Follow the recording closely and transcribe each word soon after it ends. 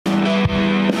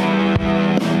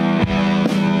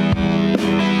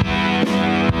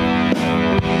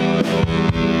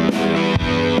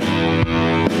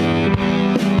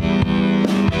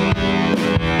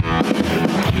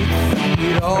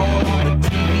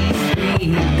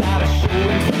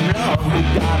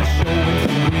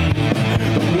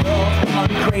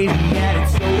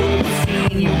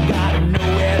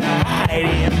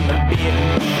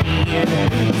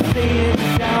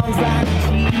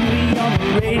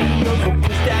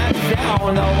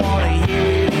don't wanna hear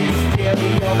it in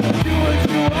stereo. Do what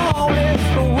you want, it's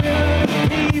the will of the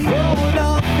people.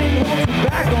 Nothing holds you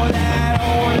back on that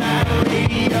all-night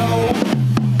radio.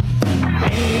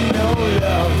 Ain't no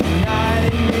love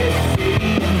tonight in this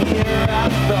city, and here I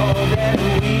thought that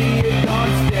we had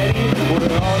gone steady.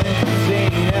 We're all in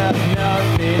container,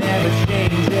 nothing ever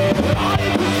changes. We're all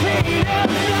in container,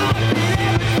 nothing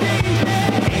ever changes.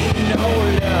 Ain't no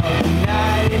love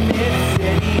tonight in this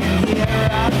city, and here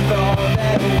I thought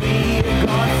that we had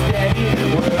gone steady.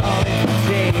 We're all in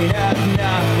container,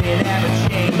 nothing ever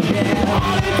changes.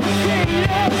 All in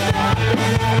container, nothing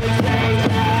ever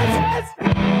changes.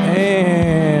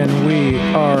 And we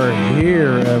are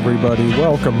here, everybody.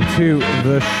 Welcome to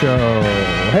the show.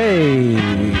 Hey!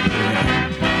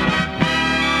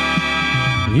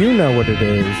 You know what it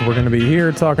is. We're going to be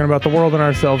here talking about the world and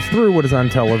ourselves through what is on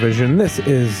television. This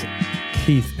is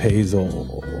Keith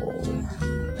Pazel.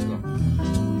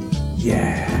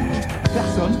 Yeah.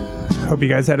 Hope you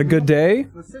guys had a good day.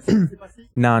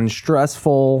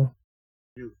 Non-stressful.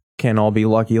 Can't all be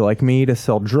lucky like me to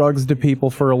sell drugs to people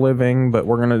for a living, but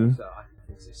we're gonna...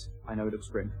 I know it looks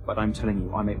grim, but I'm telling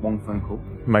you, I make one phone call.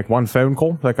 Make one phone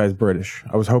call? That guy's British.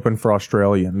 I was hoping for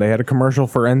Australian. They had a commercial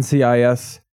for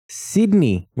NCIS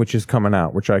Sydney, which is coming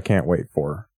out, which I can't wait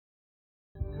for.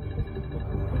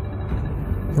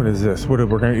 What is this? We're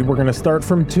gonna start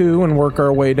from 2 and work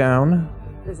our way down.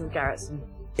 This is Garrettson.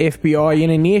 FBI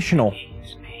International.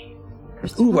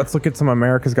 Ooh, let's look at some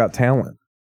America's Got Talent.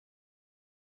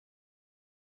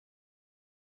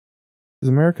 Is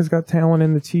America's Got Talent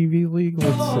in the TV league?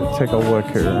 Let's take a look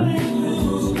here.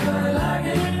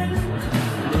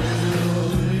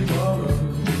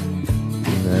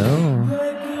 No.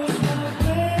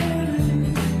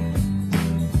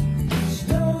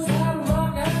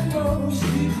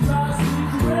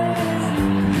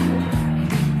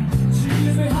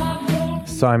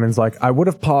 Simon's like, I would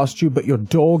have passed you, but your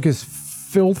dog is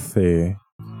filthy.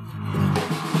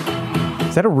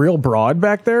 Is that a real broad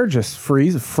back there? Just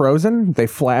frozen? They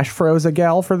flash froze a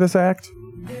gal for this act?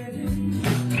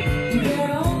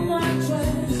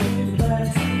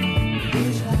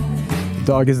 The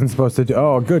dog isn't supposed to do...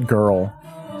 Oh, good girl.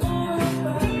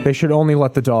 They should only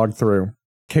let the dog through.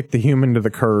 Kick the human to the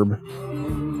curb.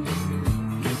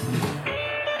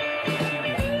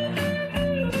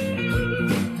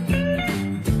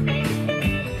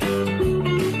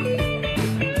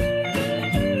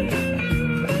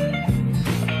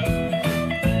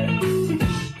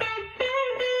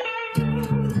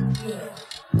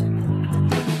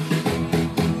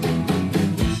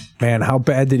 Man, how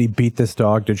bad did he beat this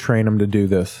dog to train him to do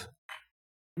this?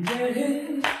 Don't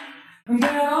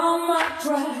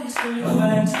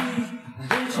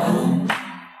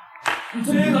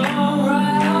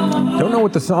know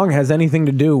what the song has anything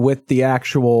to do with the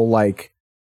actual, like,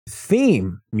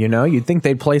 theme, you know? You'd think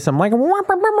they'd play some, like,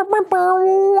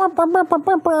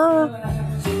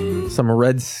 some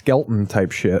Red Skelton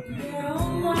type shit.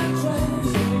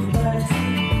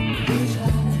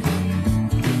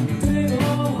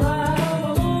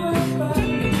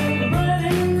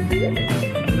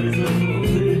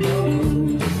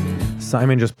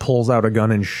 Simon just pulls out a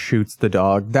gun and shoots the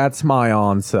dog. That's my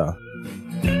answer.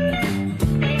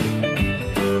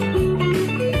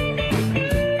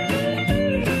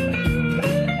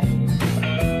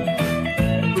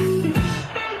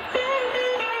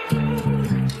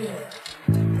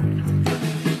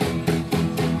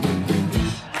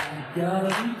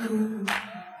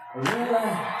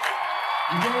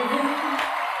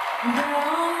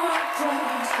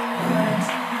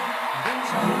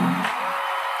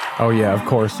 Oh yeah, of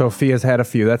course. Sophia's had a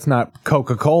few. That's not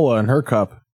Coca-Cola in her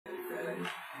cup.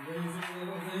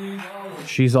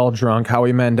 She's all drunk.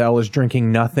 Howie Mandel is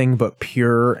drinking nothing but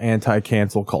pure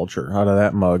anti-cancel culture out of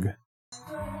that mug.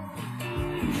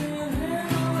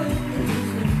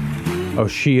 Oh,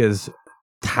 she is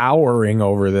towering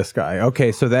over this guy.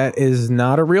 Okay, so that is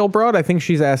not a real broad. I think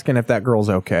she's asking if that girl's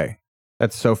okay.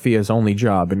 That's Sophia's only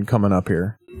job in coming up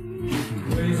here.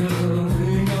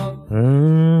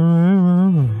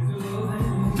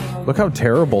 Look how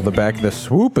terrible the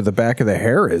swoop of the back of the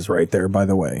hair is right there, by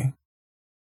the way.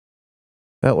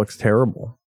 That looks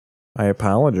terrible. I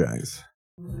apologize.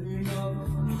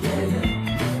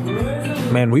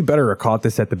 Man, we better have caught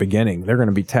this at the beginning. They're going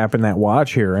to be tapping that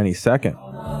watch here any second.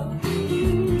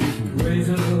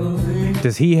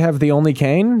 Does he have the only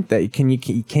cane?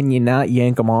 Can you not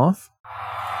yank him off?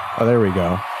 Oh, there we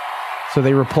go. So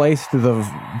they replaced the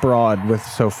broad with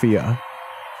Sophia.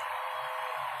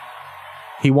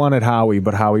 He wanted Howie,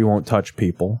 but Howie won't touch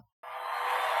people.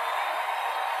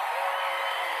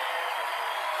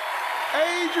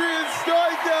 Adrian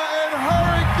Stoica and her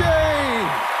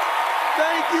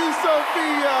you,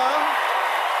 Sophia.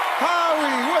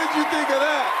 Howie, what did you think of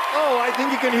that? Oh, I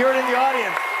think you can hear it in the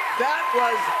audience. That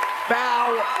was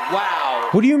bow wow.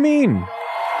 What do you mean?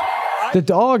 The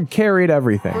dog carried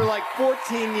everything. For like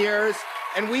 14 years,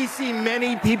 and we see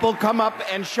many people come up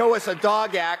and show us a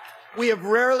dog act. We have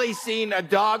rarely seen a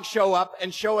dog show up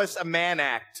and show us a man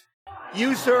act.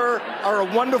 You, sir, are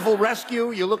a wonderful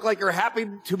rescue. You look like you're happy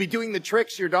to be doing the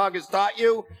tricks your dog has taught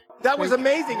you. That was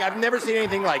amazing. I've never seen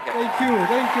anything like it. Thank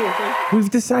you. We've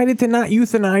decided to not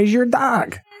euthanize your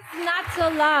dog. Not to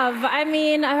love. I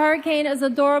mean, Hurricane is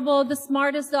adorable, the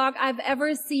smartest dog I've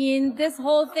ever seen. This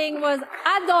whole thing was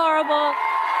adorable.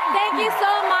 Thank you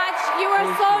so much. You were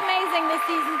so amazing this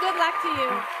season. Good luck to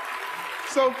you.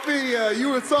 Sophia,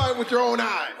 you saw it with your own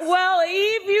eyes. Well,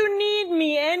 if you need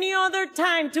me any other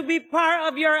time to be part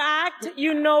of your act,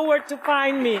 you know where to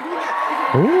find me. Ooh.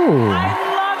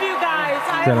 I love you guys.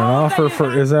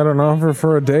 Is that an offer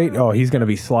for a date? Oh, he's gonna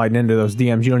be sliding into those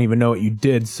DMs. You don't even know what you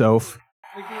did, Soph.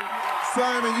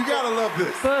 Simon, you gotta love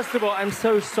this. First of all, I'm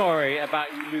so sorry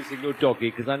about you losing your doggy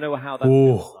because I know how that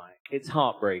feels like. It's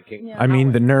heartbreaking. Yeah. I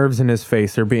mean, the nerves in his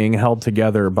face are being held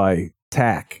together by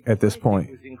tack at this point.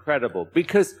 It was incredible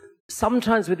because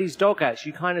sometimes with these dog acts,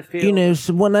 you kind of feel. You know,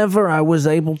 so whenever I was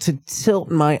able to tilt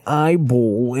my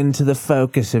eyeball into the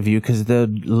focus of you because they're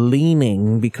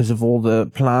leaning because of all the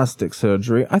plastic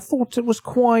surgery, I thought it was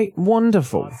quite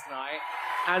wonderful. Last night,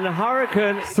 and the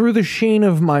Hurricane. Through the sheen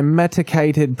of my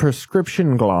medicated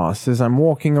prescription glass as I'm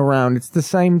walking around, it's the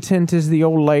same tint as the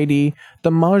old lady,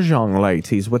 the mahjong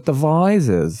ladies with the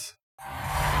visors.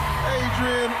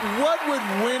 Adrian, what would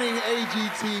winning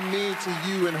AGT mean to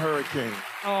you and Hurricane?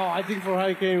 Oh, I think for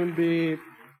Hurricane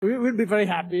we'll be very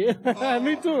happy.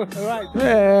 Me too. All right.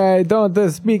 Hey,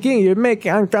 don't speaking. You make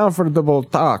uncomfortable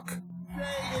talk.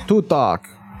 To talk.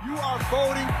 You are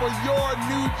voting for your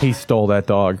new He stole that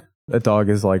dog. That dog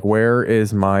is like, where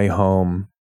is my home?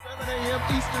 7 a.m.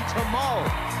 Eastern tomorrow.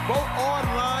 Vote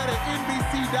online at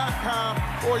NBC.com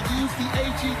or use the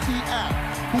AGT app.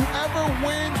 Whoever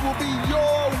wins will be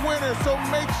your winner, so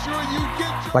make sure you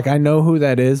get your... Like, I know who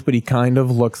that is, but he kind of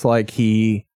looks like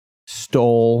he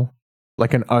stole,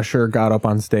 like an usher got up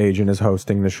on stage and is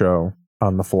hosting the show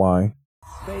on the fly.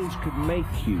 Stage could make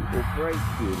you or break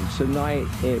you, and tonight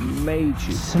it made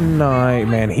you. Tonight,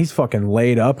 man, he's fucking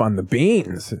laid up on the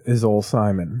beans, is old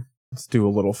Simon. Let's do a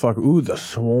little Ooh, the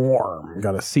Swarm.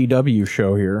 Got a CW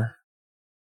show here.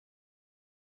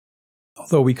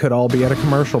 Although we could all be at a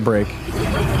commercial break.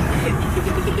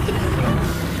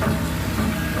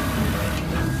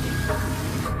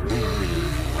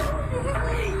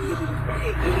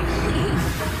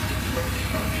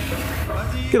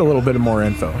 Get a little bit of more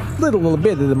info. Little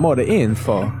bit of more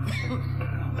info.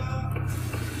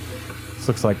 This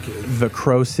looks like the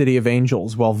Crow City of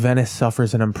Angels, while Venice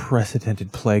suffers an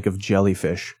unprecedented plague of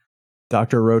jellyfish.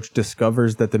 Dr. Roach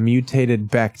discovers that the mutated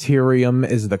bacterium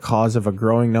is the cause of a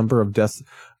growing number of deaths.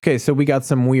 Okay, so we got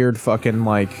some weird fucking,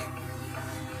 like,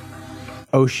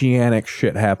 oceanic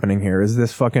shit happening here. Is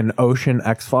this fucking Ocean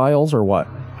X-Files or what?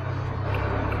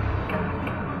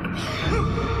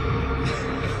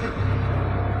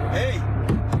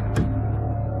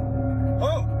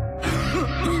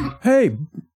 Hey,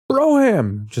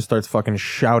 Broham! Just starts fucking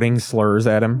shouting slurs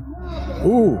at him.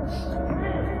 Ooh.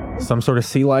 Some sort of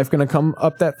sea life gonna come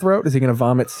up that throat? Is he gonna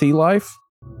vomit sea life?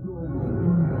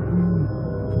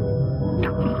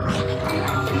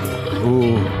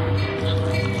 Ooh.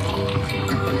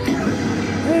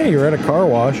 Hey, you're at a car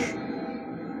wash.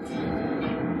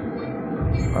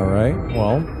 Alright,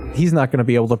 well, he's not gonna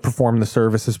be able to perform the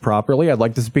services properly. I'd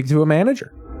like to speak to a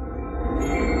manager.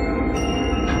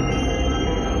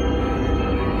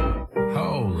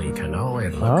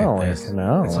 Look at this.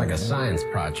 No. It's like a science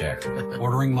project.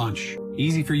 Ordering lunch.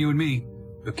 Easy for you and me,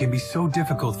 but can be so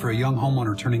difficult for a young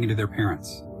homeowner turning into their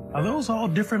parents. Are those all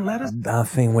different letters?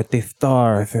 Nothing with the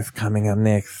stars is coming up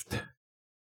next.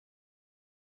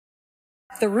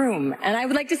 The room, and I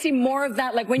would like to see more of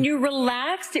that. Like when you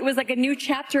relaxed, it was like a new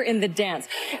chapter in the dance.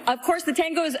 Of course, the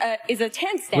tango is a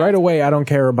tense dance. Right away, I don't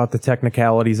care about the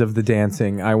technicalities of the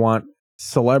dancing. I want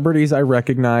celebrities I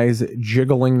recognize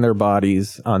jiggling their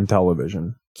bodies on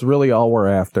television. It's really all we're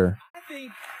after.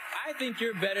 I think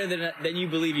you're better than you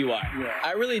believe you are. Yeah.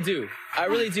 I really do. I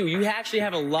really do. You actually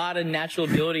have a lot of natural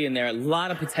ability in there, a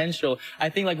lot of potential. I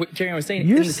think, like what Karen was saying,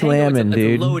 you're in the slamming, tango,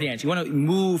 dude. It's a low dance. You want to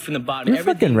move from the bottom. You're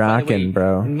fucking rocking,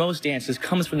 bro. In most dances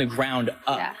comes from the ground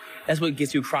up. Yeah. That's what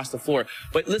gets you across the floor.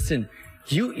 But listen,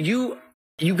 you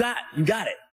got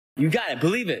it. You got it.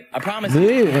 Believe it. I promise you.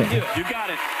 Yeah. You got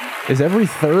it. Is every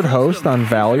third host on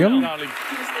Valium?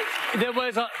 there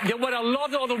were a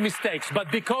lot of other mistakes,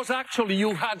 but because actually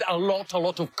you had a lot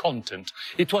of content.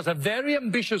 It was a very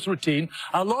ambitious routine,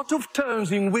 a lot of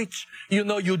turns in which,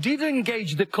 you didn't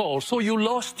engage the core, so you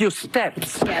lost your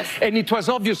steps. Yes. And it was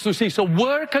obvious to see, so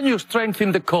where can you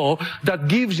strengthen the core that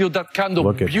gives you that kind of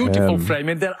Look at beautiful him. frame?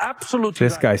 And they're absolutely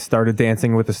This guy started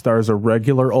Dancing with the Stars, a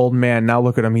regular old man. Now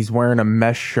look at him. He's wearing a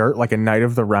mesh shirt like a Knight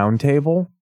of the Round Table.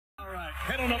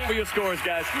 Head on up for your scores,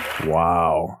 guys.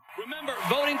 Wow. Remember,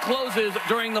 voting closes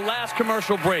during the last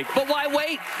commercial break. But why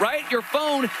wait, right? Your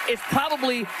phone is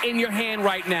probably in your hand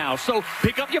right now. So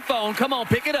pick up your phone. Come on,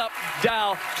 pick it up.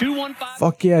 Dial 215.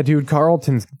 Fuck yeah, dude.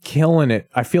 Carlton's killing it.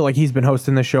 I feel like he's been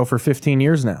hosting this show for 15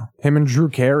 years now. Him and Drew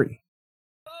Carey.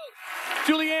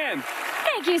 Julianne.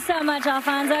 Thank you so much,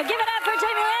 Alfonso. Give it up for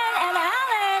Jamie Lynn and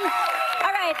Alan.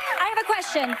 All right, I have a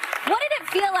question. What did it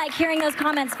feel like hearing those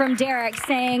comments from Derek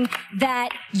saying that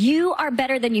you are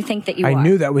better than you think that you are? I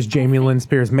knew that was Jamie Lynn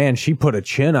Spears. Man, she put a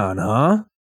chin on, huh?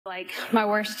 Like my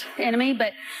worst enemy,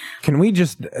 but Can we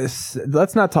just,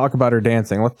 let's not talk about her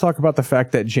dancing. Let's talk about the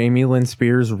fact that Jamie Lynn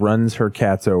Spears runs her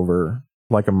cats over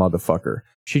like a motherfucker.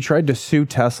 She tried to sue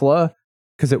Tesla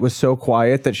because it was so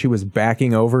quiet that she was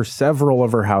backing over several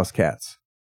of her house cats.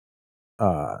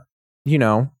 And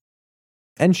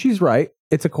she's right.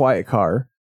 It's a quiet car.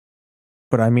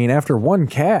 But I mean, after one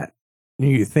cat,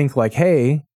 you think like,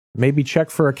 hey, maybe check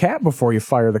for a cat before you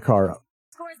fire the car up.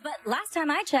 But last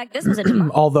time I checked, this was a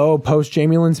tomorrow. Although post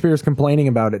Jamie Lynn Spears complaining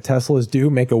about it, Teslas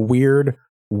do make a weird,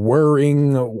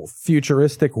 whirring,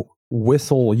 futuristic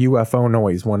whistle UFO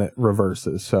noise when it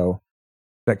reverses. So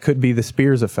that could be the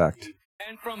Spears effect.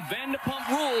 And from Vanderpump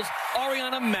Rules,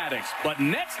 Ariana Madix. But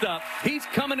next up, he's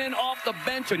coming in off the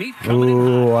bench, and he's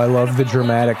Ooh, I love the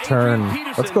dramatic turn.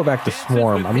 Let's go back to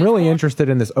Swarm. I'm really interested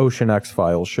in this Ocean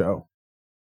X-Files show.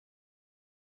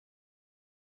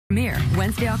 Premiere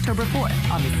Wednesday, October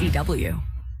 4th on the CW.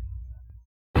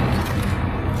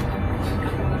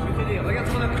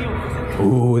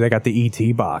 Ooh, they got the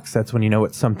ET box. That's when you know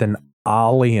it's something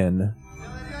alien.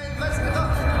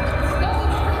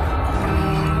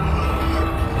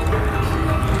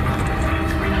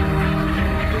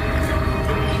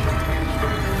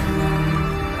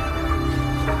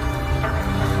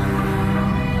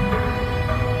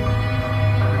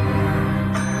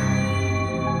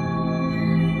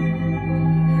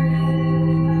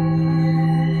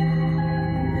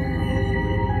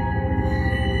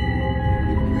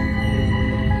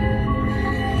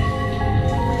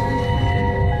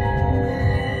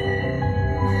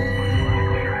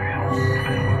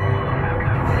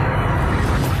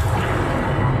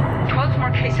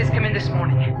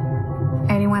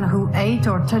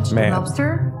 Touch Man, the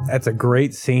lobster. That's a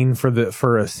great scene for a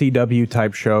CW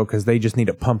type show because they just need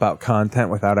to pump out content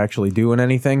without actually doing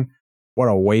anything. What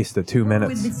a waste of 2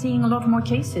 minutes. We'll be seeing a lot more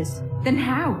cases. Then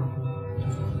how?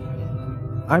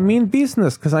 I mean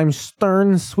business because I'm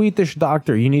stern Swedish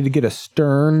doctor. You need to get a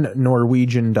stern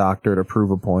Norwegian doctor to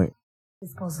prove a point.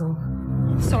 Disposal.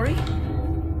 Sorry?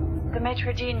 The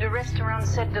maitre d' in the restaurant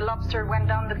said the lobster went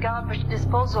down the garbage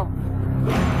disposal.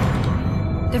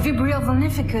 The Vibrio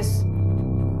vulnificus.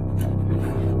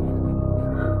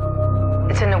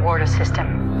 It's in the water system.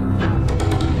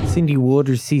 It's in the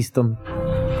water system.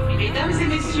 Mesdames et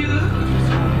messieurs,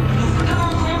 nous vous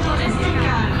demandons de rester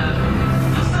calmes.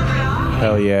 Nous sommes là.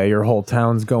 Hell yeah, your whole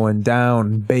town's going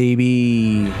down,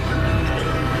 baby.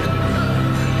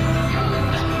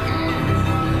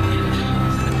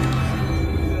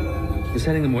 You're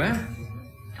sending them where?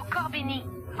 To Corbigny.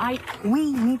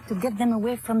 We need to get them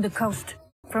away from the coast,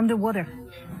 from the water.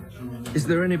 Is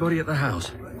there anybody at the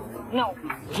house? No.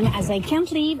 And as I can't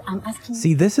leave, I'm asking...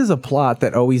 See, this is a plot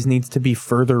that always needs to be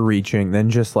further reaching than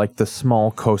just like the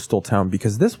small coastal town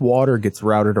because this water gets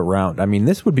routed around. I mean,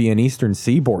 this would be an Eastern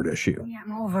Seaboard issue. Yeah,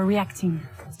 I'm overreacting.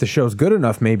 If the show's good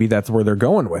enough, maybe that's where they're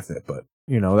going with it. But,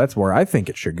 that's where I think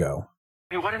it should go.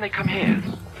 Hey, why didn't they come here?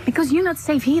 Because you're not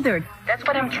safe either. That's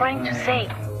what I'm trying to say.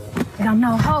 I don't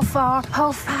know how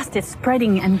fast it's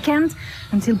spreading and can't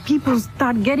until people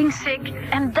start getting sick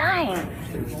and dying.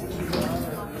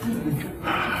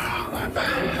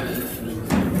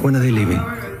 When are they leaving?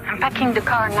 I'm packing the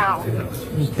car now.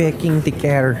 Packing the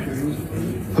car.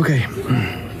 Okay.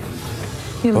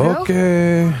 You go?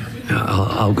 Okay. Yeah,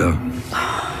 I'll go.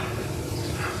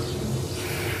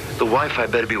 The Wi-Fi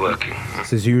better be working.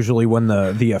 This is usually when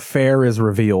the affair is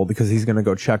revealed because he's going to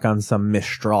go check on some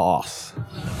mistress.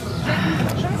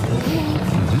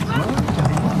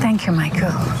 Thank you,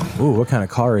 Michael. Ooh, what kind of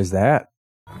car is that?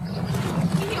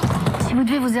 Si vous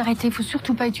devez vous arrêter, il faut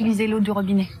surtout pas utiliser l'eau du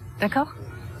robinet. D'accord?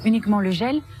 Uniquement le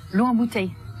gel, l'eau en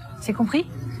bouteille. C'est compris?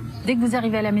 Dès que vous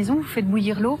arrivez à la maison, vous faites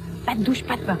bouillir l'eau, pas de douche,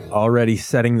 pas de bain. Already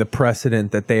setting the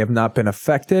precedent that they have not been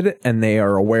affected and they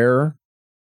are aware.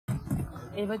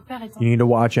 Et votre père est en... You need to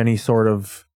watch any sort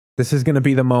of... This is going to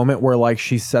be the moment where, like,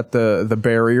 she set the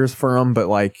barriers for him, but,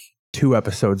 like, 2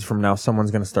 episodes from now,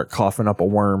 someone's going to start coughing up a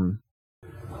worm.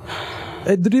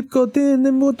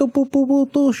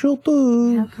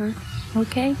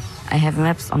 Okay. I have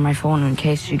maps on my phone in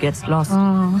case she gets lost.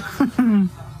 Oh.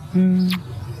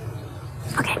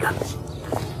 Okay, go.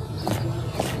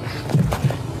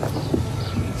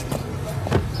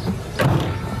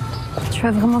 Tu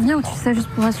vas vraiment venir ou tu sais juste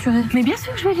pour assurer? Mais bien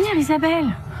sûr que je vais venir,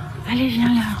 Isabelle. Allez,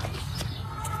 viens là.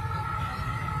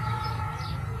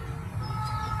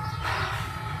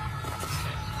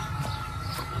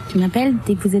 Tu m'appelles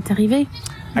dès que vous êtes arrivé?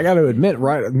 I gotta admit,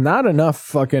 right, not enough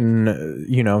fucking,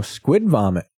 squid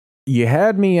vomit. You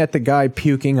had me at the guy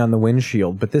puking on the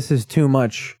windshield, but this is too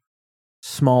much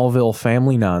Smallville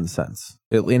family nonsense.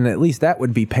 And at least that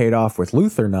would be paid off with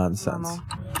Luther nonsense.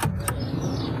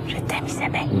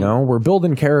 We're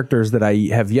building characters that I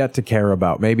have yet to care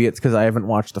about. Maybe it's because I haven't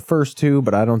watched the first 2,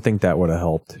 but I don't think that would have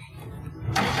helped.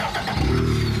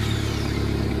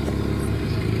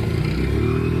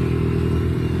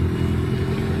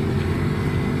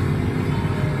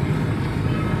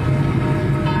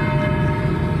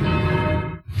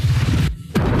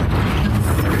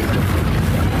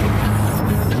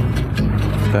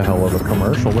 The hell of a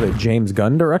commercial. What did James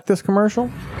Gunn direct this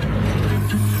commercial?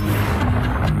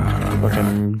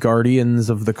 Fucking Guardians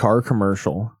of the Car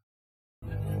commercial.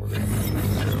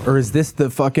 Or is this the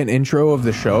fucking intro of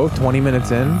the show? 20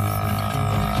 minutes in?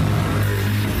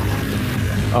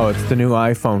 Oh, it's the new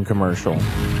iPhone commercial.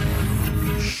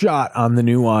 Shot on the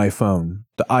new iPhone.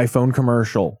 The iPhone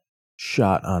commercial.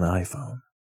 Shot on iPhone.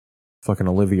 Fucking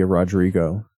Olivia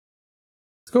Rodrigo.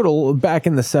 Let's go to back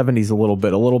in the 70s a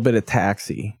little bit of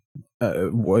Taxi.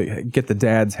 Get the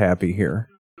dads happy here.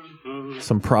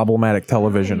 Some problematic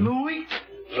television. Louis?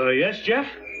 Yes, Jeff?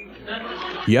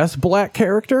 Yes, black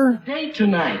character? Date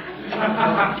tonight.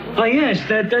 Oh, yes,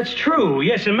 that's true.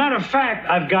 Yes, as a matter of fact,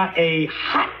 I've got a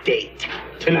hot date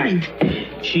tonight.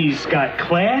 She's got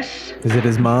class. Is it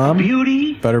his mom?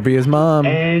 Beauty. Better be his mom.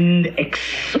 And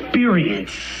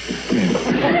experience.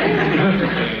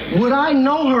 Would I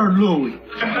know her, Louis?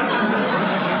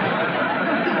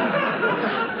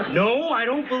 No, I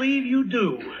don't believe you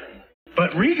do.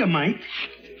 But Riga might.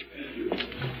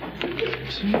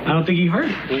 I don't think he heard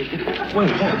it.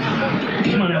 Wait.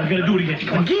 Come on, I'm gonna do it again.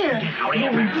 Come on. Again?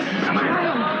 Come on.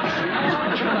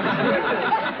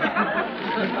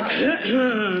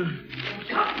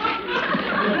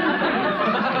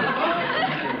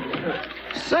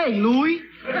 Say, Louis.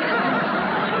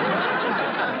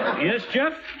 Yes,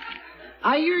 Jeff?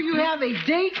 I hear you have a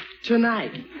date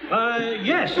tonight.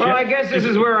 Yes. Well, I guess this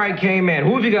is where I came in.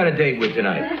 Who have you got a date with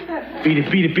tonight? Beat it.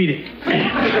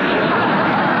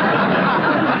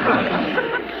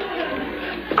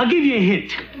 I'll give you a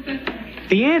hint.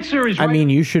 The answer is right. I mean,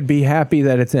 you should be happy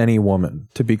that it's any woman,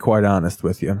 to be quite honest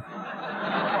with you.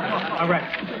 All right.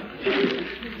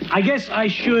 I guess I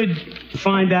should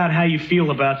find out how you feel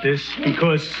about this,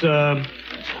 because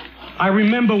I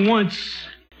remember once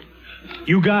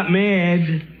you got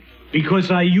mad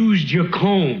because I used your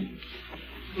comb.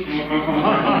 What the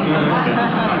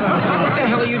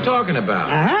hell are you talking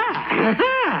about?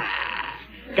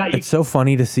 It's so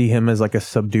funny to see him as like a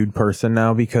subdued person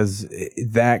now, because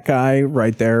that guy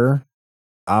right there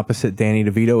opposite Danny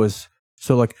DeVito is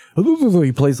so like,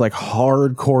 he plays like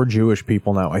hardcore Jewish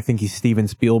people now. I think he's Steven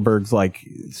Spielberg's like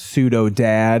pseudo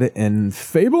dad and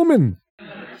Fableman.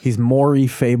 He's Maury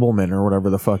Fableman or whatever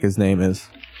the fuck his name is.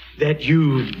 That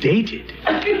you dated.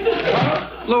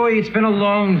 Louis, it's been a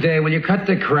long day. Will you cut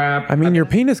the crap? I mean, you're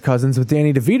penis cousins with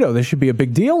Danny DeVito. This should be a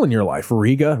big deal in your life,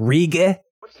 Riga.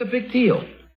 What's the big deal?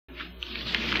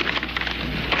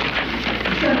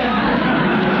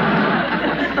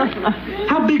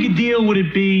 How big a deal would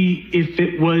it be if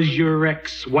it was your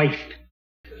ex-wife?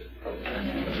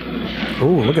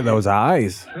 Ooh, look at those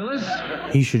eyes. Phyllis?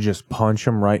 He should just punch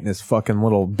him right in his fucking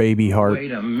little baby heart.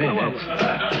 Wait a minute.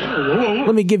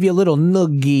 Let me give you a little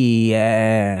noogie.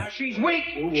 She's weak.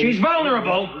 She's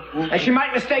vulnerable. And she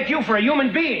might mistake you for a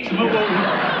human being. Easy.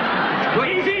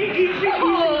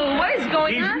 Oh, what is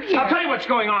going on here? I'll tell you what's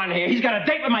going on here. He's got a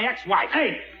date with my ex-wife.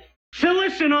 Hey,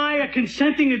 Phyllis and I are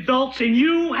consenting adults, and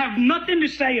you have nothing to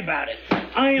say about it.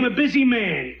 I am a busy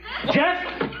man. Jeff?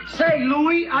 Say,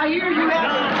 Louis, I hear you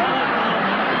have...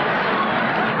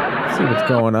 See what's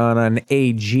going on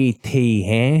AGT,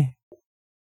 huh?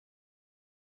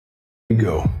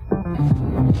 Go.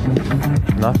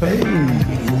 Nothing?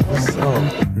 Hey, what's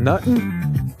up? Nothing?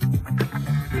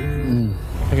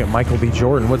 Look at Michael B.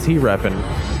 Jordan. What's he repping?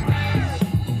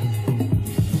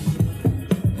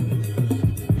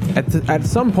 At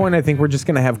some point, I think we're just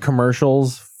gonna have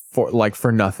commercials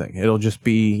for nothing. It'll just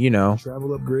be, you know,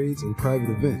 travel upgrades and private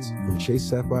events from Chase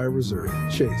Sapphire Reserve.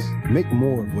 Chase, make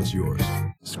more of what's yours.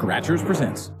 Scratchers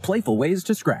presents playful ways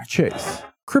to scratch. Chase,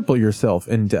 cripple yourself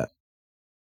in debt.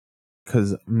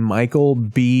 Because Michael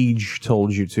Beach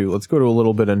told you to. Let's go to a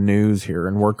little bit of news here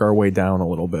and work our way down a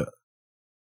little bit.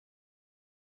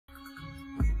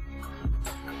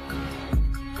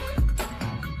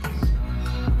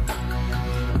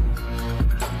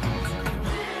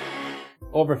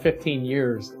 Over 15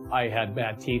 years, I had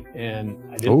bad teeth, and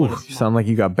I didn't want to You sound like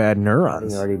you got bad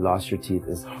neurons. Having already lost your teeth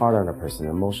is hard on a person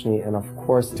emotionally, and of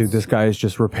course, Dude, this guy is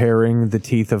just repairing the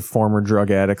teeth of former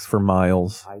drug addicts for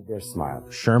miles. hide their smile.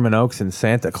 Sherman Oaks and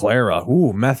Santa Clara.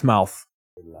 Ooh, meth mouth.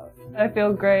 I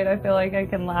feel great. I feel like I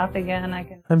can laugh again.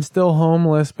 I'm still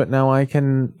homeless, but now I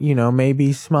can, you know,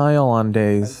 maybe smile on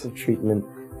days. Treatment,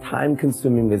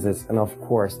 time-consuming visits, and of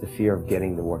course, the fear of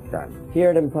getting the work done. Here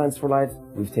at Implants for Life,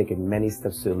 we've taken many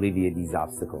steps to alleviate these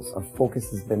obstacles. Our focus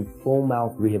has been full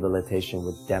mouth rehabilitation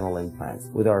with dental implants.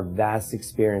 With our vast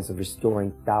experience of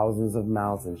restoring thousands of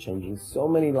mouths and changing so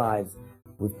many lives,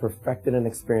 we've perfected an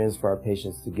experience for our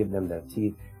patients to give them their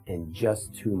teeth in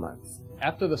just 2 months.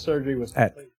 After the surgery was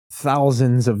At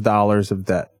thousands of dollars of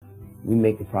debt. We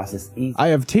make the process easy. I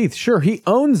have teeth. Sure, he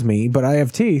owns me, but I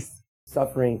have teeth.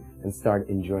 Suffering and start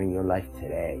enjoying your life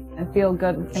today. I feel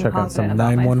good and Check out confident some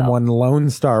about 911 Lone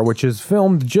Star, which is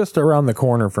filmed just around the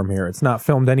corner from here. It's not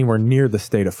filmed anywhere near the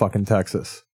state of fucking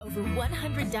Texas. Over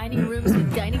 100 dining rooms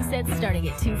with dining sets starting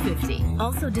at $250.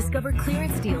 Also discover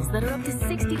clearance deals that are up to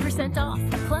 60% off.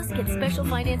 Plus get special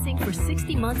financing for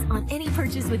 60 months on any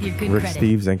purchase with your good Rick credit.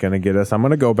 Steves ain't gonna get us. I'm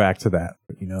gonna go back to that.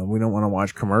 You know, we don't want to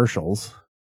watch commercials.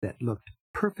 That looked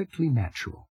perfectly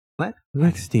natural, but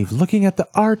Rick Steves looking at the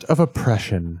art of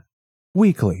oppression.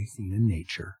 Weekly. seen in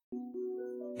nature.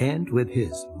 And with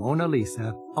his Mona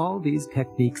Lisa, all these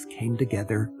techniques came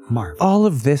together marvelous. All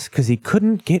of this because he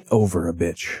couldn't get over a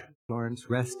bitch. Florence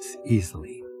rests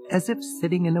easily, as if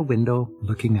sitting in a window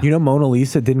looking out. You know, Mona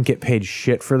Lisa didn't get paid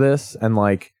shit for this, and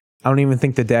like, I don't even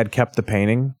think the dad kept the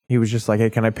painting. He was just like, hey,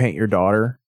 can I paint your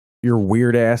daughter? Your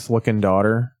weird ass looking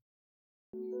daughter?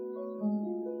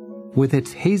 With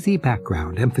its hazy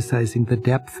background emphasizing the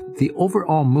depth, the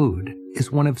overall mood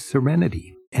is one of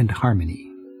serenity and harmony.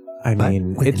 I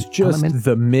mean, it's just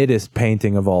the middest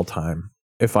painting of all time,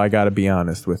 if I gotta be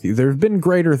honest with you. There have been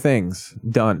greater things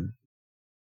done.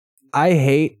 I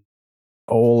hate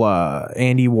old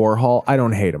Andy Warhol. I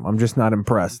don't hate him. I'm just not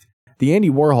impressed. The Andy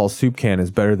Warhol soup can is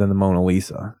better than the Mona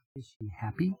Lisa. Is she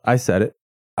happy? I said it.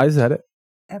 I said it.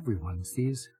 Everyone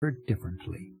sees her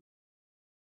differently.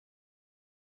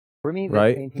 For me,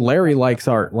 Right? Larry likes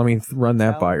art. Let me run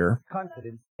that by her.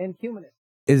 confidence, and humanism.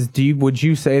 Would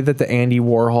you say that the Andy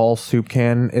Warhol soup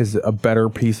can is a better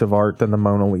piece of art than the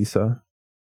Mona Lisa?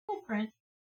 Different.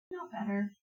 Not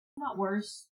better. Not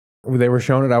worse. When they were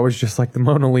showing it, I was just like, the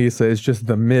Mona Lisa is just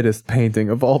the middest painting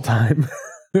of all time.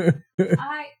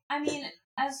 I mean,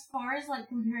 as far as like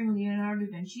comparing Leonardo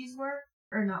da Vinci's work,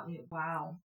 or not,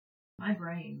 wow. My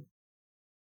brain.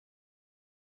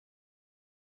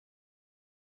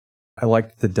 I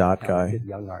liked the dot guy.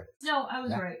 Young artist. No, I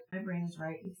was right. My brain is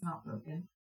right. It's not broken.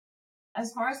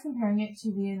 As far as comparing it to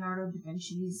Leonardo da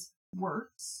Vinci's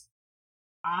works,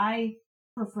 I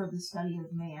prefer the study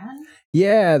of man.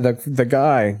 Yeah, the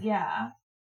guy. Yeah.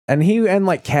 And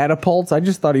like catapults. I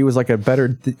just thought he was like a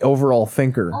better overall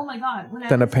thinker Oh my god.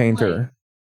 than a painter.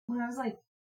 When I was like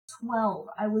 12,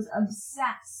 I was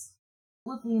obsessed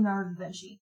with Leonardo da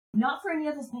Vinci. Not for any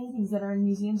of his paintings that are in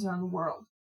museums around the world,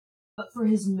 but for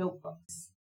his notebooks.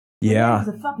 Yeah. He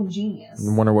was a fucking genius.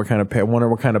 Wonder what kind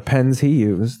of pens he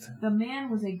used. The man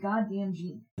was a goddamn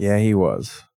genius. Yeah, he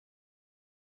was.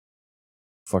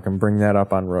 Fucking bring that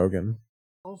up on Rogan.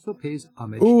 Also pays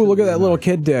homage Ooh, to look at that Leonardo. little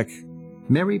kid dick.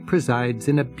 Mary presides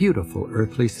in a beautiful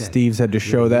earthly setting. Steve's had to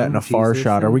show that in a far Jesus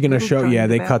shot. Are and we going to little show? John Yeah,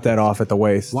 the they cut that Baptist. off at the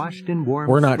waist. Washed in warm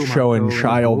We're not spumato showing and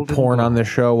child golden porn on gold. this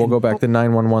show. We'll go back to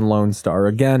 911 Lone Star.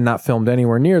 Again, not filmed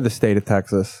anywhere near the state of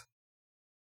Texas.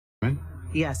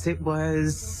 Yes, it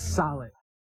was solid.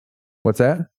 What's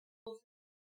that?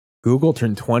 Google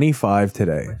turned 25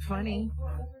 today. Funny.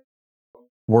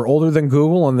 We're older than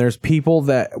Google, and there's people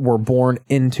that were born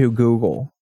into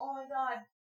Google. Oh my god.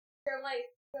 They're like,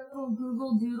 their little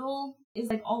Google Doodle is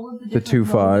like all of the The different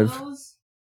 2.5. logos.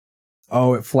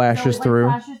 Oh, it flashes So it, through.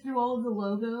 Like, flashes through all of the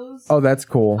logos. Oh, that's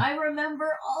cool. I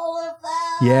remember all of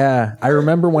that. Yeah, I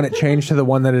remember when it changed to the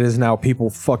one that it is now. People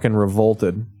fucking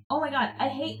revolted. Oh my god, I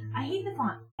hate the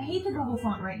font. I hate the Google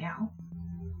font right now.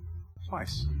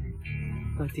 Twice.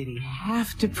 But did he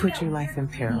have to put your life in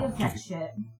peril? That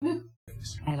shit.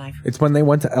 And I It's when they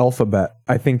went to Alphabet.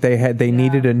 I think they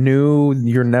needed a new,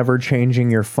 you're never changing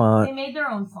your They font. made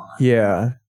their own font.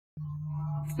 Yeah.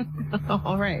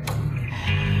 all right.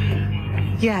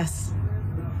 Yes.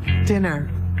 Dinner.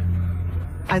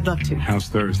 I'd love to. How's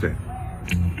Thursday?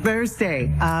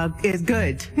 Thursday is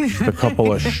good. Just a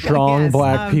couple of strong Yes,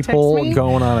 black text people me,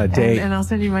 going on a date. and I'll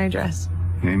send you my address.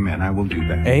 Amen. I will do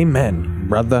that. Amen,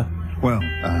 brother. Well,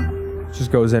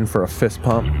 Just goes in for a fist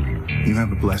pump. you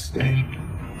have a blessed day.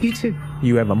 You too.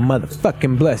 You have a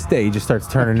motherfucking blessed day. He just starts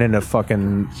turning into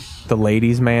fucking the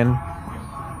ladies' man.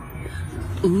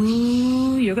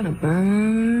 Ooh, you're gonna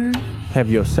burn. Have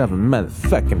yourself a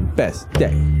motherfucking best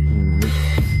day.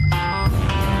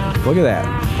 Look at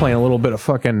that. Playing a little bit of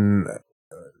fucking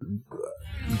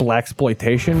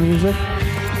blaxploitation music.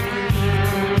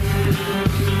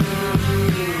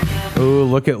 Ooh,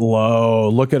 look at Low.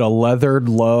 Look at a leathered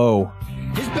Low.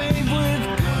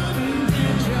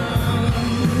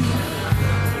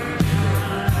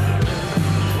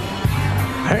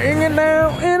 Hanging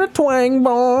out in a twang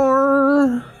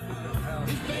bar.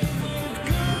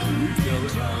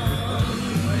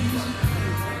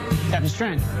 Captain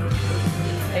Strand.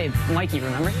 Hey, Mikey,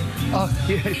 remember? Oh,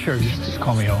 yeah, sure. Just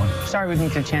call me Owen. Sorry we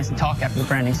didn't get a chance to talk after the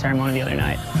branding ceremony the other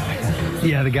night.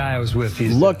 Yeah, the guy I was with,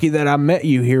 he's... Lucky that I met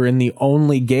you here in the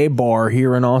only gay bar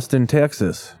here in Austin,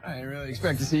 Texas. I didn't really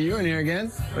expect to see you in here again.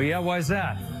 Oh, yeah? Why's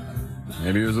that?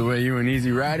 Maybe it was the way you and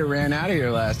Easy Rider ran out of here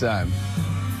last time.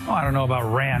 Oh, I don't know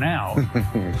about ran out.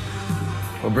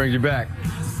 What brings you back?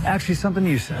 Actually, something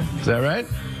you said. Is that right?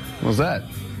 What's that?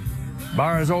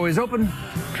 Bar is always open.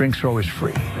 Drinks are always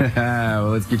free. Well,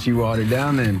 let's get you watered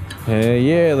down then.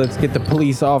 Yeah, let's get the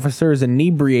police officers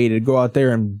inebriated, go out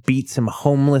there and beat some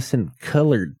homeless and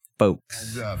colored folks.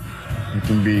 Heads up. It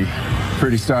can be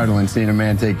pretty startling seeing a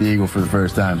man take the eagle for the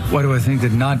first time. Why do I think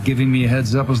that not giving me a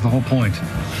heads up was the whole point?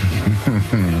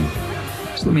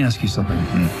 So let me ask you something.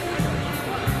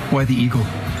 Why the eagle?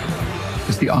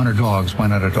 It's the honor dogs. Why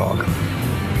not a dog?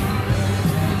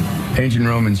 Ancient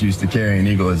Romans used to carry an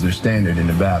eagle as their standard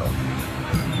into battle.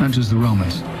 Not just the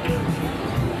Romans.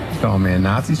 Call me a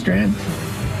Nazi, Strand?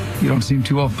 You don't seem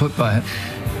too well put by it.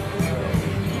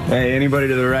 Hey, anybody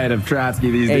to the right of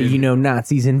Trotsky these days? Hey, you know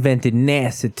Nazis invented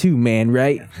NASA too, man,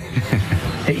 right?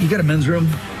 Hey, you got a men's room?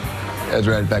 That's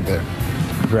right back there.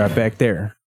 Right back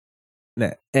there.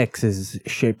 That X is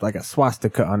shaped like a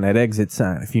swastika on that exit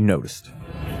sign, if you noticed.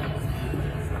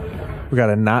 We got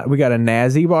a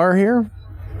Nazi bar here.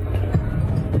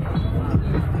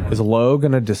 Is Lowe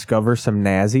gonna discover some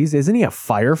Nazis? Isn't he a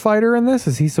firefighter in this?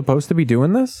 Is he supposed to be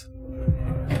doing this?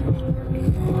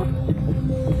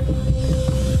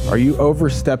 Are you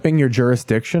overstepping your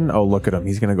jurisdiction? Oh, look at him.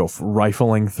 He's gonna go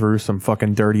rifling through some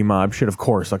fucking dirty mob shit. Of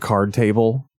course, a card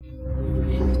table.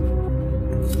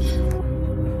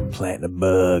 Planting a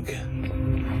bug.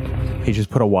 He just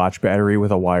put a watch battery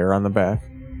with a wire on the back.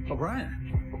 Oh, Brian.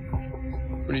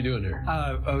 What are you doing here?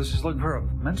 I was just looking for a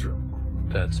men's room.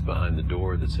 That's behind the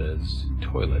door that says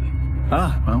toilet.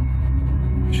 Ah,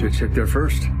 well, should check there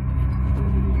first.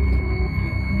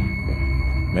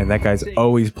 Man, that guy's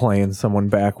always playing someone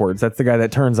backwards. That's the guy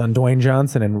that turns on Dwayne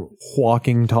Johnson in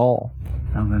Walking Tall.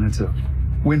 Well, then it's a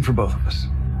win for both of us.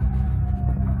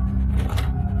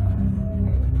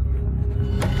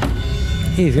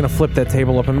 He's gonna flip that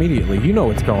table up immediately. You know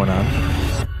what's going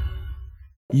on.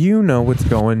 You know what's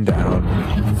going down.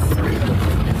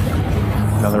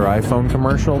 Another iPhone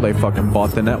commercial. They fucking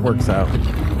bought the networks out.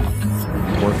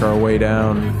 Work our way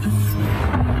down.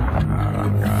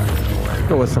 Let's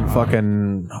go with some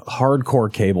fucking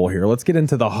hardcore cable here. Let's get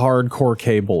into the hardcore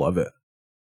cable of it.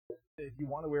 If you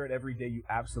want to wear it every day, you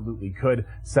absolutely could.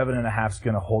 7.5's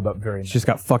going to hold up very She's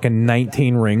got fucking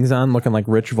 19 rings on, looking like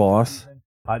Rich Voss.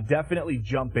 Definitely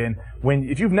jump in.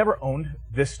 If you've never owned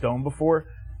this stone before,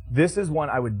 this is one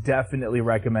I would definitely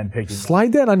recommend picking.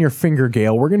 Slide that on your finger,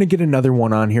 Gail. We're going to get another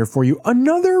one on here for you.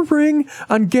 Another ring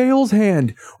on Gail's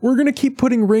hand. We're going to keep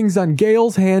putting rings on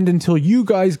Gail's hand until you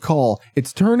guys call.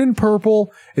 It's turning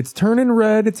purple. It's turning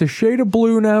red. It's a shade of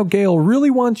blue now. Gail really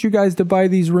wants you guys to buy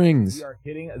these rings. We are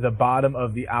hitting the bottom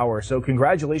of the hour. So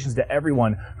congratulations to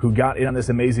everyone who got in on this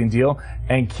amazing deal.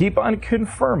 And keep on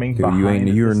confirming. Dude,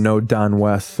 you're no Don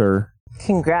West, sir.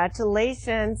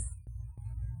 Congratulations.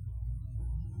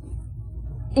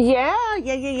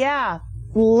 Yeah.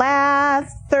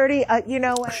 Last 30,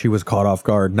 She was caught off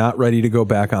guard, not ready to go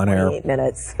back on air. 8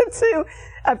 minutes to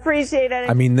appreciate it.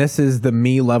 I mean, this is the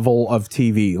me level of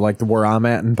TV, like where I'm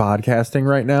at in podcasting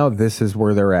right now. This is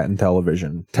where they're at in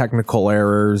television. Technical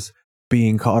errors,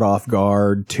 being caught off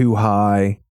guard, too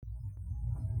high.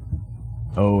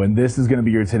 Oh, and this is going to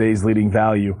be your today's leading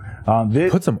value.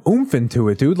 Put some oomph into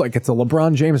it, dude, like it's a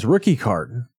LeBron James rookie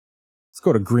card. Let's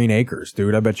go to Green Acres,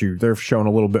 dude. I bet you they're showing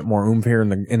a little bit more oomph here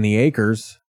in the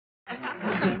acres.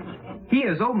 He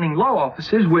is opening law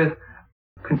offices with,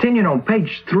 continuing on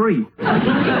page 3,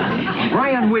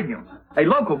 Brian Williams, a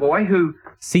local boy who...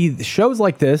 See, shows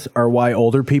like this are why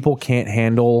older people can't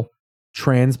handle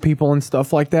trans people and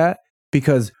stuff like that,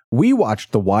 because we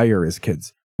watched The Wire as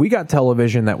kids. We got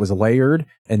television that was layered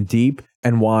and deep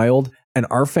and wild, and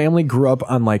our family grew up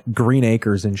on like Green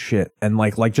Acres and shit. And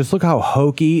like just look how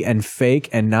hokey and fake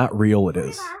and not real it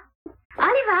is.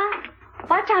 Oliver,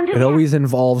 what time do It always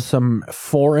involves some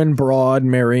foreign broad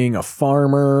marrying a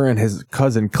farmer and his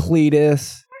cousin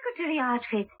Cletus. secretary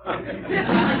outfit?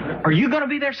 Are you going to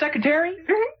be their secretary?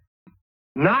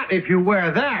 Not if you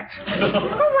wear that. Oh,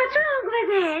 what's wrong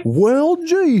with it? Well,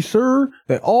 gee, sir,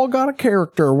 they all got a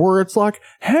character where it's like,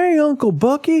 hey, Uncle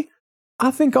Bucky,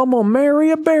 I think I'm going to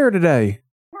marry a bear today.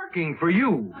 Working for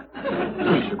you.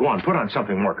 Go on, put on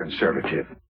something more conservative.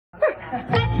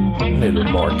 A little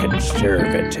more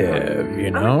conservative,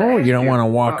 you know? You don't want to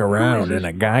walk around and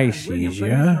a guy sees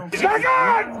you.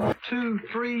 Second! 2,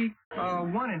 3,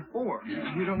 1, and 4.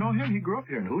 You don't know him? He grew up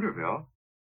here in Hooterville.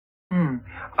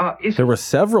 There were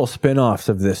several spin-offs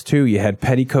of this, too. You had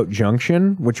Petticoat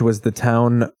Junction, which was the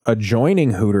town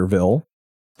adjoining Hooterville.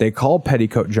 They call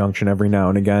Petticoat Junction every now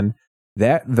and again.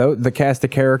 The cast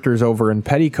of characters over in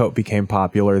Petticoat became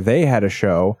popular. They had a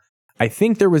show. I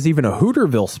think there was even a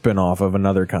Hooterville spin-off of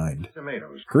another kind.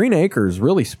 Green Acres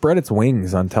really spread its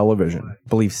wings on television. I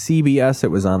believe CBS, it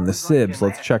was on the Sibs.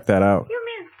 Let's check that out.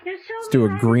 Let's do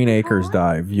a Green Acres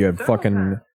dive. You had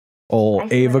fucking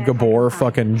old Ava Gabor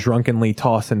fucking drunkenly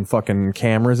tossing fucking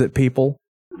cameras at people.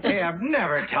 Hey, I've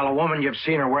never tell a woman you've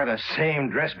seen her wear the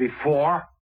same dress before.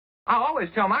 I always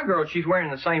tell my girl she's wearing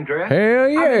the same dress. Hell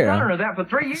yeah. I've been telling her that for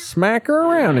 3 years. Smack her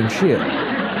around and shit.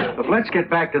 But let's get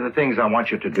back to the things I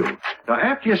want you to do. Now,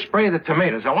 after you spray the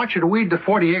tomatoes, I want you to weed the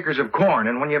 40 acres of corn,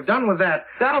 and when you've done with that,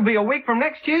 that'll be a week from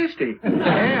next Tuesday.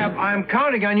 Ab, I'm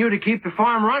counting on you to keep the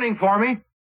farm running for me.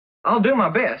 I'll do my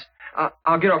best.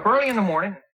 I'll get up early in the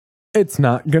morning. It's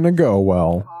not gonna go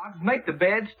well. Make the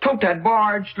beds, tote that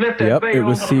barge, lift that Yep, bale. it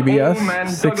was CBS, home, and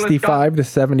 65 to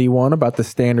 71, about the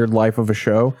standard life of a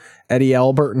show. Eddie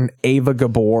Albert and Ava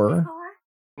Gabor.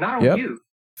 Not Yep. on you.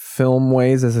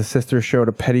 Filmways as a sister show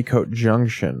to Petticoat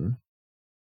Junction.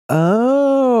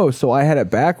 Oh, so I had it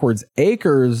backwards.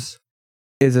 Acres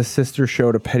is a sister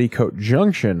show to Petticoat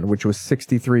Junction, which was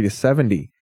 63 to 70.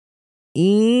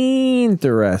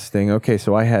 Interesting. Okay,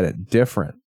 so I had it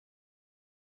different.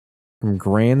 From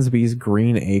Gransby's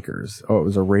Green Acres. Oh, it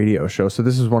was a radio show. So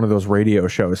this is one of those radio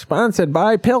shows sponsored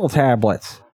by Pill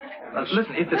Tablets.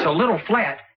 Listen, if it's a little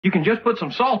flat, you can just put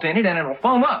some salt in it and it'll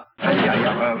foam up.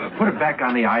 Put it back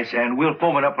on the ice and we'll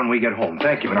foam it up when we get home.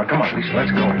 Thank you. Now, come on, Lisa,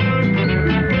 let's go.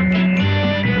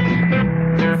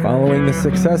 Following the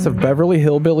success of Beverly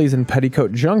Hillbillies and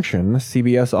Petticoat Junction,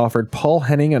 CBS offered Paul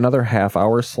Henning another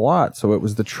half-hour slot, so it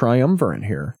was the triumvirate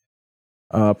here.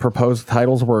 Proposed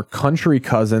titles were Country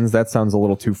Cousins, that sounds a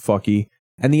little too fucky,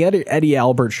 and the Eddie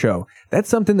Albert Show. That's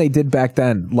something they did back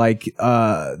then. Like,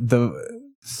 the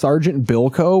Sergeant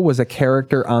Bilko was a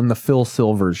character on the Phil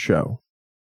Silvers Show.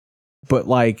 But,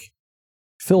 like,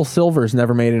 Phil Silvers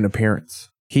never made an appearance.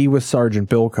 He was Sergeant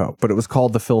Bilko, but it was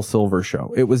called the Phil Silvers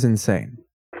Show. It was insane.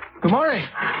 Good morning.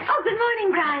 Oh, good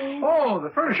morning, Brian. Oh, the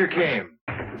furniture came.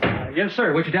 Yes,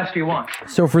 sir. Which desk do you want?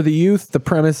 So for the youth, the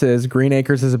premise is Green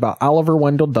Acres is about Oliver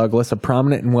Wendell Douglas, a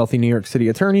prominent and wealthy New York City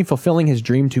attorney, fulfilling his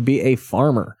dream to be a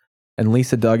farmer, and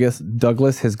Lisa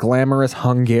Douglas, his glamorous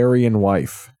Hungarian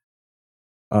wife,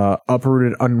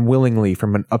 uprooted unwillingly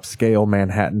from an upscale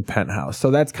Manhattan penthouse.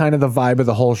 So that's kind of the vibe of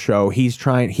the whole show. He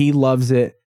loves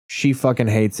it. She fucking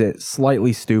hates it.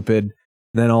 Slightly stupid.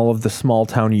 And then all of the small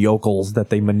town yokels that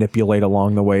they manipulate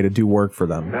along the way to do work for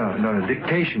them. No,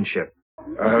 dictationship.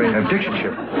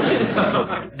 Dictationship.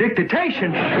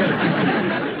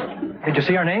 Dictationship. Did you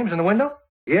see our names in the window?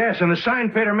 Yes, and the sign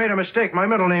painter made a mistake. My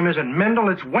middle name isn't Mendel,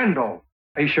 it's Wendell.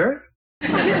 Are you sure?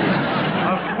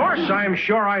 Of course I'm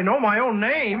sure. I know my own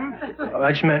name.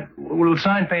 I just meant, will the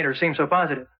sign painter seem so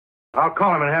positive? I'll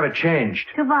call him and have it changed.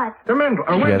 To what? To Mendel.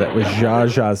 Yeah, that was Zsa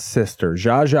Zsa's sister.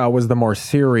 Zsa Zsa was the more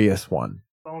serious one.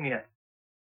 Phone yet?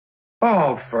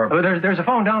 Oh, there's a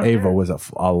phone downstairs. Ava was a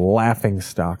laughing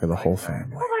stock of the whole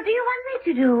family. Well, what do you want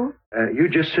me to do? You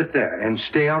just sit there and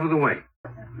stay out of the way.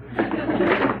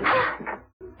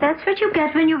 That's what you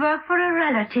get when you work for a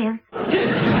relative.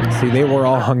 See, they were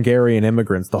all Hungarian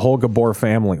immigrants. The whole Gabor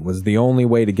family was the only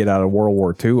way to get out of World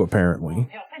War II, apparently.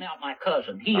 Helping out my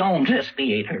cousin. He owns this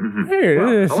theater.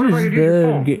 This is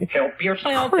the Help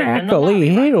yourself. crackly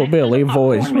hillbilly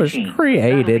voice was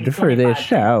created for this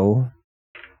show.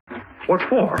 What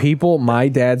for? People, my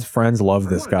dad's friends love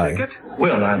this guy.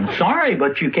 Well, I'm sorry,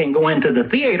 but you can't go into the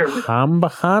theater. I'm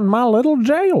behind my little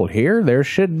jail here. There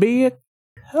should be a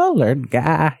colored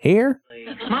guy here.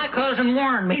 My cousin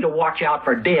warned me to watch out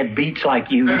for deadbeats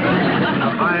like you.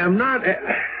 I am not.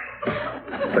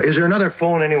 Is there another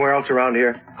phone anywhere else around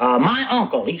here? My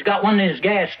uncle, he's got one in his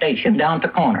gas station down at the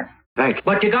corner. Thank you.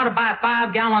 But you gotta buy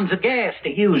 5 gallons of gas to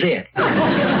use it.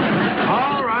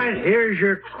 All right, here's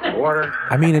your quarter.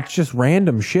 I mean, it's just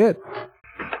random shit.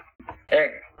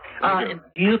 Do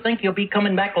you think you'll be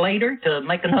coming back later to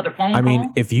make another phone call? I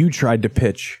mean, if you tried to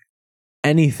pitch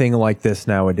anything like this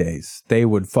nowadays, they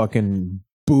would fucking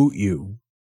boot you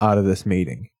out of this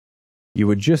meeting. You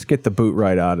would just get the boot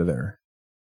right out of there.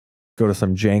 Go to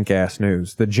some jank-ass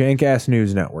news. The jank-ass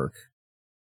news network.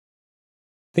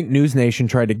 I think News Nation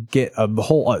tried to get a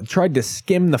whole, tried to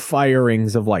skim the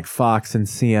firings of like Fox and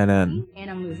CNN. And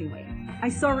I'm losing weight. I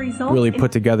saw results. Really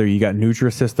put together. You got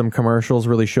Nutrisystem commercials.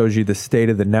 Really shows you the state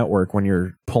of the network when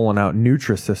you're pulling out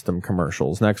Nutrisystem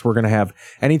commercials. Next, we're going to have,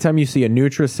 anytime you see a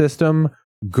Nutrisystem,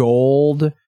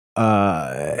 gold,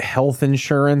 health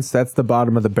insurance, that's the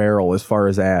bottom of the barrel as far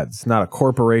as ads. Not a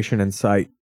corporation in sight.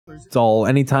 It's all,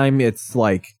 anytime it's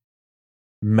like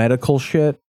medical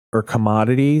shit or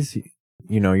commodities,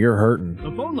 you know, you're hurting.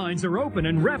 The phone lines are open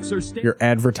and reps are You're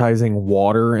advertising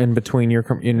water in between your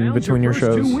your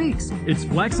shows. 2 weeks. It's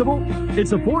flexible,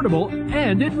 it's affordable,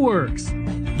 and it works.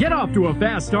 Get off to a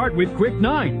fast start with Quick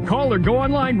 9. Call or go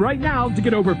online right now to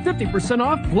get over 50%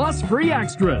 off plus free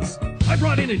extras. I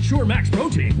brought in Ensure Max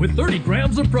Protein with 30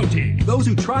 grams of protein. Those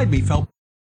who tried me felt...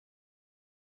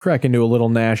 Crack into a little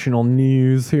national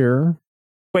news here.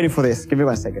 Waiting for this. Give me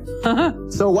 1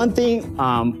 second. So one thing,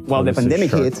 while the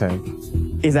pandemic hit,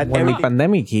 is that when the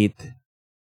pandemic hit,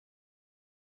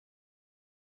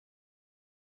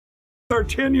 our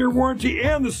 10-year warranty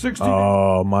and the 60.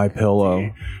 Oh,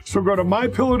 MyPillow. So go to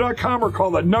mypillow.com or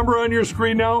call that number on your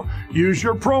screen now. Use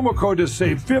your promo code to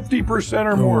save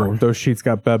 50% or more. Oh, those sheets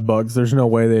got bed bugs. There's no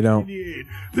way they don't.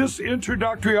 This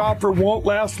introductory offer won't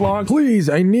last long. Please,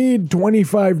 I need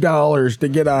 $25 to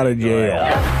get out of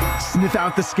jail. Sniff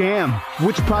out the scam.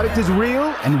 Which product is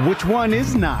real and which one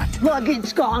is not?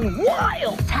 Luggage gone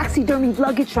wild. Taxidermy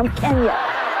luggage from Kenya.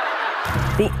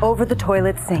 The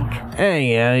over-the-toilet sink.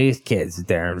 Hey, yeah, these kids,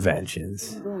 their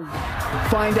inventions.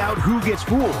 Find out who gets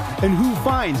fooled and who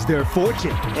finds their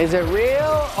fortune. Is it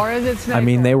real or is it snake? I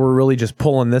mean, they were really just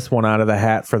pulling this one out of the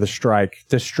hat for the strike.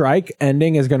 The strike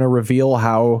ending is going to reveal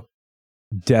how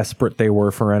desperate they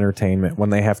were for entertainment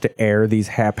when they have to air these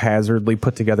haphazardly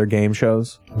put together game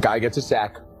shows. Guy gets a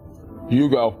sack. You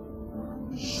go.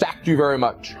 Sacked you very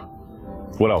much.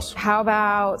 What else? How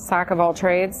about sack of all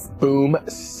trades? Boom,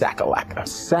 sackalacka.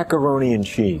 Saccaroni and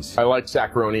cheese. I like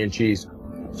saccaroni and cheese.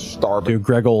 Starving. Dude,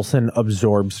 Greg Olson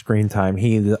absorbs screen time.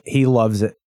 He loves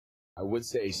it. I would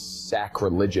say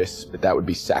sacrilegious, but that would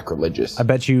be sacrilegious. I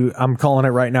bet you, I'm calling it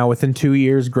right now, within 2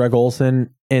 years, Greg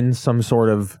Olson in some sort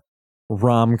of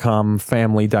rom-com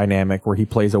family dynamic where he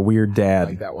plays a weird dad.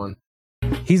 I like that one.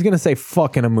 He's going to say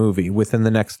fuck in a movie within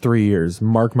the next 3 years.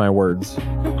 Mark my words.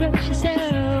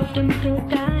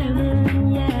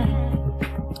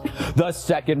 The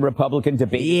second Republican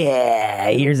debate. Yeah,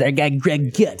 here's our guy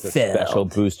Greg Gutfeld. Special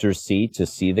booster seat to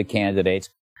see the candidates.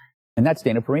 And that's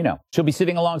Dana Perino. She'll be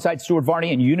sitting alongside Stuart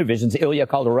Varney and Univision's Ilya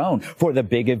Calderon for the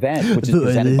big event, which is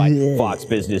presented by Fox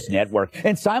Business Network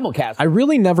and simulcast. I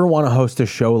really never want to host a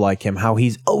show like him, how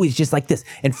he's always just like this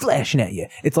and flashing at you.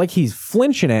 It's like he's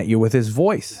flinching at you with his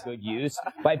voice. Good use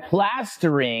by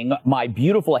plastering my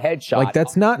beautiful headshot. Like,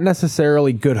 that's not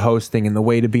necessarily good hosting, and the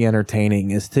way to be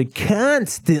entertaining is to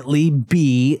constantly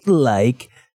be like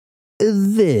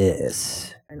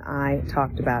this. And I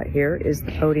talked about here is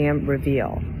the podium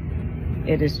reveal.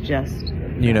 It is just,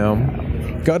 you know,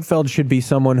 Gutfeld should be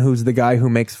someone who's the guy who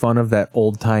makes fun of that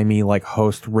old-timey, like,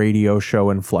 host radio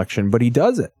show inflection, but he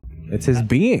does it. It's his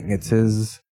being. It's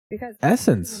his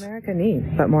essence. America needs,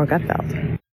 but more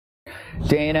Gutfeld.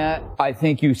 Dana, I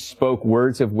think you spoke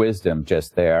words of wisdom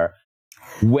just there.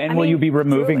 When will you be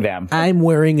removing them? I'm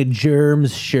wearing a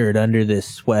germs shirt under this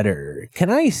sweater. Can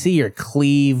I see your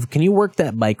cleave? Can you work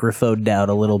that microphone down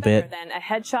a little bit? Then a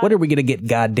headshot. When are we going to get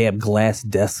goddamn glass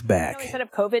desks back? Instead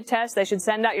of COVID tests, they should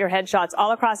send out your headshots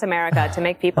all across America to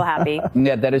make people happy.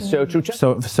 Yeah, that is so true.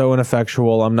 So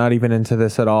ineffectual. I'm not even into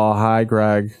this at all. Hi,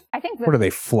 Greg. I think what are they,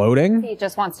 floating? He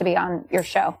just wants to be on your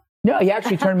show. No, he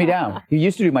actually turned me down. He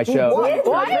used to do my show.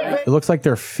 It looks like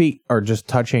their feet are just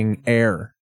touching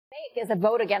air. Is a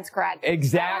vote against Greg.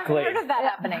 Exactly. I've heard of that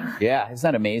happening. Yeah, isn't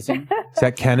that amazing? Is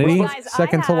that Kennedy? Guys,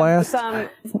 Second to last?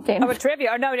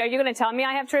 Trivia. Or no, are you going to tell me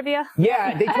I have trivia?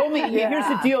 Yeah, they told me. Here's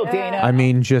the deal, Dana. I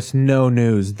mean, just no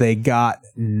news. They got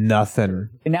nothing.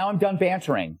 And now I'm done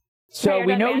bantering. So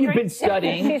we know you've been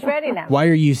studying. She's ready now. Why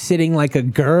are you sitting like a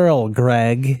girl,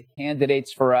 Greg?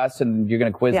 Candidates for us, and you're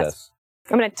going to quiz us.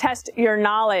 I'm going to test your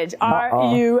knowledge.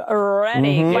 Are you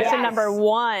ready? Mm-hmm. Question number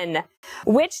 1.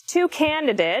 Which 2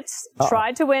 candidates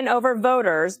tried to win over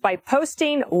voters by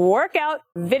posting workout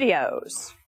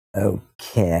videos?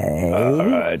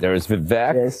 Okay. There's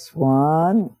Vivek. This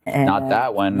one. And Not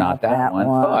that one. Not that one.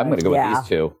 Oh, I'm going to go with these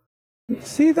 2.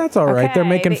 See, that's all right. They're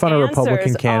making fun of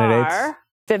Republican candidates. Are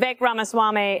Vivek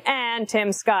Ramaswamy and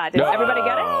Tim Scott. Did everybody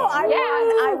get it?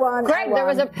 I won. Greg, there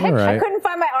was a picture. right. I couldn't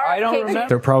find my RFK. I don't remember.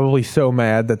 They're probably so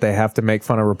mad that they have to make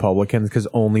fun of Republicans because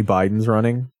only Biden's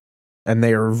running. And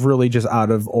they are really just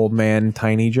out of old man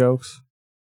tiny jokes.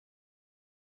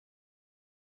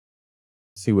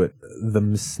 See what the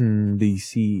Miss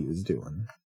NBC is doing.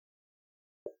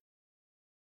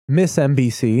 Miss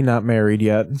NBC, not married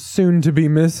yet. Soon to be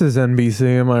Mrs.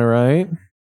 NBC, am I right?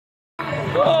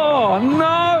 Oh,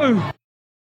 no!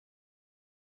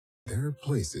 There are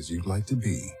places you'd like to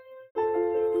be.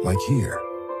 Like here.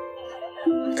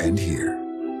 And here.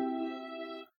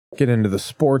 Get into the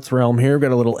sports realm here. We've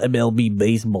got a little MLB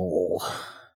baseball.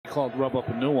 Called rub up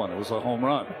a new one. It was a home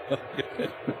run.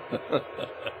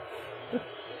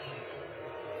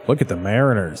 Look at the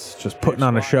Mariners. Just putting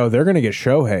on a show. They're going to get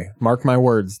Shohei. Mark my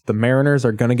words. The Mariners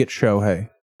are going to get Shohei.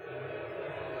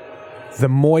 The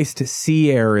moist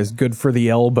sea air is good for the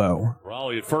elbow.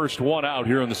 Raleigh at first, 1 out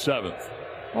here in the 7th.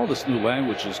 All this new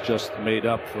language is just made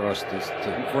up for us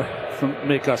to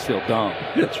make us feel dumb.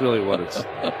 That's really what it's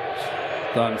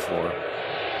done for.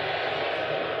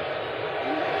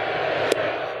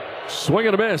 Swing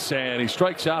and a miss, and he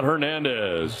strikes out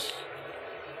Hernandez.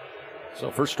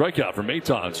 So first strikeout for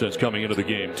Maton since coming into the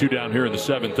game. 2 down here in the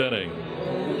 7th inning.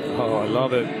 Oh, I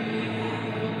love it.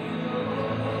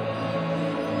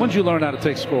 When did you learn how to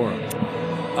take score?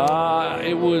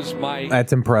 It was my...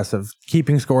 That's impressive.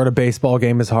 Keeping score at a baseball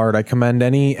game is hard. I commend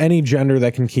any gender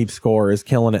that can keep score is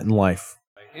killing it in life.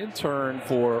 intern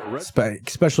for...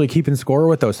 Especially keeping score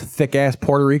with those thick-ass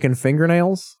Puerto Rican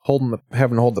fingernails.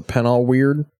 Having to hold the pen all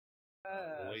weird.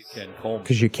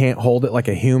 Because you can't hold it like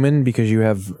a human because you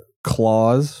have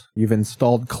claws. You've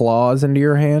installed claws into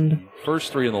your hand.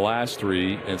 First 3 and the last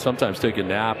 3, and sometimes take a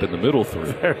nap in the middle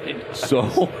 3. Very nice.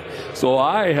 So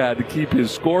I had to keep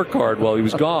his scorecard while he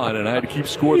was gone, and I had to keep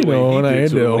score the way he did. And I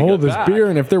had to hold his beer,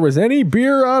 and if there was any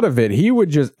beer out of it, he would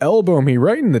just elbow me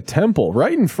right in the temple,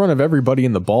 right in front of everybody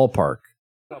in the ballpark.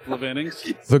 Couple of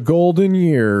innings. The golden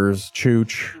years,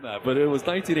 Chooch. But it was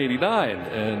 1989,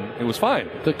 and it was fine.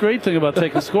 The great thing about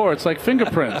taking score, it's like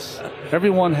fingerprints.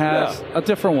 Everyone has a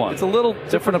different one. It's a little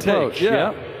different approach. Take.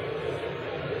 Yeah.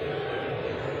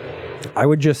 I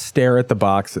would just stare at the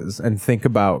boxes and think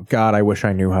about, God, I wish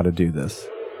I knew how to do this.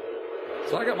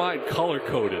 So I got mine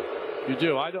color-coded. You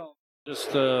do? I don't.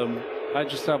 I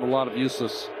just have a lot of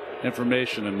useless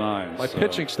information in mind. My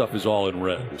pitching stuff is all in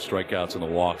red. The strikeouts and the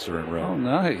walks are in red. Oh,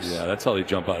 nice. Yeah, that's how they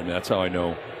jump out of me. That's how I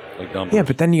know, like, numbers. Yeah,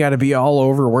 but then you got to be all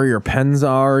over where your pens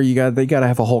are. They got to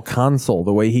have a whole console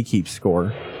the way he keeps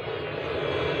score.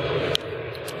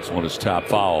 This one is top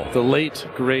foul. The late,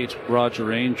 great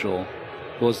Roger Angel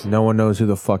was... No one knows who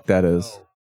the fuck that is.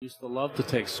 Used to love to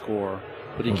take score,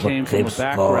 but he came from a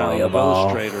background of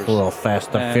illustrators. A little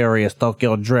Fast and Furious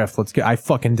Tokyo Drift. I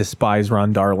fucking despise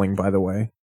Ron Darling, by the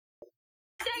way.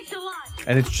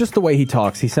 And it's just the way he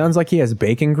talks. He sounds like he has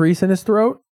bacon grease in his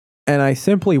throat, and I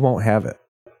simply won't have it.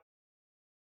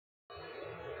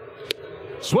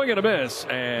 Swing and a miss.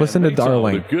 And listen to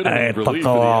Darling. Good relief for the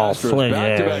Astros.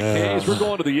 Back-to-back Ks. We're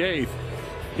going to the 8th.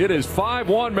 It is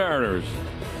 5-1 Mariners.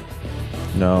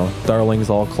 No, Darling's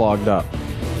all clogged up.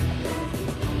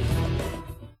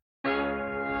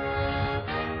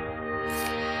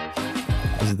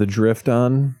 Is the drift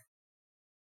on?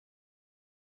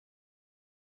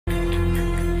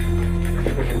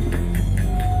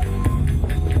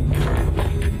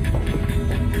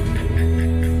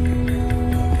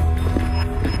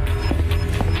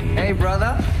 Hey,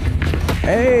 brother.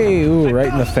 Hey, ooh, right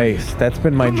in the face. That's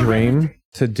been my dream.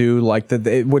 To do like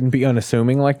it wouldn't be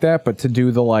unassuming like that, but to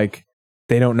do the like,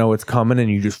 they don't know it's coming and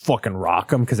you just fucking rock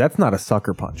them, because that's not a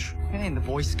sucker punch. Hey, in the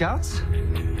Boy Scouts,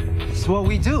 it's what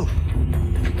we do.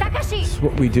 Takashi! It's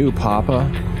what we do, Papa.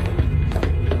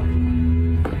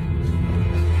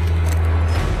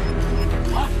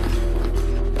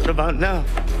 What about now?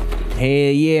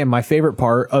 Hey, yeah, my favorite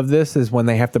part of this is when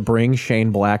they have to bring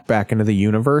Shane Black back into the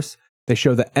universe. They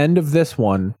show the end of this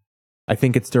one. I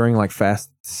think it's during like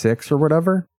Fast 6 or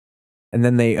whatever. And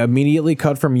then they immediately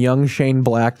cut from young Shane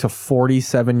Black to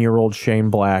 47-year-old Shane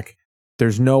Black.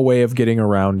 There's no way of getting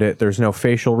around it. There's no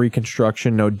facial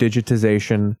reconstruction, no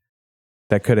digitization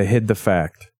that could have hid the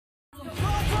fact.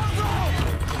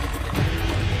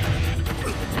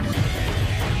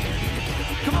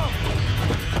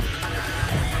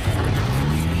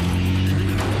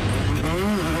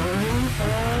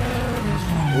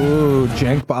 Ooh,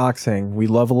 jank boxing. We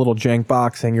love a little jank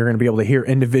boxing. You're going to be able to hear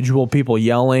individual people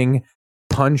yelling,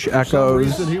 punch echoes.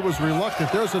 For some reason he was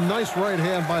reluctant. There's a nice right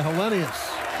hand by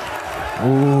Hellenius.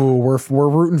 Ooh, we're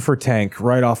rooting for Tank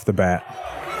right off the bat.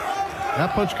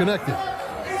 That punch connected.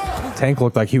 Tank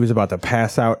looked like he was about to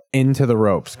pass out into the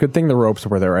ropes. Good thing the ropes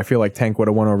were there. I feel like Tank would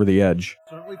have went over the edge.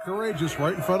 Certainly courageous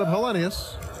right in front of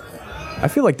Hellenius. I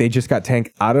feel like they just got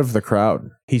Tank out of the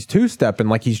crowd. He's two-stepping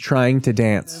like he's trying to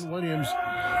dance. And Williams,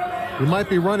 we might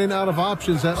be running out of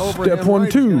options at over. Step 1,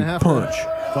 2, punch.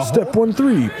 Step 1,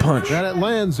 3, punch. That it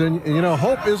lands, and you know,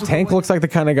 hope isn't. Tank looks like the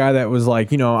kind of guy that was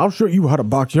like, you know, I'll show you how to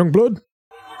box, young blood.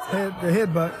 The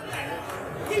headbutt.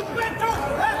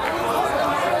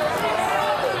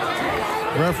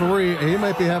 Referee, he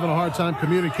might be having a hard time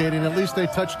communicating. At least they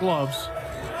touch gloves.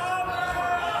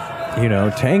 You know,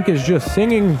 Tank is just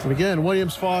singing. And again,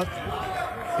 Williams fought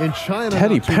in China.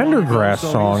 Teddy Pendergrass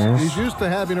songs. He's used to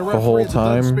having a the whole referee that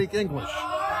time. doesn't speak English.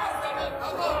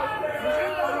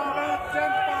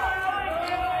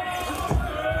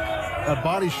 A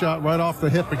body shot right off the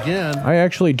hip again. I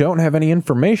actually don't have any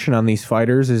information on these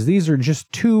fighters, as these are just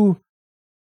two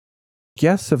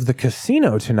guests of the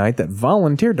casino tonight that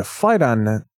volunteered to fight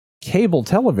on cable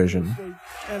television.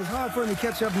 And it's hard for him to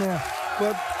catch up now,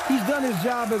 but he's done his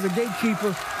job as a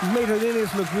gatekeeper. He's made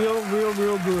Hellenius look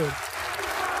real good.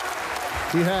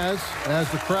 He has, as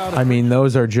the crowd. I mean,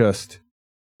 those are just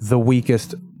the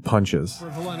weakest punches. For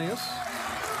Hellenius.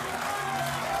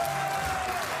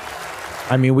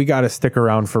 I mean, we got to stick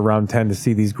around for round 10 to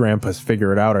see these grandpas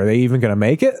figure it out. Are they even going to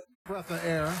make it? Breath of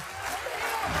air.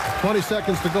 20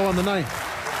 seconds to go on the ninth.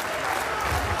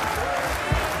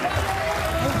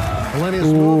 Hellenius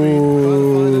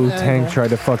Ooh, Tank tried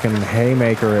to fucking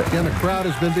haymaker it. Again, the crowd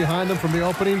has been behind him from the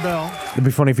opening bell. It'd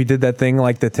be funny if he did that thing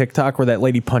like the TikTok where that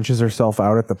lady punches herself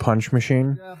out at the punch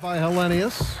machine. By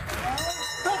Hellenius.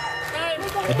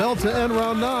 The bell to end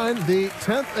round 9. The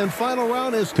 10th and final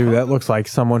round is. Dude, that looks like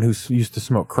someone who used to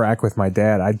smoke crack with my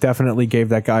dad. I definitely gave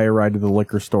that guy a ride to the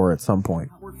liquor store at some point.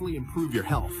 Powerfully improve your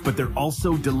health, but they're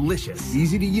also delicious,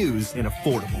 easy to use, and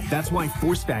affordable. That's why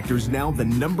Force Factor is now the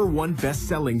 #1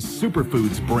 best-selling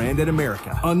superfoods brand in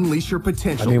America. Unleash your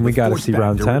potential. I mean, we got to Force see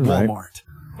round 10, right? Walmart.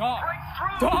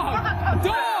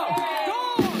 Dog!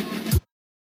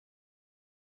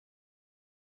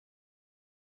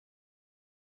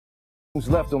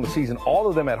 Left on the season, all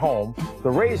of them at home. The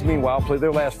Rays, meanwhile, play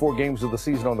their last 4 games of the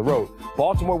season on the road.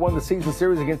 Baltimore won the season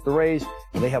series against the Rays,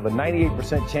 and they have a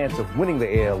 98% chance of winning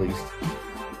the AL East,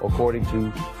 according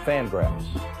to Fangraphs.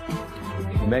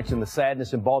 You mentioned the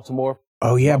sadness in Baltimore.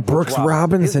 Oh, yeah, Brooks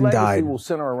Robinson His legacy died. will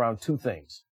center around 2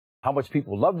 things: how much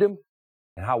people loved him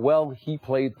and how well he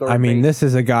played third I mean, base. this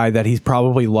is a guy that he's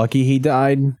probably lucky he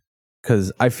died,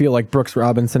 because I feel like Brooks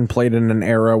Robinson played in an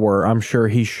era where I'm sure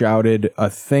he shouted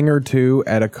a thing or two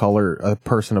at a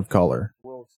person of color.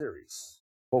 World Series.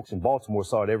 Folks in Baltimore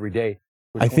saw it every day.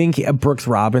 I think Brooks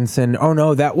Robinson. Oh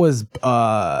no, that was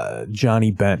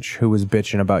Johnny Bench, who was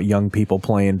bitching about young people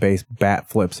playing bat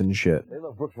flips and shit. They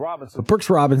love Brooks Robinson. But Brooks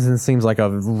Robinson seems like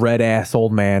a red ass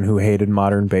old man who hated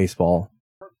modern baseball.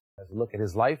 As a look at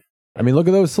his life. I mean, look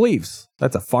at those sleeves.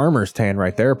 That's a farmer's tan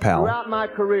right there, pal. Throughout my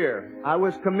career, I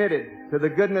was committed to the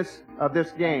goodness of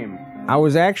this game. I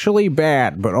was actually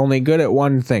bad, but only good at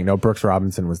one thing. No, Brooks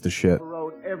Robinson was the shit. I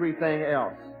wrote everything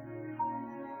else.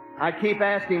 I keep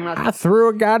asking myself. I threw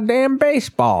a goddamn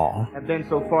baseball. I've been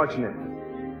so fortunate.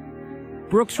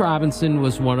 Brooks Robinson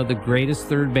was one of the greatest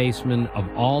third basemen of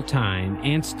all time,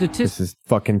 and This is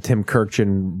fucking Tim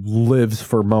Kirchin lives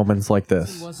for moments like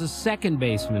this. He was a second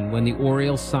baseman when the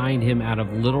Orioles signed him out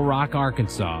of Little Rock,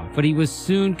 Arkansas, but he was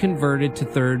soon converted to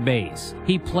third base.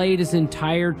 He played his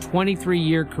entire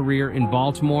 23-year career in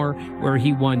Baltimore, where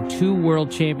he won 2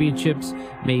 world championships,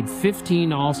 made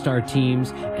 15 All-Star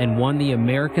teams, and won the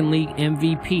American League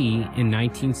MVP in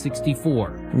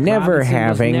 1964. Never Robinson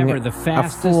having was never the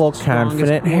fastest, a full strongest, confident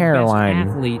or best hairline.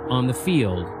 athlete on the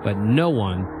field, but no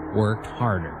one worked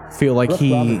harder. Feel like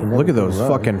look at those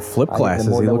fucking flip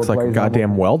glasses. He looks like a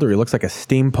goddamn welder. He looks like a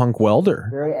steampunk welder.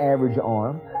 Very average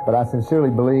arm, but I sincerely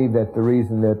believe that the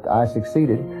reason that I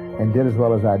succeeded and did as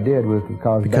well as I did was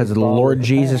because of the Lord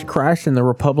Jesus Christ and the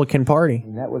Republican Party.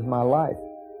 And that was my life.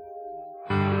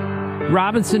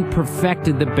 Robinson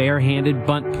perfected the barehanded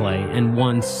bunt play and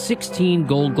won 16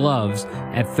 Gold Gloves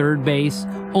at third base.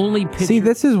 Only pitcher. See,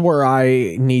 this is where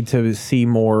I need to see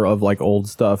more of like old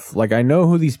stuff. Like, I know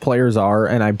who these players are,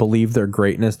 and I believe their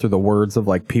greatness through the words of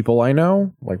like people I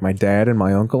know, like my dad and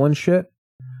my uncle and shit.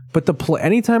 But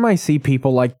anytime I see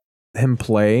people like him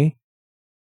play,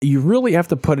 you really have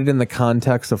to put it in the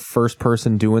context of first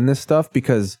person doing this stuff,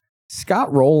 because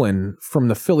Scott Rowland from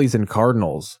the Phillies and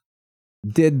Cardinals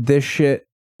did this shit,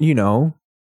 you know,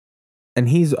 and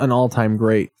he's an all-time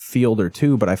great fielder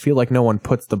too, but I feel like no one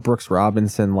puts the Brooks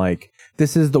Robinson, like,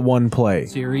 this is the one play.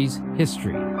 Series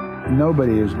history.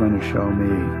 Nobody is going to show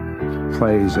me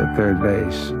plays at third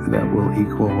base that will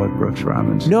equal what Brooks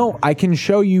Robinson. No, I can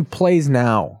show you plays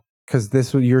now,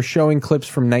 because you're showing clips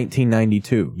from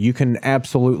 1992. You can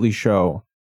absolutely show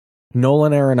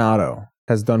Nolan Arenado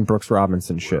has done Brooks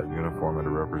Robinson shit. Uniform to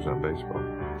represent baseball.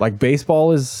 Like,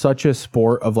 baseball is such a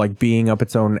sport of like being up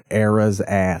its own era's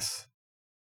ass.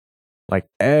 Like,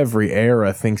 every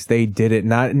era thinks they did it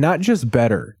not just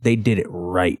better, they did it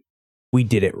right. We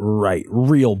did it right.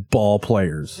 Real ball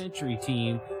players. Century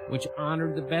team, which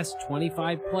honored the best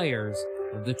 25 players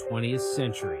of the 20th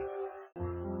century.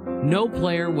 No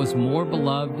player was more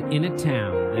beloved in a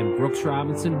town than Brooks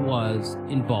Robinson was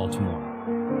in Baltimore.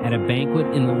 At a banquet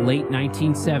in the late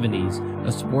 1970s,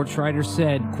 a sports writer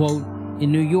said, quote,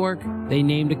 "In New York, they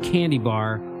named a candy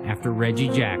bar after Reggie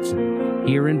Jackson.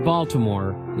 Here in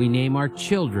Baltimore, we name our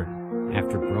children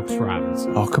after Brooks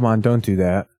Robinson." Oh, come on, don't do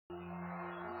that.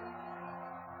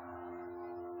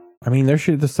 I mean, there's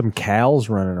some cows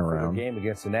running around. Game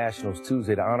against the Nationals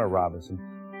Tuesday to honor Robinson.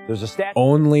 There's a statue.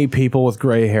 Only people with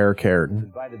gray hair cared.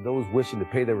 Invited those wishing to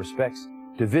pay their respects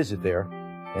to visit there,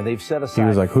 and they've set aside. He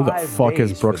was like, "Who the 5 fuck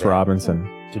is days Brooks for that Robinson?"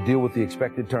 to deal with the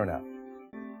expected turnout.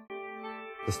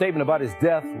 The statement about his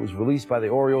death was released by the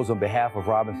Orioles on behalf of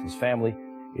Robinson's family.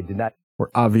 It did not. We're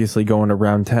obviously going to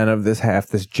round 10 of this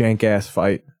jank ass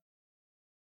fight.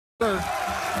 But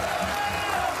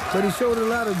he showed a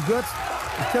lot of guts,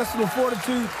 intestinal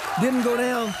fortitude, didn't go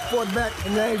down, fought back,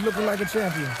 and now he's looking like a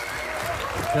champion.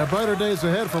 Yeah, brighter days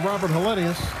ahead for Robert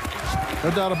Hellenius. No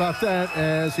doubt about that,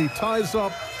 as he ties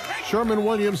up Sherman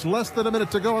Williams, less than a minute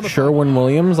to go on the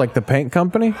Sherwin-Williams, like the paint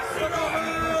company?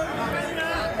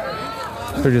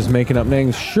 They're just making up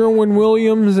names.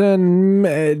 Sherwin-Williams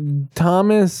and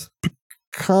Thomas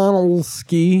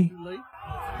Konalski.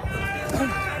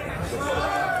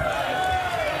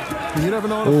 You never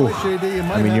know in a fight, JD. You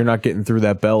might I mean, you're not getting through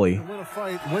that belly. win a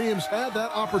fight. Williams had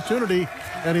that opportunity,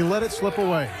 and he let it slip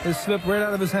away. It slipped right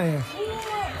out of his hands.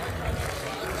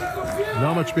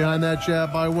 Not much behind that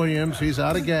jab by Williams. He's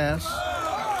out of gas.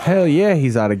 Hell yeah,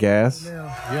 he's out of gas.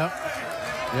 Yep.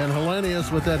 And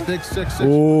Hellenius with that big 6-6.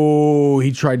 Oh,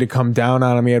 he tried to come down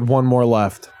on him. He had one more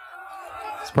left.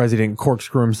 Surprised he didn't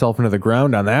corkscrew himself into the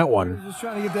ground on that one. Just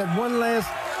trying to get that one last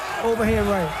overhand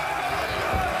right.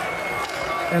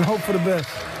 And hope for the best.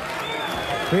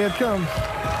 Here it comes.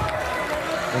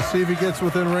 Let's see if he gets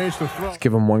within range to throw. Let's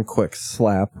give him one quick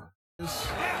slap.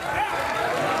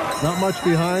 Not much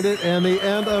behind it, and the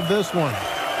end of this one.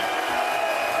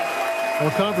 A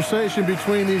conversation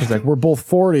between these He's like, "We're both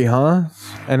 40, huh?"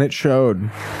 And it showed.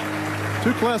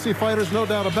 two classy fighters, no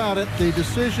doubt about it. The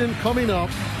decision coming up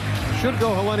should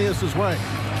go Hellenius' way.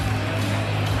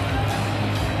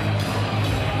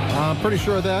 I'm pretty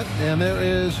sure of that. And there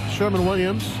is Sherman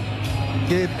Williams.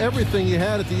 Gave everything he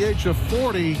had at the age of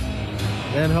 40.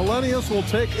 And Hellenius will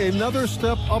take another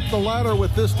step up the ladder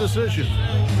with this decision.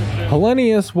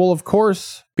 Hellenius will, of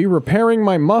course, be repairing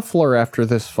my muffler after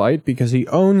this fight because he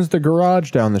owns the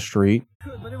garage down the street.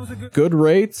 Good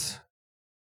rates.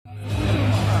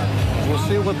 We'll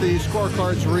see what the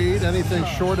scorecards read. Anything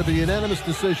short of a unanimous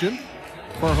decision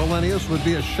for Hellenius would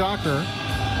be a shocker.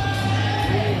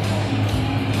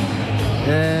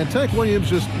 And Tank Williams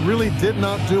just really did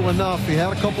not do enough. He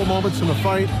had a couple moments in the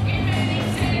fight.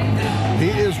 He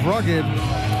is rugged,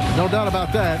 no doubt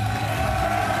about that.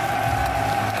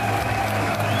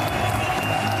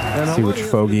 See which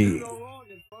Fogey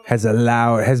has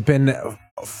been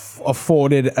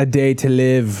afforded a day to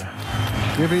live.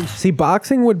 See,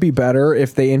 boxing would be better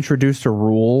if they introduced a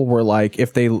rule where, like,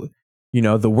 if they,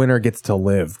 the winner gets to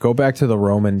live. Go back to the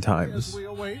Roman times.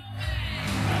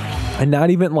 And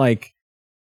not even like,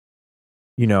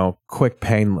 quick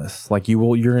painless. Like the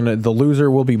loser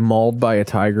will be mauled by a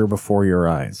tiger before your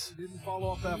eyes.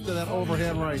 Follow up after that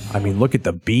overhand right. I mean, look at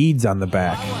the beads on the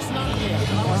back.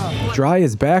 Dry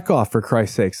his back off, for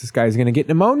Christ's sakes. This guy's going to get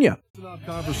pneumonia.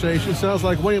 Conversation sounds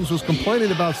like Williams was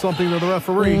complaining about something to the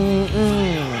referee.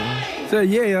 So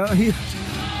yeah, he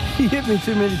hit me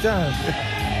too many times.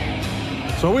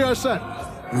 So we are set.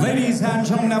 Ladies and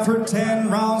gentlemen, after 10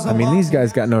 rounds I mean, these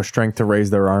guys got no strength to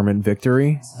raise their arm in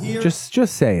victory. Just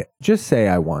say it. Just say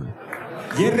I won.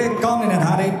 Jere Kanninen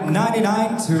had it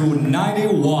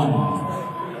 99-91.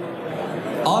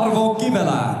 Arvo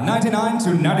Kivelä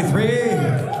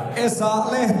 99-93. Esa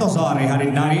Lehtosaari had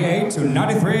it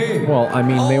 98-93. Well, I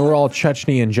mean, they were all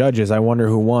Chechnyan judges. I wonder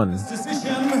who won.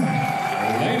 Decision,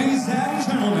 ladies and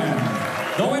gentlemen,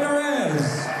 the winner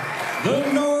is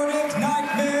the Nordic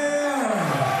Nightmare.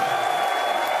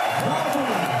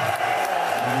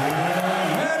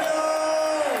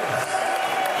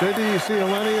 JD, you see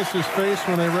Elenius' face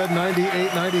when they read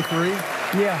 98-93?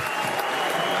 Yeah.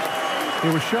 He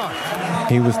was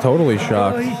shocked. He was totally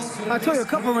shocked. I tell you, a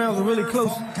couple rounds were really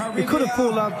close. He could have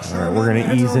pulled out. All right, we're going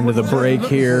to ease into the break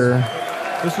here.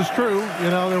 This is true.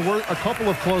 You know, there were a couple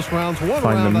of close rounds. One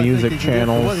Find round, the music I think he could get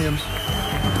channels. for Williams.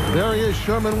 There he is,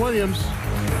 Sherman Williams.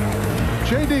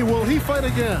 JD, will he fight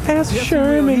again? Ask Yes,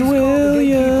 Sherman he will. He's called the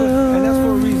gatekeeper, and that's for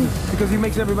a Williams. reason, because he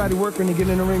makes everybody work when they get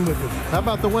in the ring with him. How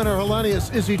about the winner,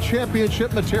 Helenius? Is he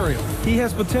championship material? He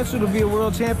has potential to be a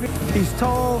world champion. He's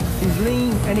tall, he's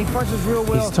lean, and he punches real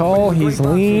well. He's tall, he's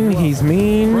lean, he's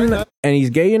mean, and he's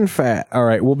gay and fat. All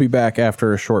right, we'll be back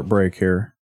after a short break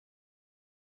here.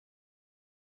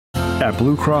 At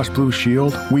Blue Cross Blue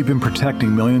Shield, we've been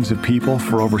protecting millions of people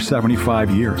for over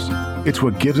 75 years. It's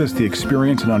what gives us the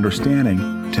experience and understanding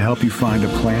to help you find a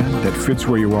plan that fits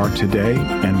where you are today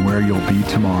and where you'll be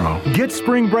tomorrow. Get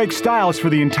spring break styles for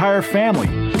the entire family.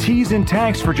 Tees and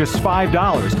tanks for just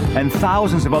 $5 and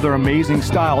thousands of other amazing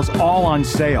styles all on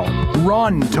sale.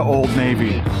 Run to Old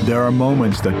Navy. There are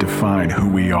moments that define who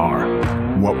we are,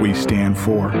 what we stand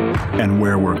for, and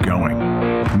where we're going.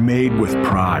 Made with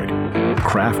pride,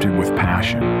 crafted with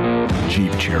passion.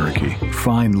 Jeep Cherokee.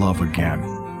 Find love again.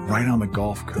 Right on the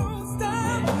Gulf Coast.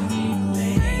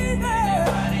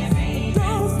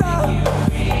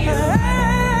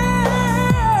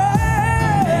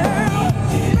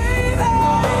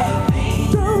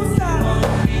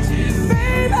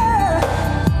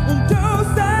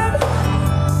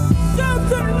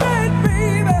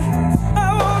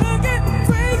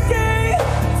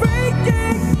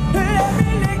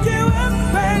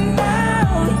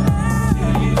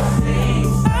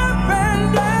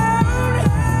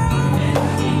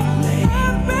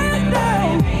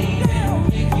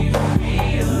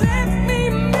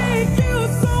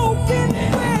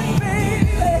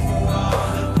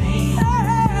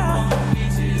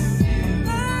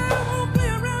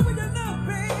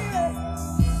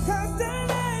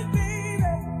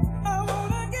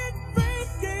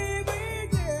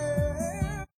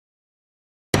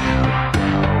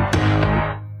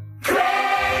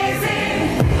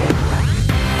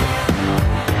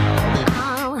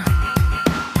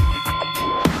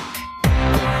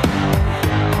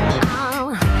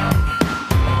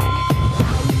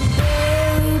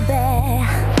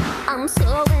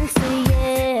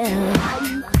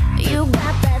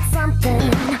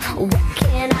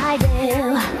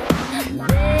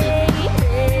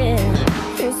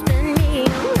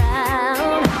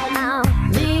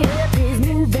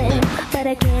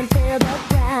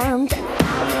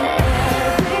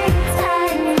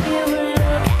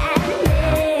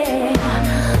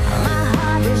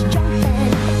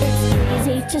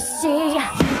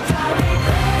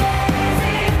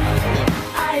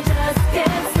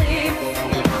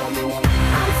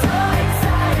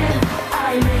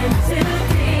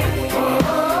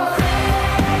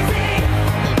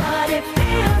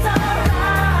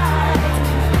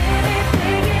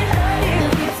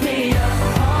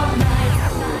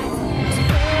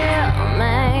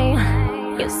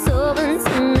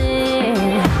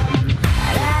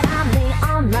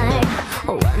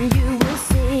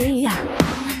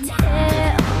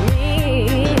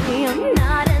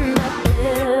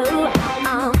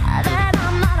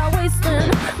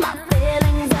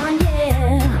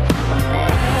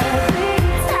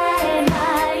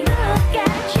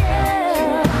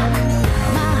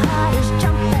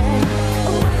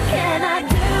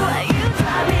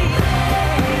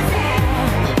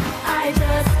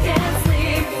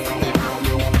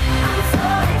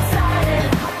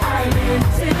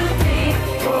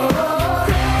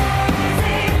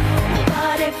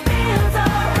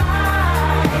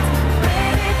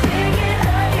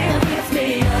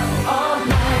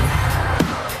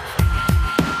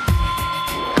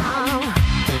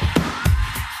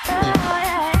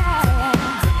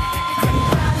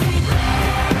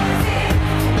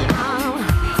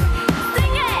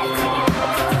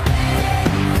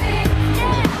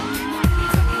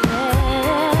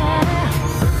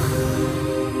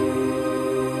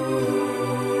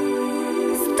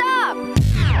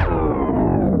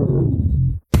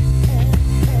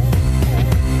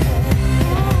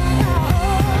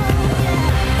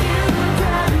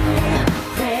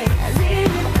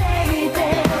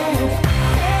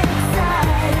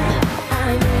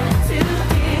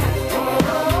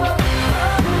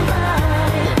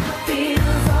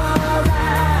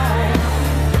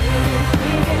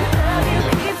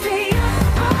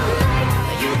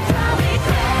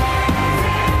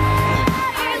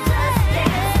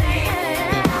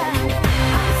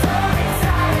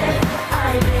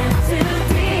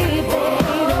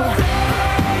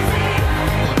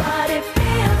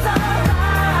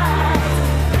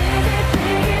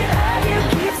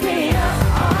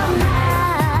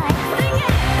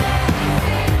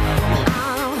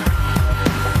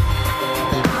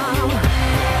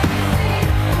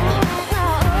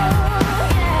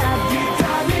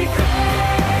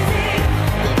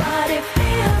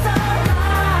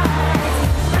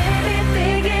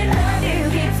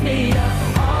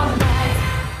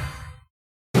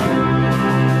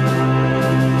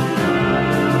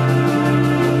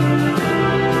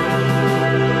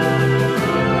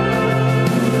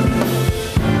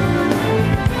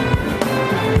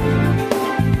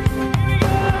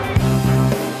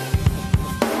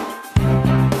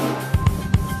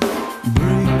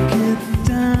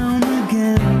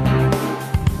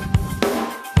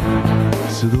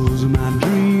 So those are my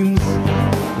dreams,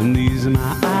 and these are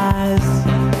my eyes.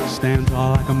 Stand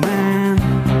tall like a man.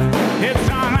 It's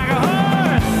on like a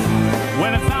horse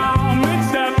when it's all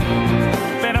mixed up.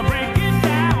 Better break it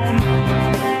down.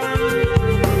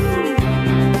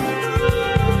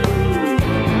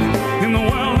 In the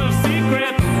world of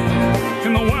secrets,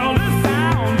 in the world of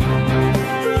sound.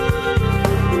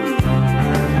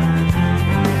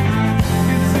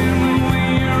 It's in the way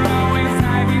you're always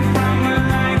hiding from the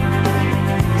light.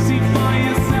 See for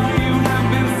yourself, you have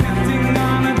been sitting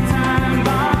on a time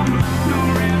bomb. No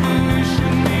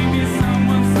revolution, maybe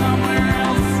someone somewhere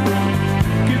else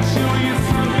could show you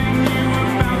something new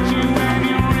about you and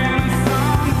your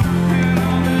renaissance. And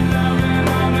all the love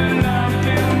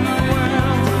in the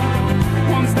world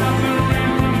won't stop the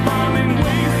rain from falling,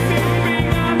 wasting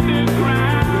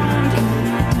underground.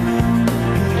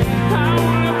 I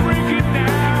wanna break it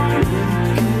down.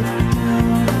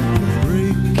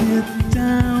 Break it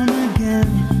down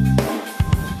again.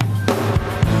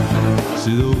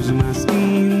 See, those are my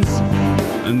schemes,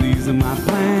 and these are my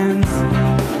plans.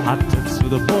 Hot tips for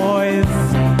the boys,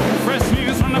 fresh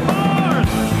news from the board.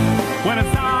 When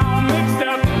it's all mixed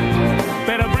up,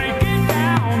 better break it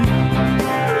down.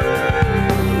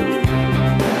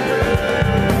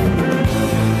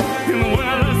 In the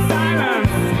world of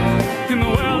silence, in the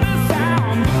world of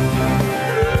sound.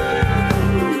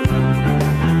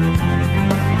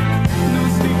 No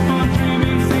sleep for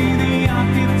dreaming, see the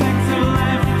architects of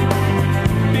life.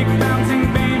 Big bouncing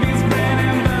babies, bread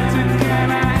and butter, can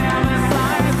I have a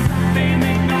slice? They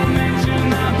make no mention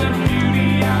of the beauty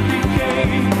of decay.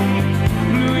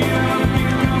 Blue yellow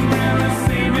big umbrella,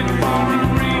 save it for a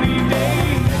rainy day.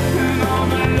 And all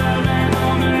the love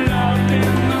in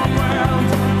the world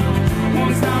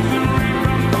won't stop the rain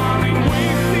from falling,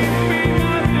 wasting being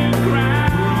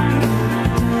underground.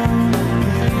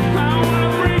 I wanna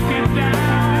break it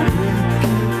down.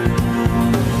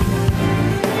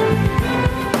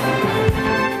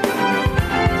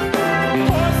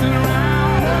 Horsing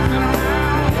around,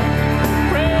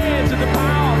 pray to the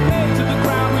power, play to the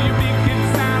crowd with your big hit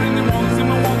sound, and it won't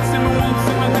simmer, won't simmer, won't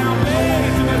simmer down. Play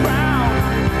to the ground,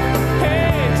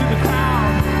 hey to the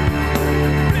crowd.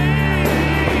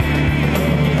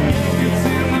 It's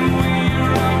in the way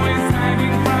you're always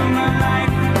hiding from the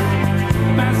light.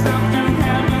 Passed up to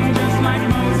heaven just like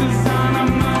Moses on a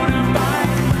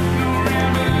motorbike. No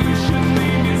revolution,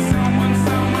 maybe someone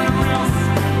somewhere else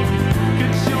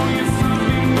could show you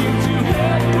something new to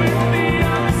help with the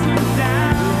ups and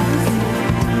downs.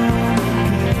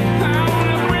 I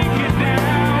wanna break it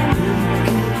down.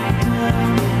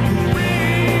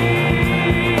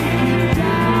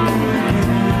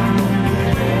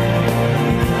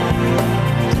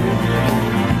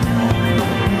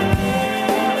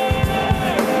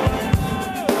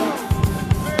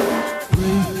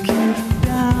 Break it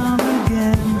down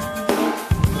again.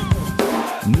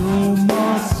 No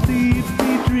more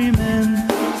sleepy dreaming.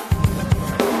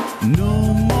 No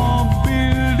more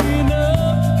building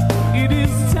up. It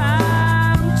is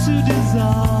time to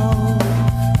dissolve.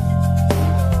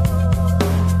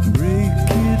 Break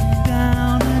it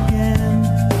down again.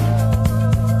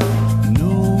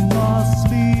 No more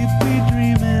sleepy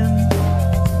dreaming.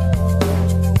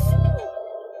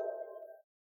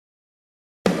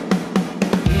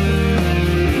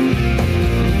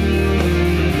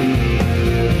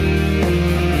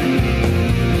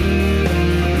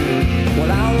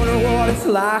 Well, I wonder what it's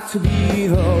like to be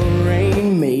the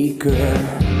rainmaker.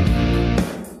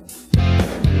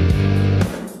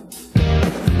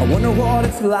 I wonder what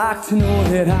it's like to know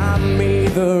that I made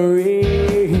the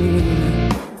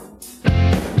rain.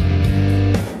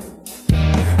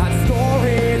 I'd store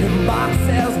it in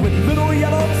boxes with little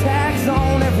yellow tags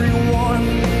on every one.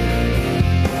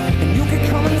 And you can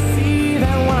come and see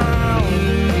that when I'm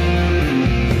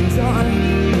done.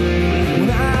 When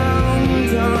I'm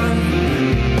done.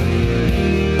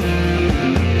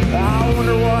 I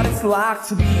wonder what it's like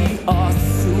to be a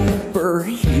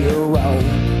superhero.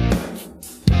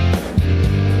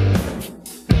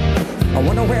 I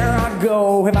wonder where I'd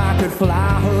go if I could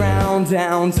fly around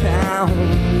downtown.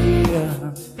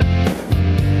 Yeah.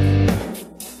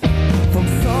 From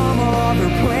some other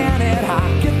planet,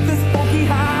 I get this funky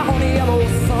high on the yellow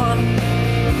sun.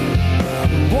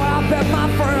 Boy, I bet my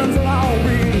friends will all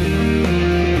be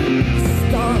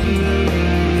stunned.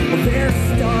 Well, they're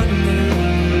stunned.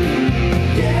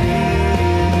 Yeah.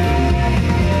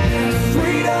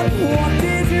 Straight up, what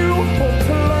did you hope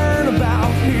to learn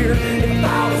about here? If I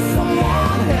was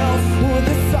someone else, would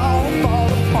this all fall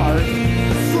apart?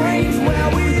 Strange, where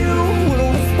were you when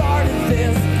we started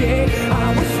this game? I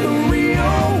wish the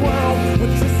real world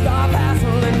would just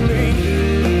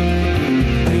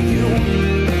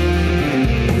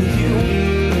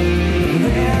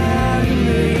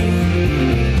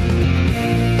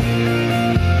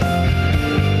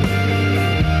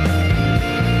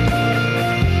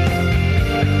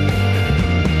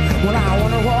Well, I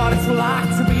wonder what it's like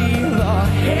to be the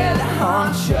head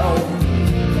honcho.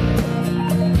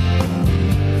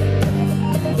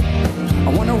 I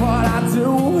wonder what I'd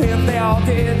do if they all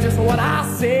did just what I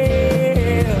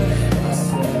said.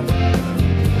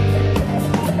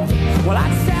 Well,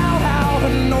 I'd shout out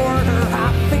an order.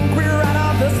 I think we're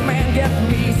out of this, man. Get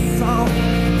me some.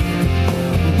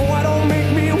 Boy, don't make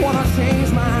me wanna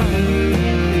change my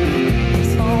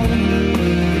tone.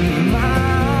 My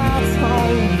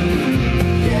tone.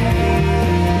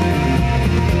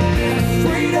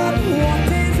 Straight up, what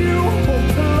did you hope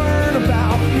to learn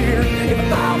about here?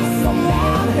 If I was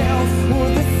someone else,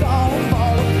 would this all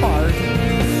fall apart?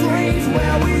 Strange,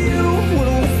 where were you when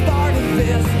we started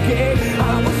this game? I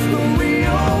wish the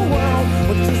real world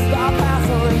would just stop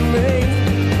hassling me.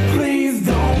 Please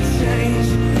don't change.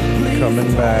 Please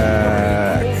Coming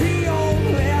back.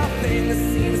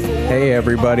 Hey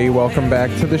everybody, welcome back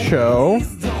to the show.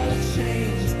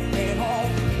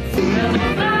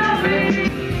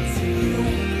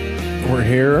 We're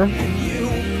here.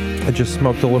 I just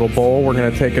smoked a little bowl. We're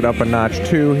going to take it up a notch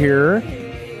too here.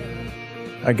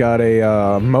 I got a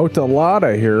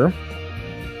Motalada here.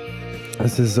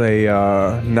 This is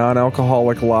a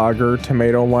non-alcoholic lager,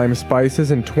 tomato, lime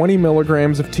spices, and 20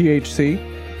 milligrams of THC.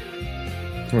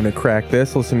 I'm going to crack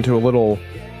this, listen to a little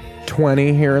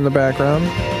 20 here in the background.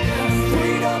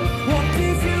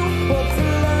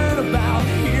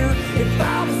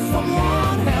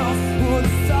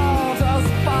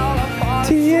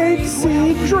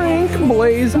 THC drink,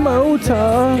 Blaze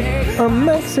Mota, a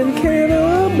Mexican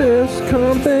cannabis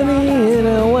company in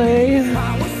LA.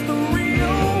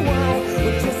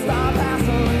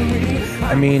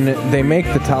 I mean, they make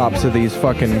the tops of these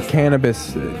fucking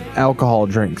cannabis alcohol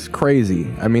drinks crazy.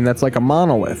 I mean, that's like a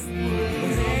monolith.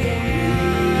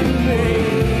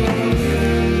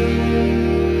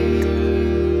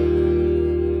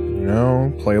 You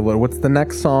know, play a little. What's the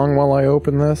next song while I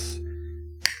open this?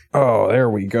 Oh, there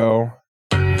we go.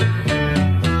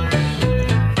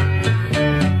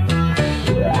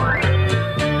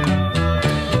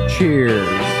 Cheers.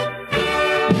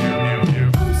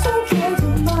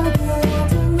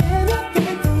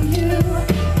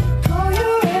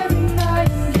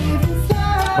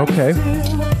 Okay.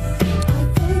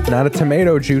 Not a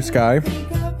tomato juice guy.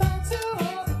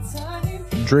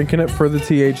 Drinking it for the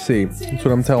THC. That's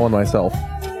what I'm telling myself.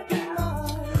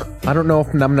 I don't know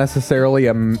if I'm necessarily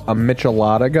a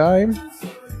Michelada guy,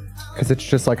 because it's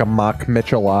just like a mock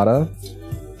Michelada.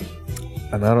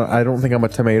 And I don't think I'm a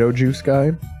tomato juice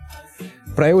guy.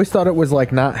 But I always thought it was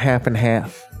like not half and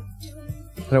half.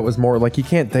 And it was more like, you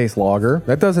can't taste lager.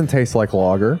 That doesn't taste like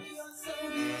lager.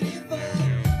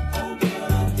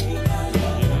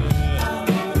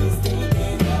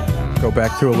 Go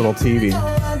back to a little TV.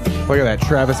 Look at that,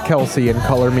 Travis Kelce and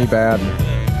Color Me Bad.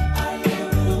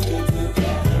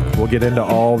 We'll get into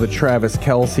all the Travis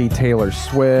Kelce, Taylor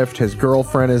Swift. His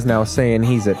girlfriend is now saying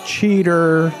he's a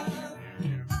cheater.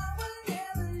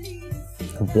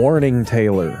 Warning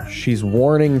Taylor. She's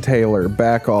warning Taylor,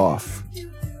 back off.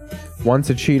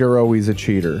 Once a cheater, always a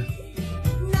cheater.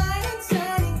 Let's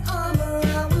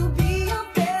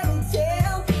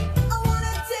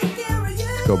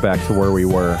go back to where we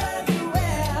were.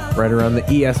 Right around the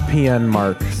ESPN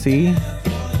mark. See?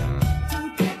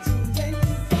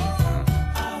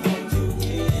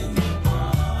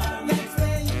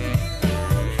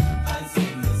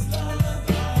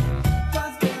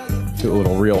 Do a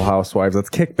little Real Housewives. Let's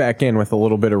kick back in with a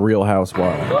little bit of Real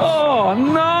Housewives. Oh,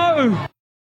 no!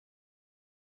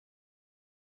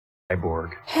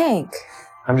 Cyborg. Hank.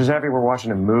 I'm just happy we're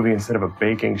watching a movie instead of a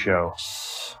baking show.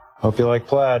 Hope you like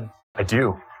plaid. I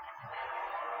do.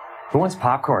 Who wants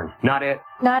popcorn? Not it.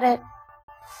 Not it.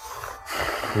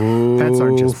 Ooh, Pets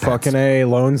aren't just pets. fucking A,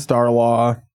 Lone Star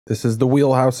Law. This is the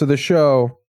wheelhouse of the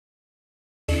show.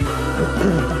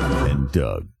 And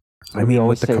Doug. I mean,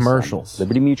 with the commercials.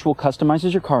 Liberty Mutual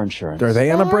customizes your car insurance. Are they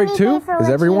on a break too? Is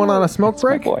everyone on a smoke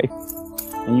break? Boy.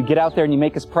 And you get out there and you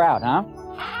make us proud, huh?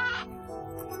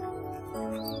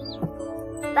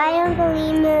 Bye, Uncle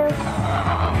Emu.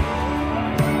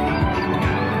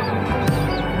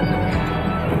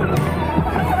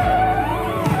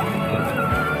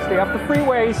 Stay off the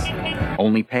freeways.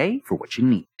 Only pay for what you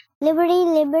need. Liberty,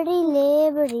 liberty,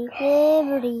 liberty,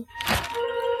 liberty.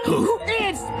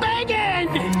 It's bacon!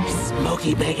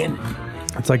 Smoky bacon.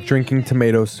 It's like drinking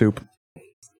tomato soup.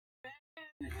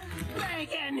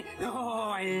 Bacon!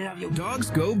 Oh, I love you. Dogs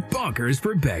go bonkers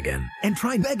for Beggin. And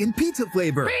try Beggin pizza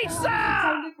flavor. Pizza!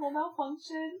 Technical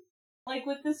malfunction, like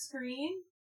with the screen.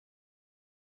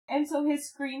 And so his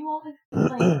screen won't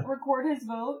like record his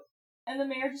vote. And the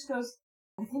mayor just goes,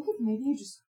 I think if maybe you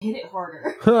just hit it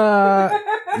harder.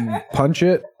 Punch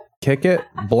it, kick it,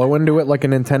 blow into it like a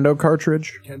Nintendo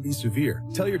cartridge. Can be severe.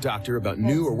 Tell your doctor about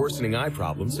new or worsening eye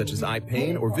problems such as eye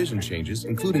pain or vision changes,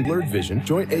 including blurred vision,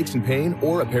 joint aches and pain,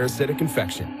 or a parasitic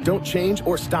infection. Don't change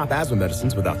or stop asthma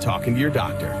medicines without talking to your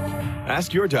doctor.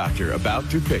 Ask your doctor about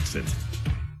Dupixent.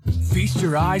 Feast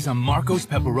your eyes on Marco's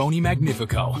Pepperoni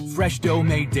Magnifico. Fresh dough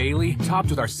made daily, topped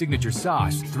with our signature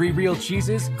sauce. 3 real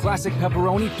cheeses, classic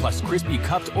pepperoni, plus crispy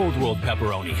cupped Old World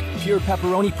pepperoni. Pure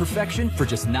pepperoni perfection for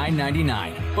just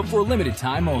 $9.99, but for a limited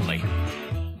time only.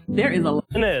 There is a...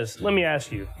 Inez, let me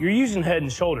ask you. You're using Head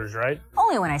 & Shoulders, right?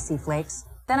 Only when I see flakes.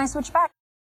 Then I switch back.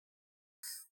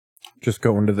 Just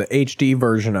go into the HD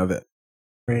version of it.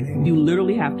 You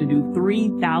literally have to do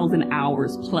 3,000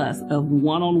 hours plus of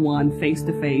one-on-one,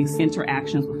 face-to-face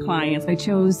interactions with clients. I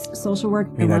chose social work.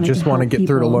 I mean, I just want to get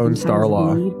through to Lone Star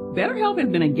Law. BetterHelp has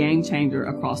been a game changer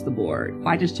across the board. If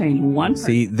I just change one person.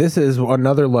 See, this is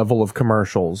another level of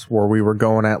commercials where we were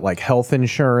going at like health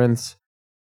insurance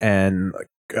and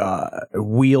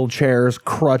wheelchairs,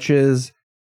 crutches,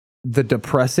 the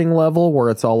depressing level where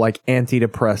it's all like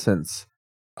antidepressants,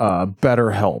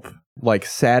 BetterHelp. Like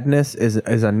sadness is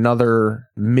another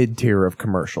mid-tier of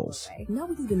commercials. Now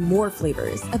with even more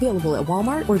flavors available at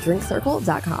Walmart or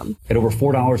drinkcircle.com. At over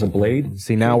 $4 a blade.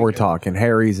 See, now we're talking.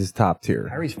 Harry's is top tier.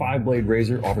 Harry's 5-blade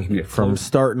razor offers me a From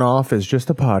starting off as just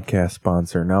a podcast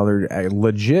sponsor, now they're a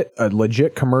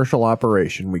legit commercial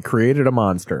operation. We created a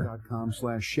monster.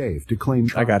 .com/shave to claim.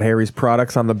 I got Harry's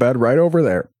products on the bed right over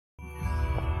there.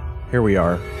 Here we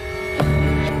are.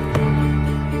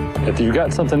 If you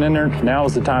got something in there, now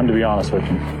is the time to be honest with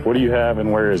you. What do you have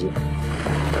and where is it?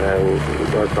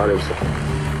 I thought it was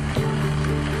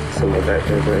some of that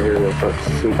right here.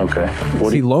 Okay.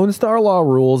 See, Lone Star Law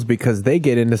rules because they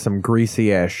get into some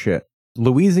greasy ass shit.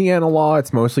 Louisiana law,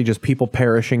 it's mostly just people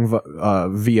perishing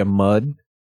via mud.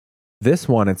 This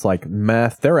one, it's like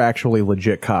meth. They're actually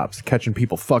legit cops catching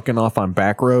people fucking off on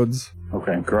back roads.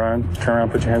 Okay, turn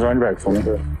around, put your hands on your back for me.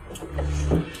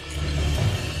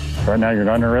 Right now you're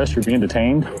under arrest, you're being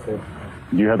detained.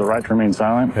 You have the right to remain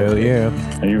silent. Hell yeah.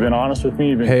 And you've been honest with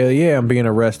me. Hell yeah, I'm being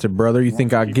arrested, brother. You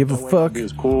think I give a fuck? Be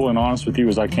as cool and honest with you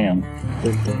as I can.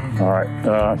 All right,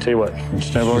 I'll tell you what,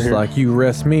 stand over Just here. like you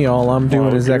arrest me, all I'm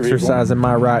doing is exercising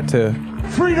my right to...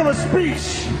 Freedom of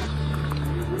speech!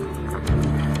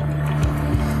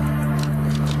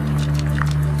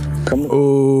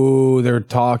 Oh, they're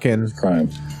talking. Crime.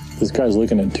 This guy's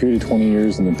looking at 2 to 20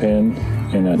 years in the pen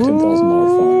and a $10,000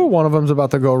 fine. One of them's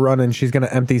about to go running. She's going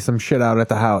to empty some shit out at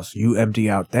the house. You empty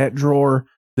out that drawer.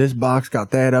 This box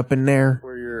got that up in there.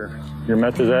 Where your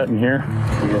meth is at in here?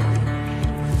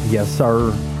 Yes,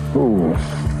 sir. Ooh.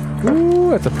 Ooh,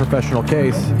 that's a professional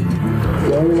case.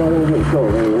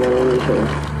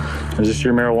 Is this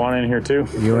your marijuana in here too?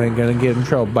 You ain't going to get in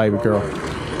trouble, baby girl.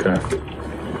 Okay.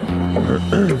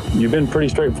 You've been pretty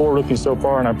straightforward with me so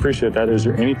far, and I appreciate that. Is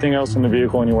there anything else in the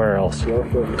vehicle anywhere else? All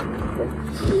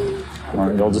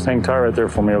right, y'all just hang tight right there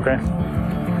for me, okay?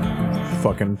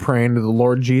 Fucking praying to the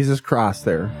Lord Jesus Christ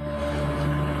there.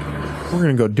 We're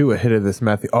going to go do a hit of this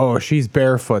meth. Oh, she's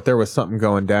barefoot. There was something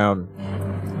going down.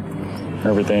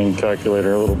 Everything,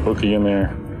 calculator, a little bookie in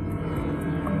there.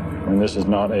 And this is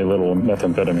not a little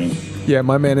methamphetamine. Yeah,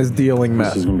 my man is dealing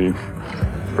meth. This is going to be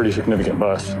pretty significant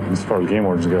bust as far as game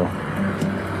wardens go.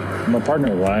 My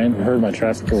partner Ryan heard my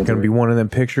traffic. It's gonna be one of them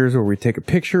pictures where we take a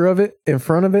picture of it in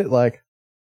front of it, like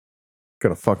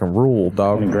gonna fucking rule,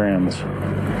 dog. 20 grams.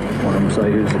 One of them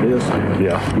say whose it is.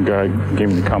 Yeah, the guy gave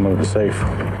me the comment of the safe.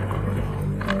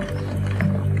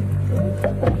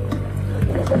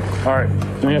 All right,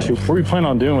 let me ask you, what are you planning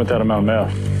on doing with that amount of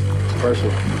meth?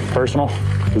 Personal?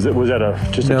 Was that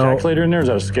just a calculator in there? Or is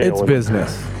that a scale? It's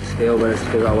business. Scale, but it's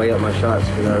because I weigh up my shots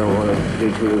because I don't want to do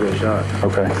too good shot.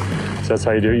 Okay, so that's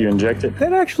how you do it. You inject it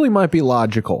That actually might be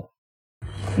logical.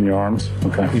 in your arms.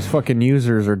 Okay. These fucking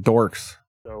users are dorks.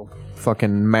 So,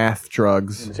 Fucking math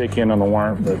drugs. to take you in on the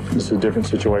warrant, but this is a different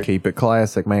situation. Keep it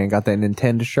classic, man. Got that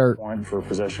Nintendo shirt. Warrant for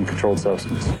possession of controlled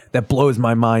substance. That blows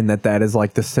my mind that is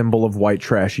like the symbol of white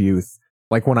trash youth.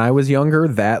 Like when I was younger,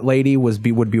 that lady would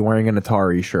be wearing an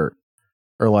Atari shirt.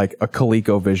 Or like a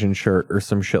ColecoVision shirt or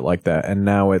some shit like that. And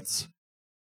now it's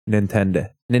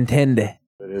Nintendo. Nintendo.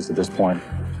 It is at this point.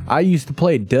 I used to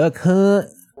play Duck Hunt.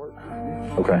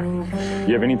 Okay.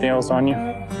 You have anything else on you?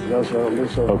 No,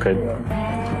 sir. Okay.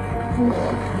 I'm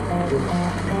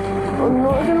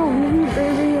not gonna leave you,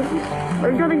 baby.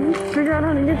 I gotta figure out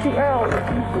how to get you out.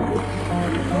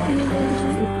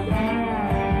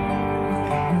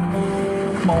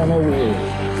 Come on over here.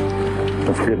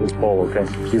 Don't forget this bowl, okay?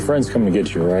 Your friend's coming to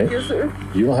get you, right? Yes, sir.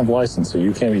 You don't have a license, so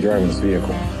you can't be driving this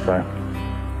vehicle, okay?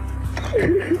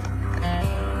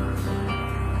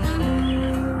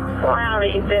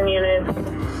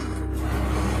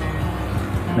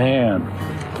 Man,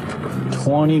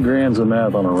 20 grams of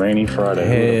meth on a rainy Friday.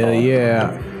 Hell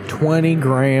yeah. 20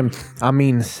 grams. I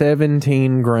mean,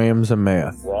 17 grams of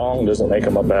meth. Wrong doesn't make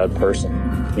him a bad person.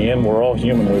 In the end, we're all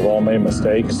human. We've all made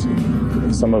mistakes.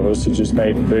 Some of us have just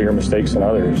made bigger mistakes than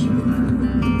others.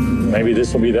 Maybe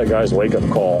this will be that guy's wake-up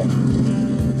call.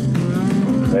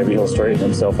 Maybe he'll straighten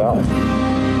himself out.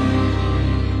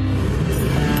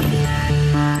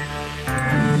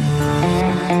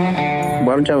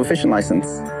 Why don't you have a fishing license?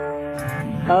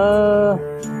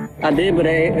 I did, but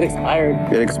it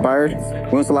expired. It expired?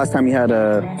 When was the last time you had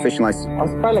a fishing license? I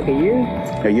was probably like a year.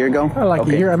 A year ago? Probably like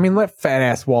a year. I mean, that fat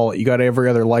ass wallet. You got every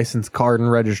other license, card,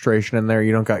 and registration in there.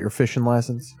 You don't got your fishing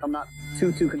license. I'm not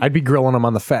too. I'd be grilling them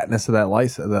on the fatness of that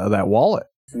license, that wallet.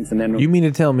 And then You mean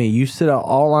to tell me you sit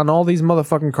all on all these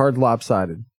motherfucking cards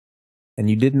lopsided, and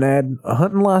you didn't add a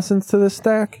hunting license to this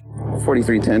stack?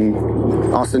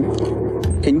 4310 Austin.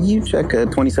 Can you check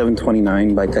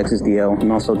 2729 by Texas DL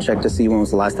and also check to see when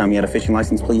was the last time you had a fishing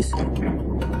license, please?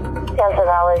 Tampa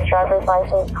Valley driver's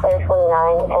license, clear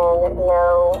 29, and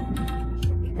no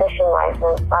fishing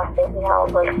license. Last day we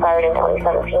held was expired in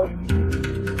 2017.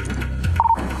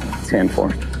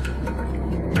 10-4.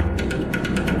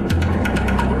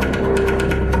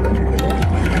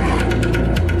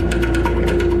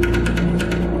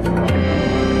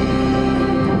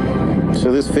 So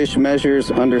this fish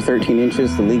measures under 13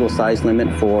 inches. The legal size limit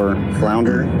for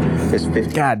flounder is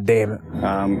 50. God damn it.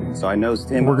 So I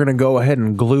nosed him. We're going to go ahead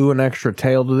and glue an extra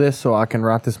tail to this so I can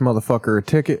write this motherfucker a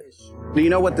ticket. Do you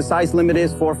know what the size limit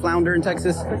is for flounder in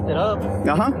Texas? I picked it up.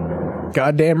 Uh-huh.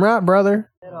 Goddamn right,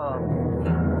 brother. I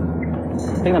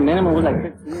think the minimum was like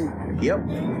 15. Yep.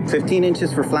 15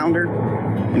 inches for flounder,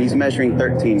 and he's measuring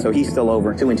 13, so he's still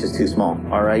over 2 inches too small.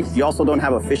 All right. You also don't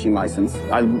have a fishing license.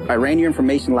 I ran your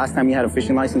information. Last time you had a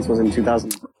fishing license was in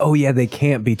 2000. Oh yeah, they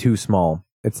can't be too small.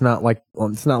 It's not like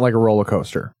a roller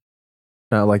coaster.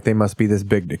 Not like they must be this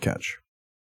big to catch.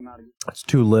 It's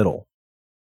too little.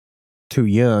 Too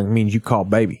young means you call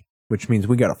baby, which means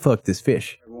we gotta fuck this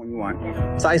fish. You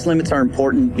want. Size limits are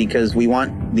important because we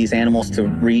want these animals to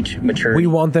reach maturity. We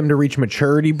want them to reach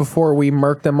maturity before we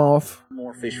murk them off.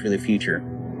 More fish for the future.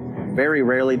 Very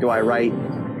rarely do I write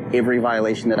every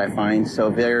violation that I find. So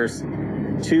if there's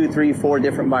 2, 3, 4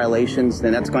 different violations,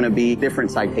 then that's going to be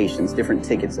different citations, different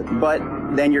tickets. But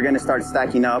then you're going to start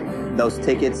stacking up those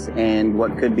tickets and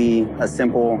what could be a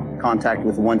simple contact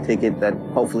with one ticket that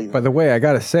hopefully... By the way, I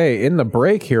gotta say, in the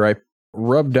break here, I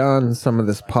rubbed on some of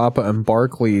this Papa and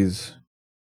Barkley's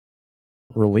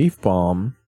relief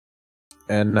balm,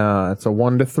 and it's a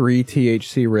 1 to 3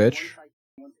 THC rich,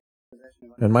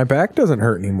 and my back doesn't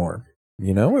hurt anymore.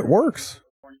 You know, it works.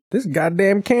 This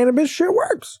goddamn cannabis shit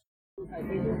works.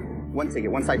 One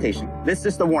ticket, one citation. This is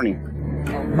just a warning.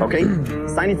 Okay?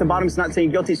 Signing at the bottom is not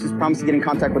saying guilty, it's just promise to get in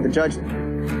contact with the judge.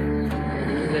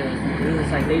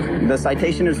 The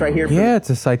citation is right here. Yeah, it's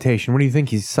a citation. What do you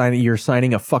think? You're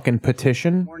signing a fucking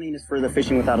petition? Warning is for the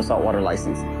fishing without a saltwater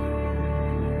license.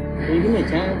 Can you give me a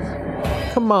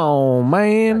chance? Come on,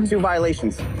 man. 2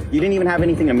 violations. You didn't even have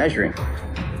anything to measure in.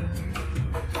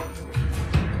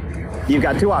 You've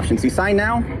got 2 options. You sign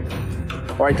now,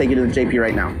 or I take you to the JP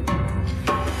right now.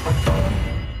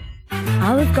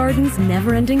 Olive Garden's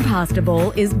Never-Ending Pasta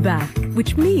Bowl is back,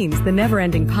 which means the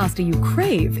never-ending pasta you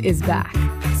crave is back.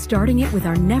 Starting it with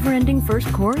our never-ending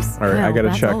first course. All right, I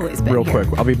gotta check real quick.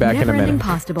 I'll be back in a minute. Never-ending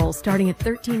Pasta Bowl starting at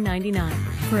 $13.99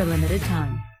 for a limited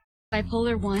time.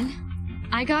 Bipolar 1,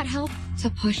 I got help to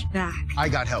push back. I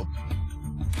got help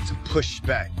to push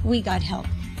back. We got help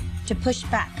to push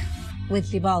back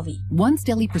with Lybalvi. Once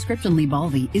daily prescription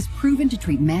Lybalvi is proven to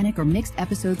treat manic or mixed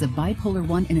episodes of bipolar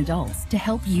 1 in adults to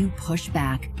help you push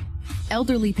back.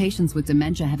 Elderly patients with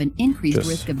dementia have an increased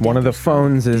risk of one of the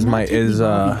phones is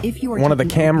one of the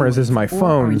cameras is my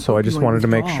phone, so I just wanted to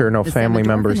make sure no family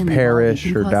members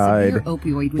perished or died.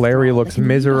 Larry looks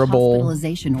miserable.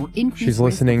 She's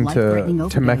listening to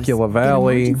Temecula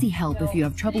Valley.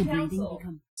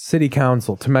 City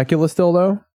Council. Temecula still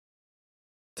though?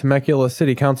 Temecula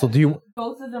City Council.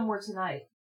 Both of them were tonight.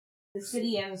 The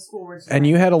city and the school were tonight. And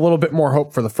you had a little bit more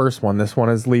hope for the first one. This one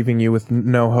is leaving you with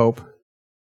no hope.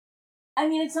 I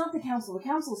mean, it's not the council. The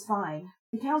council's fine.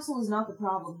 The council is not the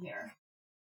problem here.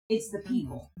 It's the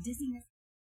people. Dizziness.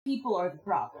 People are the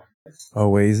problem.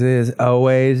 Always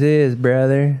is,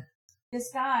 brother.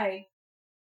 This guy,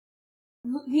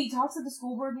 he talks at the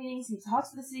school board meetings, he talks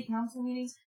at the city council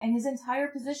meetings, and his entire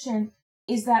position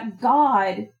is that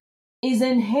God is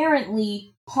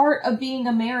inherently part of being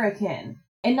American.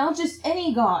 And not just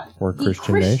any God. Or the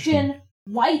Christian Christian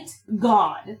white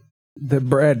God. The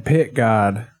Brad Pitt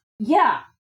God. Yeah.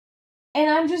 And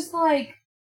I'm just like...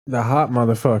 The hot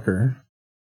motherfucker.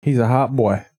 He's a hot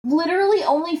boy. Literally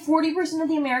only 40% of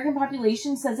the American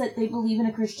population says that they believe in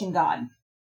a Christian God.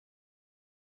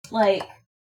 Like,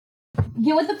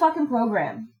 get with the fucking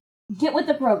program. Get with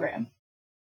the program.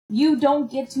 You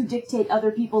don't get to dictate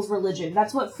other people's religion.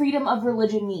 That's what freedom of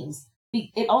religion means.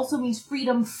 It also means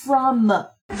freedom from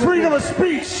freedom of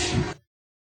speech.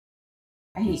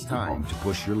 I hate it's time to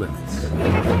push your limits.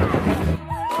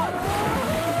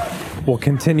 We'll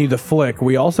continue the flick.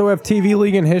 We also have TV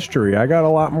League in history. I got a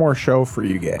lot more show for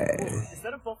you guys. Is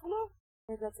that a buffalo?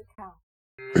 That's a cow.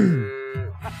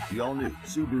 The all-new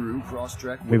Subaru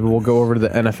Crosstrek. Maybe we'll go over to the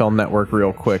NFL Network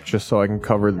real quick just so I can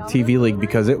cover the TV League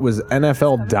because it was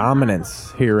NFL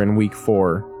dominance here in week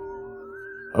 4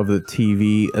 of the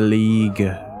TV League.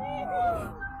 There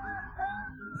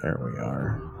we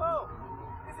are.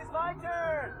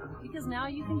 Because now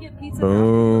you can get pizza.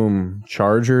 Boom.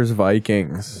 Chargers,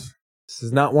 Vikings. This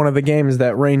is not one of the games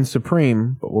that reigns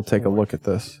supreme, but we'll take a look at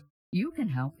this. You can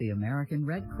help the American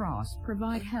Red Cross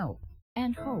provide help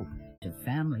and hope to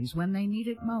families when they need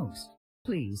it most.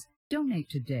 Please donate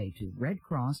today to Red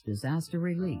Cross Disaster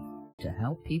Relief to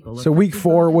help people. So week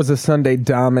 4 was a Sunday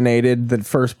dominated. The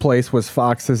first place was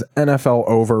Fox's NFL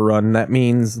Overrun. That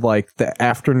means like the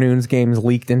afternoon's games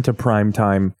leaked into prime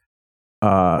time.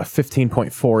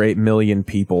 15.48 million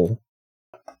people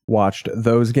watched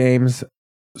those games.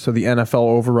 So the NFL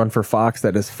Overrun for Fox,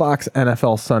 that is Fox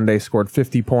NFL Sunday, scored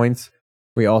 50 points.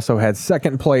 We also had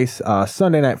second place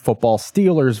Sunday Night Football,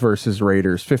 Steelers versus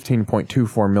Raiders,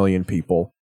 15.24 million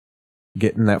people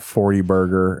getting that 40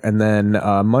 burger. And then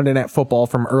Monday Night Football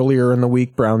from earlier in the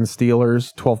week, Browns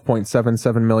Steelers,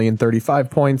 12.77 million, 35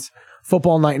 points.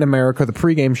 Football Night in America, the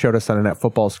pregame show to Sunday Night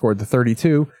Football, scored the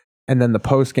 32. And then the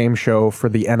postgame show for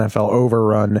the NFL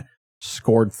Overrun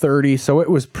scored 30. So it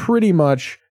was pretty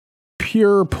much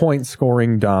pure point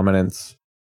scoring dominance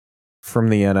from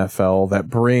the NFL that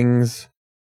brings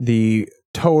the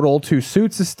total to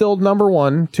Suits is still number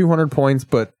 1, 200 points,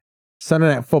 but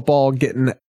Sunday Night Football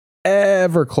getting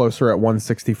ever closer at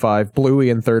 165. Bluey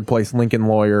in third place, Lincoln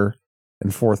Lawyer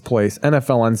in fourth place.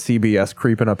 NFL on CBS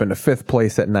creeping up into fifth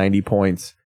place at 90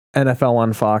 points. NFL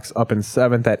on Fox up in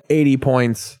 7th at 80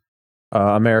 points.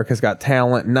 America's Got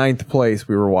Talent, 9th place.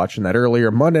 We were watching that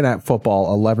earlier. Monday Night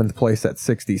Football, 11th place at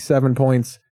 67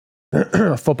 points.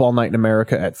 Football Night in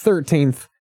America at 13th.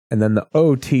 And then the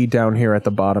OT down here at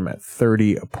the bottom at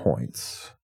 30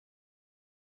 points.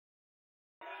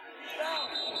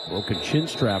 Broken chin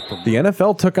strap. The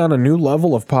NFL took on a new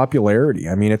level of popularity.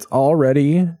 I mean, it's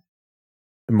already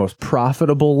the most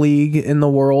profitable league in the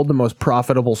world, the most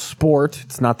profitable sport.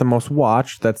 It's not the most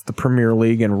watched. That's the Premier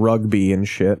League and rugby and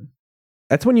shit.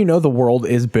 That's when you know the world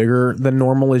is bigger than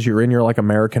normal, as you're in your like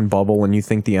American bubble and you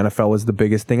think the NFL is the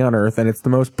biggest thing on earth and it's the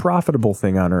most profitable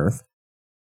thing on earth,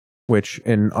 which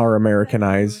in our American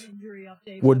eyes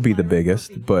would be the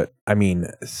biggest. But I mean,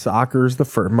 soccer's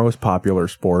the most popular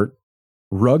sport.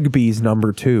 Rugby's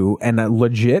number 2. And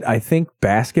legit, I think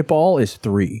basketball is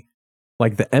 3.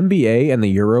 Like the NBA and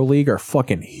the EuroLeague are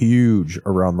fucking huge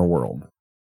around the world.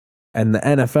 And the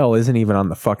NFL isn't even on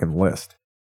the fucking list.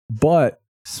 But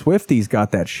Swifties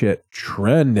got that shit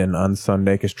trending on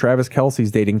Sunday because Travis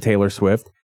Kelce's dating Taylor Swift.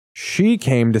 She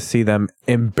came to see them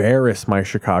embarrass my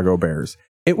Chicago Bears.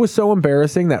 It was so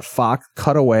embarrassing that Fox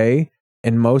cut away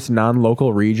in most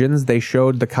non-local regions. They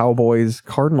showed the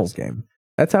Cowboys-Cardinals game.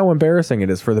 That's how embarrassing it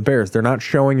is for the Bears. They're not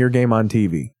showing your game on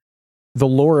TV. The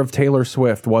lure of Taylor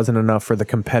Swift wasn't enough for the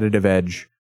competitive edge.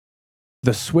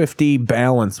 The Swiftie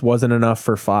balance wasn't enough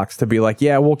for Fox to be like,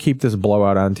 yeah, we'll keep this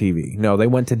blowout on TV. No, they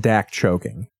went to Dak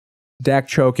choking. Dak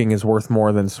choking is worth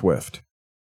more than Swift.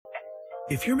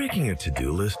 If you're making a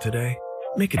to-do list today,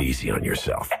 make it easy on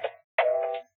yourself.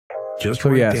 Just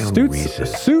so yeah,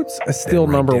 Suits is still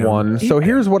number 1. So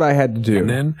here's what I had to do.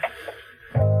 And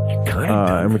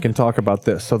we can talk about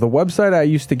this. So the website I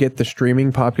used to get the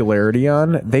streaming popularity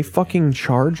on, they fucking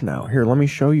charge now. Here, let me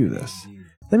show you this.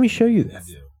 Let me show you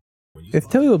this. It's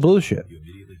tell you the bullshit.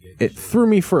 It threw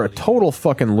me for a total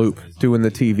fucking loop doing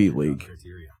the TV League.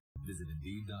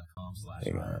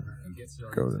 Hang on.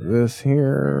 Go to this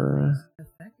here.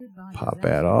 Pop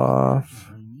that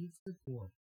off.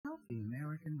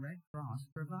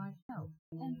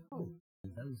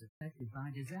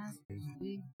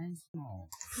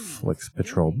 Flicks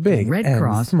Patrol, big Red and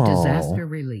Cross small. Disaster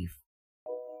Relief.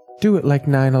 Do it like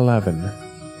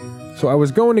 9/11. So I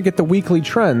was going to get the weekly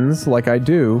trends like I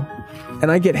do,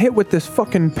 and I get hit with this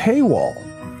fucking paywall.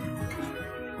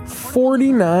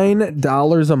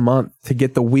 $49 a month to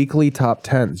get the weekly top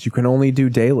 10s. You can only do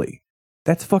daily.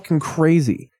 That's fucking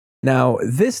crazy. Now,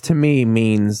 this to me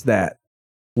means that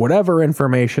whatever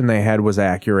information they had was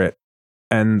accurate,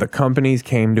 and the companies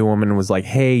came to them and was like,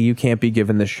 hey, you can't be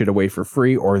giving this shit away for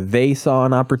free, or they saw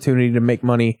an opportunity to make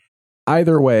money.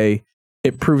 Either way,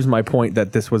 it proves my point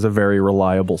that this was a very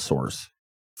reliable source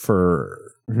for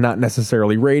not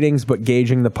necessarily ratings, but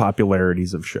gauging the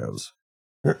popularities of shows.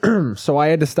 So I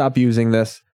had to stop using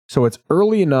this. So it's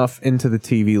early enough into the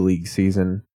TV League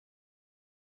season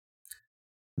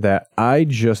that I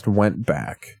just went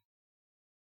back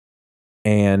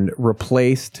and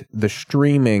replaced the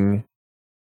streaming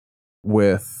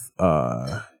with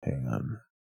hang on.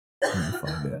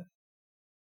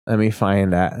 Let me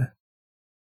find that.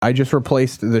 I just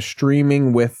replaced the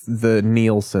streaming with the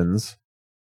Nielsen's.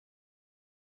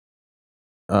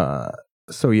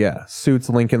 So yeah, Suits,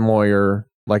 Lincoln Lawyer,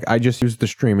 like I just used the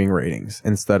streaming ratings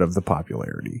instead of the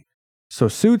popularity. So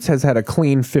Suits has had a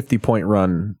clean 50-point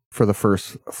run for the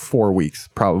first 4 weeks,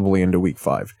 probably into week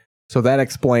 5. So that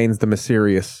explains the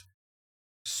mysterious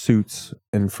Suits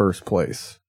in first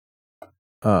place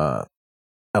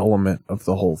element of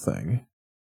the whole thing.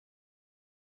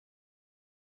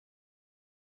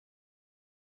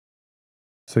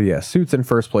 So yeah, Suits in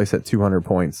first place at 200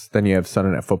 points. Then you have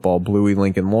Sunday Night Football, Bluey,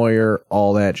 Lincoln Lawyer,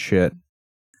 all that shit.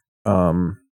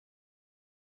 And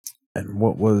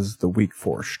what was the week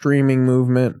 4 streaming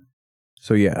movement?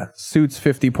 So yeah, Suits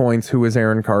 50 points. Who is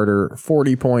Aaron Carter?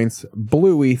 40 points.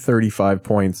 Bluey 35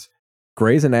 points.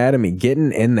 Grey's Anatomy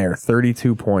getting in there,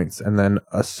 32 points. And then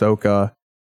Ahsoka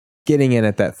getting in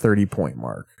at that 30-point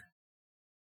mark.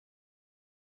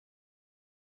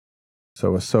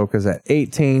 So Ahsoka's at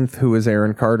 18th. Who is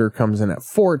Aaron Carter comes in at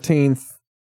 14th.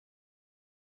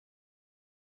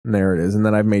 And there it is. And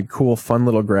then I've made cool, fun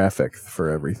little graphics for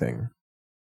everything.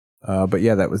 But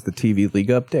yeah, that was the TV League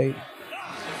update.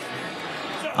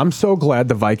 I'm so glad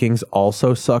the Vikings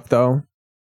also suck, though.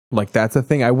 Like, that's a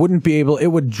thing. I wouldn't be able... It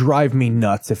would drive me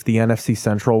nuts if the NFC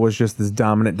Central was just this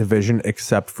dominant division,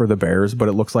 except for the Bears. But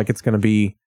it looks like it's going to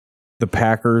be the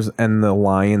Packers and the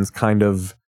Lions kind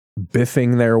of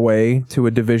biffing their way to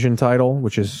a division title,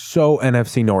 which is so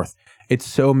NFC North. It's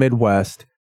so Midwest.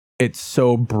 It's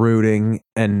so brooding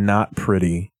and not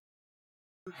pretty.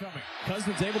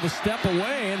 Cousins able to step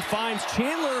away and finds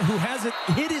Chandler, who has it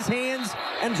hit his hands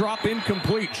and drop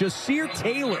incomplete. Jasir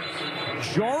Taylor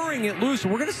jarring it loose.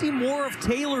 We're going to see more of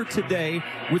Taylor today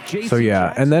with Jason. So yeah,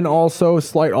 Jackson. And then also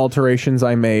slight alterations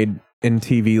I made in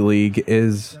TV League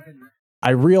is I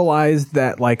realized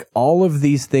that like all of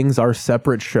these things are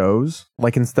separate shows.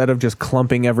 Like instead of just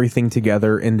clumping everything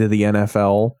together into the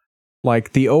NFL,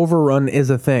 like the Overrun is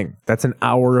a thing. That's an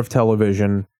hour of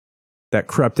television that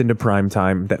crept into prime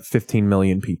time that 15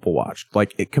 million people watched.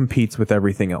 Like it competes with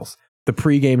everything else. The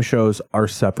pregame shows are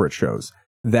separate shows.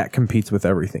 That competes with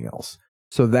everything else.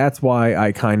 So that's why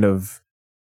I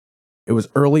it was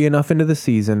early enough into the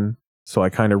season, so I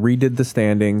kind of redid the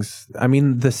standings. I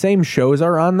mean, the same shows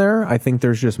are on there. I think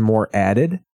there's just more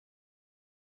added.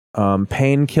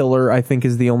 Painkiller, I think,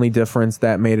 is the only difference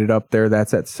that made it up there.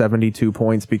 That's at 72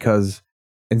 points because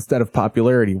instead of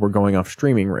popularity, we're going off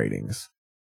streaming ratings.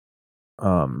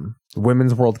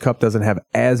 Women's World Cup doesn't have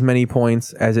as many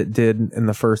points as it did in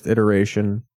the first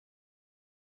iteration.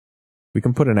 We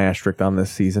can put an asterisk on this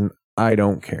season. I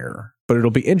don't care. But it'll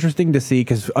be interesting to see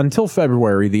because until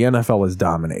February, the NFL is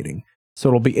dominating. So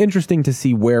it'll be interesting to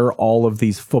see where all of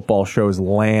these football shows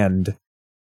land,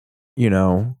 you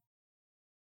know,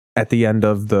 at the end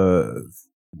of the,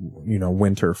 you know,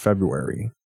 winter,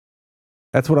 February.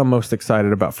 That's what I'm most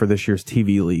excited about for this year's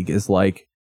TV League is like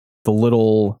the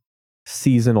little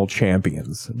seasonal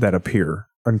champions that appear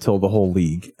until the whole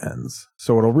league ends.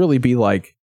 So it'll really be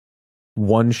like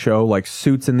one show, like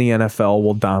Suits in the NFL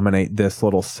will dominate this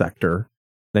little sector.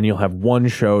 Then you'll have one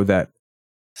show that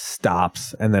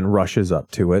stops and then rushes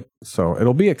up to it. So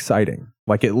it'll be exciting.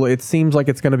 Like it seems like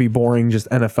it's going to be boring, just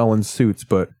NFL and Suits,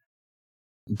 but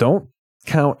don't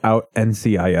count out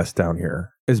NCIS down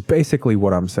here is basically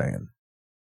what I'm saying.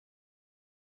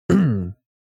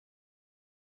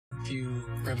 Few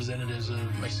representatives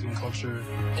of Mexican culture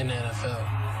in the NFL.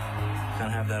 Kind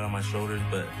of have that on my shoulders,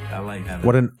 but I like having.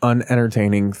 What an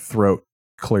unentertaining throat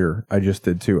clear I just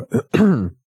did too.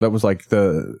 That was like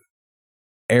the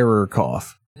error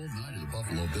cough.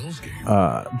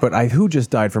 But who just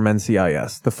died from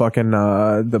NCIS? The fucking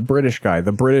the British guy,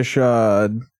 the British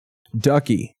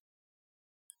Ducky,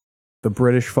 the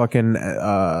British fucking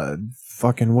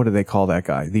what do they call that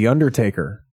guy? The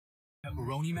Undertaker.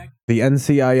 The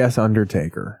NCIS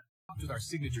Undertaker. With our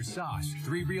signature sauce,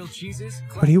 3 real cheeses.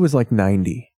 But he was like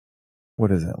 90.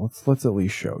 What is it? Let's at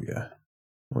least show you.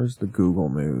 Where's the Google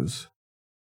News?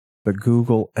 The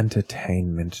Google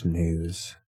Entertainment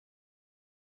News.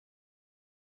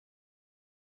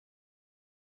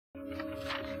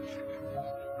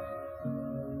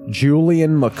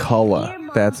 Julian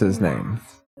McCullough. That's his name.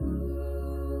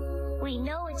 We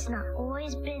know it's not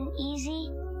always been easy,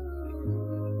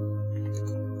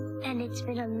 and it's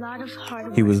been a lot of hard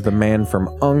work. He was the man from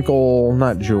Uncle,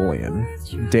 not Julian.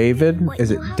 David?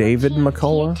 Is it David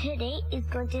McCullough? Today is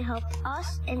going to help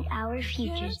us and our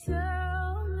futures.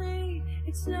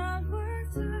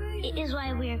 It is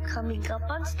why we are coming up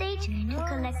on stage to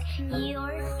collect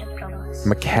your diplomas.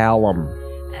 McCallum.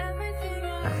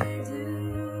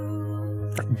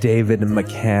 David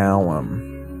McCallum.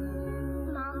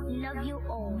 Mom, love you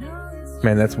all.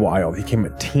 Man, that's wild. He came a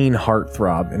teen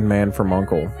heartthrob in Man from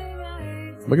Uncle.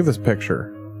 Look at this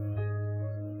picture.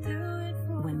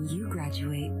 When you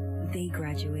graduate, they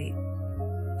graduate.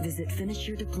 Visit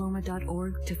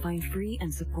finishyourdiploma.org to find free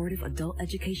and supportive adult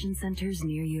education centers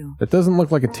near you. That doesn't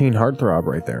look like a teen heartthrob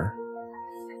right there.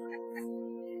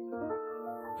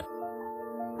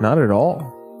 Not at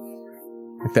all.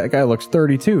 Like, that guy looks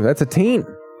 32. That's a teen.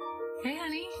 Hey,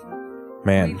 honey.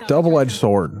 Man, double-edged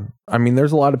sword. I mean,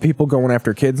 there's a lot of people going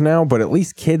after kids now, but at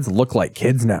least kids look like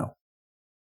kids now.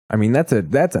 I mean, that's a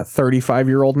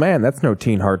 35-year-old man. That's no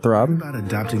teen heartthrob. What about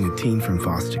adopting a teen from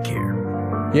foster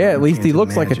care? Yeah, at least he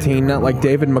looks like a teen, not like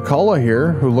David McCullough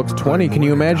here, who looks 20. Can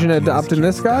you imagine adopting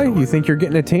this guy? You think you're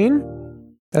getting a teen?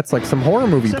 That's like some horror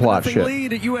movie plot shit.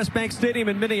 Lead at U.S. Bank Stadium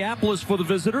in Minneapolis for the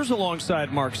visitors,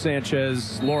 alongside Mark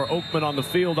Sanchez, Laura Oakman on the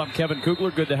field. I'm Kevin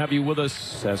Kugler. Good to have you with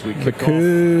us as we kick off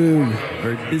a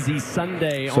very busy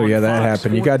Sunday. So yeah, that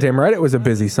happened. You goddamn right, it was a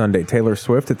busy Sunday. Taylor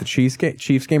Swift at the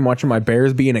Chiefs game, watching my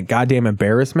Bears being a goddamn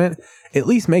embarrassment. At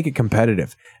least make it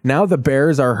competitive. Now the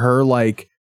Bears are her like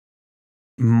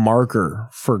marker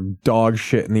for dog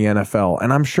shit in the NFL,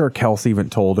 and I'm sure Kelsey even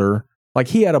told her. Like,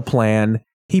 he had a plan.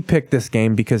 He picked this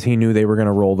game because he knew they were going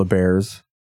to roll the Bears.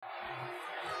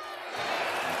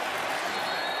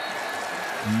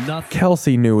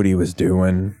 Kelsey knew what he was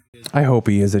doing. I hope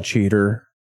he is a cheater.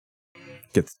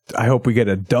 I hope we get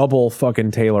a double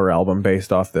fucking Taylor album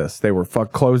based off this. They were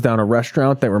closed down a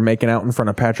restaurant. They were making out in front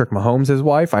of Patrick Mahomes'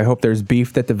 wife. I hope there's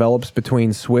beef that develops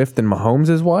between Swift and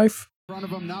Mahomes' wife. In front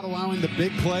of him, not allowing the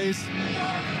big plays.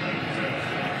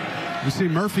 You see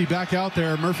Murphy back out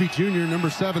there. Murphy Jr.,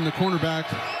 number 7, the cornerback,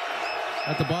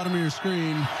 at the bottom of your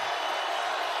screen.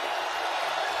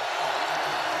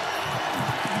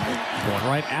 Going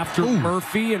right after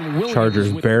Murphy and Williams.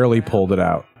 Chargers barely pulled it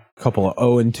out. A couple of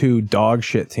 0-2 dog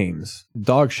shit teams.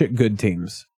 Dog shit good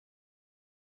teams.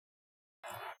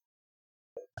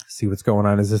 See what's going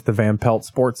on. Is this the Van Pelt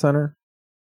Sports Center?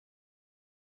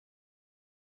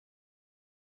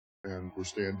 And we're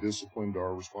staying disciplined to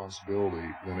our responsibility,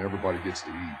 then everybody gets to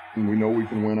eat. And we know we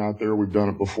can win out there. We've done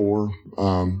it before,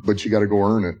 but you got to go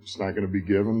earn it. It's not going to be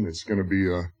given. It's going to be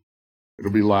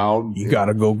it'll be loud. You got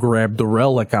to go grab the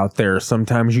relic out there.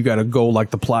 Sometimes you got to go like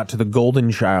the plot to the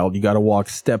Golden Child. You got to walk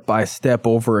step by step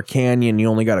over a canyon. You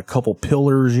only got a couple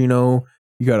pillars, you know.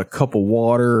 You got a cup of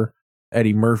water.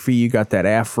 Eddie Murphy, you got that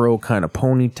afro kind of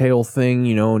ponytail thing,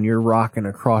 you know, and you're rocking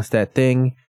across that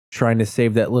thing, trying to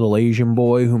save that little Asian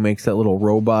boy who makes that little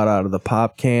robot out of the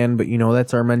pop can. But, you know,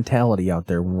 that's our mentality out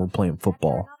there when we're playing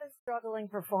football. Another struggling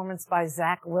performance by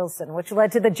Zach Wilson, which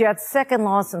led to the Jets' second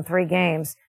loss in 3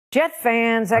 games. Jet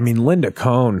fans... Linda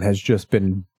Cohn has just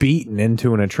been beaten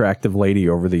into an attractive lady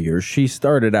over the years. She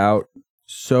started out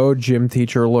so gym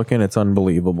teacher looking, it's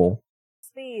unbelievable.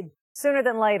 Speed sooner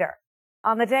than later.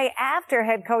 On the day after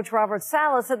head coach Robert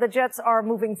Saleh said the Jets are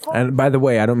moving forward. And by the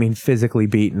way, I don't mean physically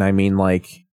beaten. I mean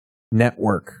like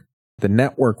network. The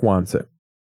network wants it.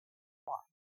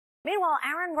 Meanwhile,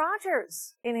 Aaron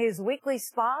Rodgers, in his weekly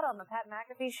spot on the Pat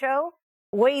McAfee show,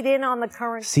 weighed in on the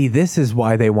current... See, this is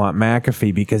why they want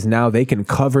McAfee, because now they can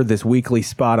cover this weekly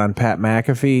spot on Pat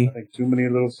McAfee. I think too many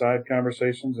little side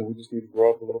conversations, and we just need to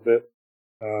grow up a little bit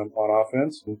on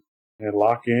offense and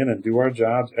lock in and do our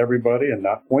jobs, everybody, and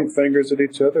not point fingers at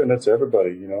each other, and that's everybody,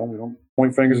 you know. We don't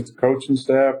point fingers at the coaching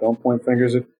staff, don't point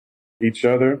fingers at each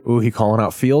other. Ooh, he calling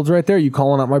out Fields right there? You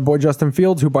calling out my boy Justin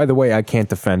Fields, who, by the way, I can't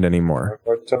defend anymore.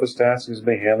 Our toughest task is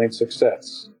being handling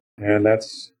success, and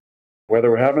that's whether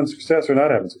we're having success or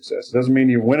not having success. It doesn't mean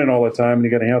you're winning all the time and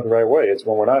you got to handle it the right way. It's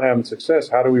when we're not having success,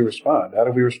 how do we respond? How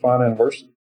do we respond in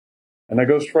adversity? And that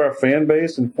goes for our fan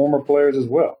base and former players as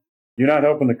well. You're not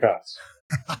helping the cause.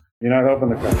 You're not helping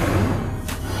the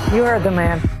cause. You heard the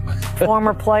man.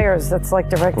 Former players, that's like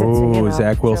directed to, you know,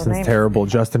 Zach Wilson's terrible.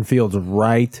 Justin Fields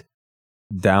right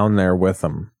down there with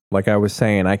him. Like I was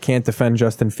saying, I can't defend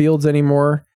Justin Fields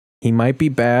anymore. He might be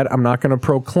bad. I'm not going to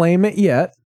proclaim it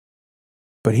yet,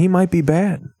 but he might be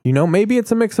bad. You know, maybe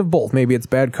it's a mix of both. Maybe it's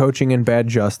bad coaching and bad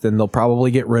Justin. They'll probably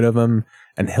get rid of him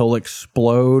and he'll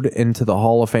explode into the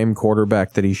Hall of Fame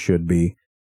quarterback that he should be.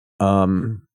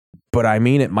 But I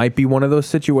mean, it might be one of those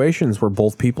situations where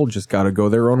both people just got to go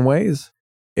their own ways.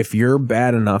 If you're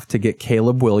bad enough to get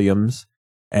Caleb Williams,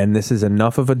 and this is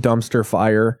enough of a dumpster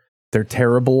fire, they're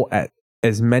terrible at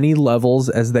as many levels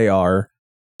as they are,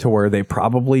 to where they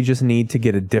probably just need to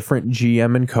get a different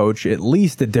GM and coach, at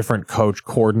least a different coach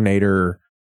coordinator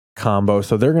combo.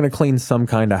 So they're going to clean some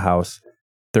kind of house.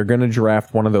 They're going to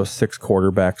draft one of those 6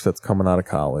 quarterbacks that's coming out of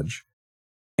college.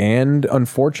 And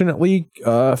unfortunately,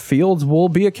 Fields will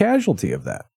be a casualty of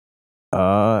that.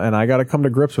 And I got to come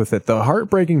to grips with it. The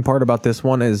heartbreaking part about this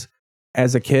one is,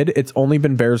 as a kid, it's only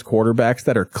been Bears quarterbacks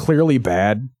that are clearly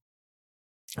bad,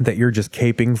 that you're just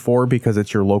caping for because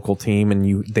it's your local team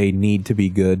and they need to be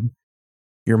good.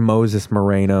 Your Moses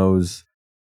Morenos,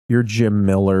 your Jim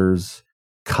Millers,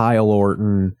 Kyle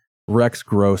Orton, Rex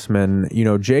Grossman. You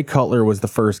know, Jay Cutler was the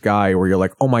first guy where you're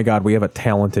like, oh my God, we have a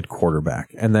talented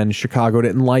quarterback. And then Chicago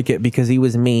didn't like it because he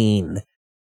was mean.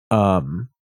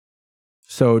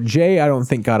 So Jay, I don't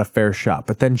think got a fair shot.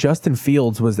 But then Justin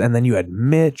Fields was, and then you had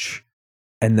Mitch,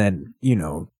 and then, you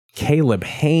know, Caleb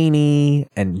Haney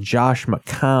and Josh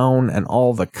McCown and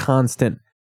all the constant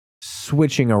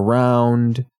switching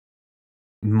around.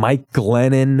 Mike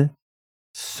Glennon.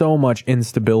 So much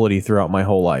instability throughout my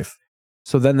whole life.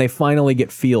 So then they finally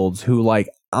get Fields, who, like,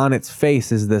 on its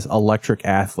face is this electric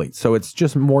athlete. So it's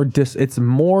just more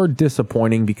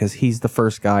disappointing because he's the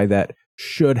first guy that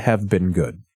should have been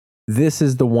good. This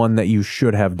is the one that you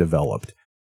should have developed.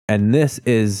 And this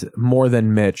is, more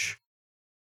than Mitch,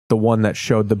 the one that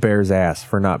showed the Bears' ass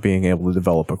for not being able to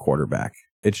develop a quarterback.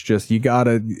 It's just, you got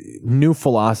a new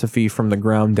philosophy from the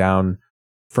ground down,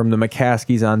 from the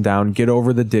McCaskies on down. Get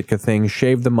over the Ditka thing,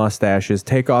 shave the mustaches,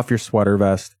 take off your sweater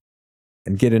vest,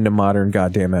 and get into modern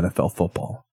goddamn NFL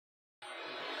football.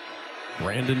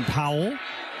 Brandon Powell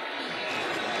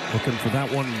looking for that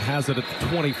one, has it at the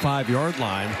 25-yard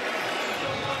line.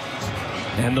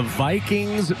 And the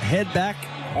Vikings head back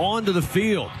onto the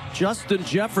field. Justin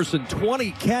Jefferson,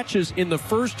 20 catches in the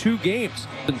first 2 games.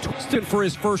 And Twisted for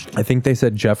his first. I think they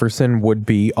said Jefferson would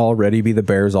already be the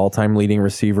Bears' all-time leading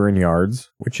receiver in yards,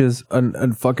 which is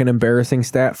a fucking embarrassing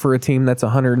stat for a team that's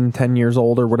 110 years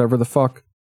old or whatever the fuck.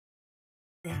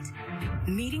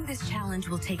 Meeting this challenge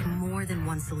will take more than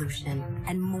one solution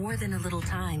and more than a little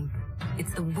time.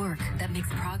 It's the work that makes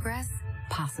progress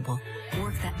possible.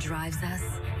 Work that drives us,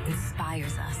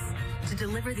 inspires us to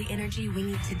deliver the energy we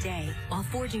need today while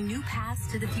forging new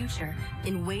paths to the future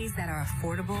in ways that are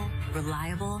affordable,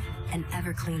 reliable, and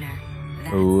ever cleaner.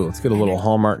 Ooh, let's get a little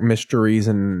Hallmark Mysteries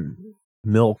and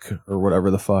Milk or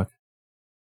whatever the fuck.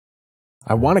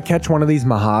 I want to catch one of these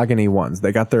mahogany ones.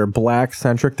 They got their black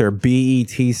centric, their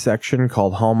BET section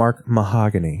called Hallmark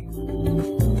Mahogany.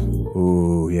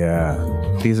 Ooh, yeah.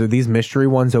 These mystery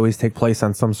ones always take place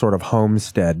on some sort of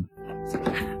homestead.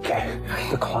 Okay,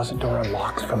 the closet door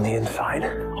unlocks from the inside.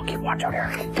 I'll keep watch out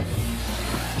here.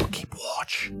 I'll keep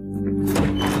watch.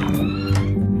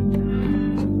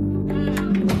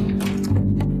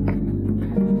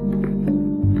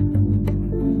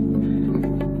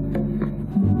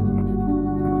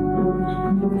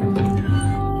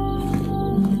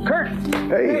 Kurt!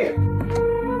 Hey!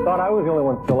 Thought I was the only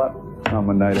one still up. I'm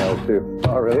a night owl too.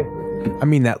 Oh, really? I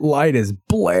mean, that light is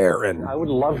blaring. I would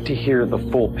love to hear the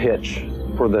full pitch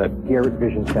for the Garrett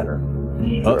Vision Center.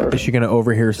 Is she going to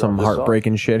overhear some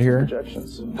heartbreaking shit here?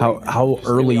 How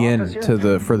early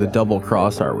into for the double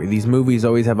cross are we? These movies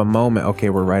always have a moment.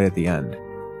 Okay, we're right at the end.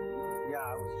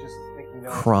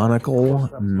 Chronicle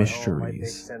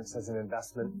Mysteries.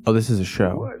 Oh, this is a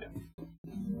show.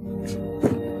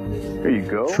 There you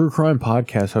go. True crime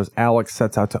podcast host Alex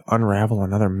sets out to unravel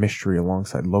another mystery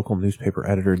alongside local newspaper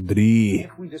editor Dri.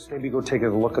 If we just maybe go take a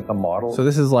look at the model. So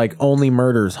this is like Only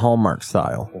Murders Hallmark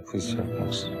style. Oh, please, sir,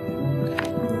 thanks.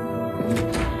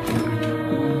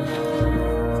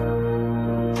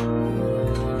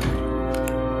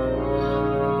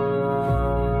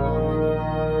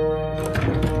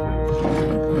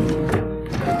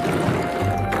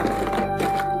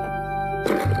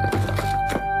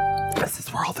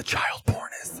 The child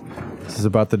porn is. This is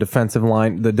about the defensive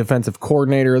line, the defensive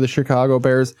coordinator of the Chicago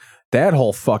Bears. That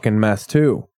whole fucking mess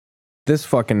too. This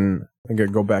fucking, I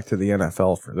gotta go back to the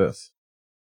NFL for this.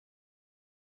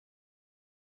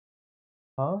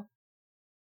 Huh?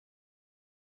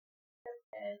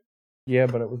 Yeah,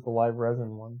 but it was the live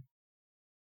resin one.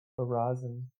 The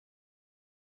rosin.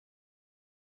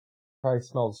 Probably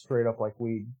smells straight up like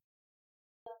weed.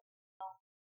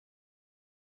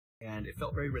 And it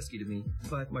felt very risky to me,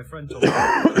 but my friend told me to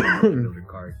get a noted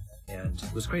card. And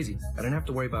it was crazy. I didn't have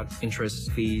to worry about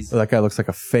interest, fees. That guy looks like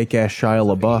a fake ass Shia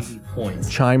LaBeouf. Points.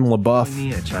 Chime LaBeouf.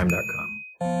 Me at chime.com.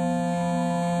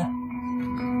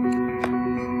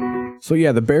 So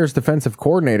yeah, the Bears defensive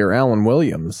coordinator, Alan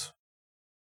Williams.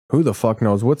 Who the fuck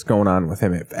knows what's going on with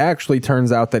him? It actually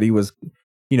turns out that he was,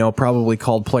 you know, probably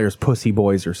called players pussy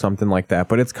boys or something like that.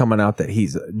 But it's coming out that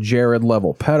he's a Jared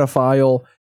level pedophile.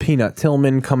 Peanut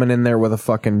Tillman coming in there with a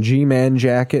fucking G-Man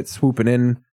jacket, swooping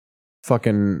in,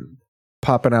 fucking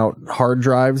popping out hard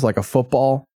drives like a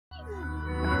football.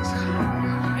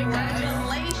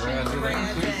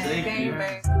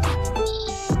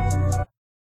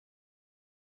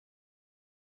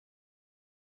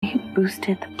 He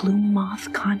boosted the Blue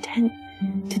Moth content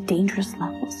to dangerous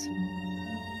levels.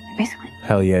 Basically.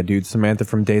 Hell yeah, dude. Samantha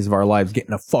from Days of Our Lives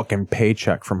getting a fucking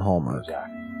paycheck from Hallmark.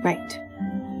 Right.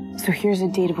 So here's a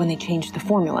date of when they changed the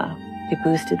formula. They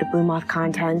boosted the Blue Moth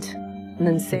content, and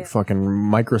then Fucking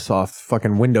Microsoft,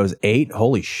 fucking Windows 8.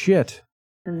 Holy shit.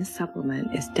 And this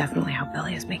supplement is definitely how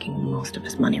Billy is making most of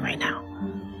his money right now.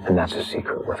 And that's a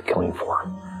secret worth killing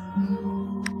for.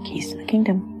 Keys to the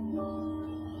kingdom.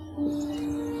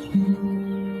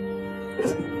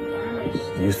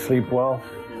 You sleep well?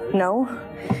 No.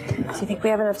 Do you think we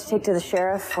have enough to take to the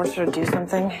sheriff, force her to do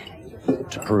something?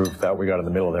 To prove that we got in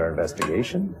the middle of their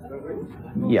investigation?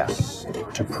 Yes.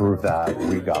 To prove that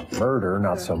we got murder,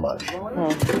 not so much.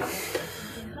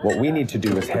 What we need to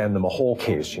do is hand them a whole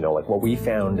case, you know, like what we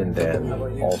found, and then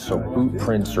also boot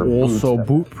prints or Also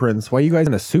boot prints. Why are you guys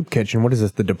in a soup kitchen? What is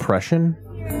this, the Depression?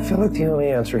 I feel like the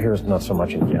only answer here is not so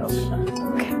much a yes.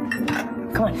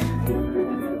 Come on.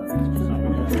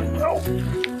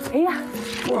 Yeah.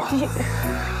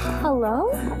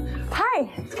 Hello? Hi.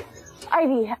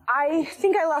 Ivy, I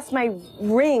think I lost my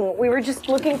ring. We were just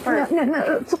looking for...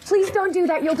 No. Please don't do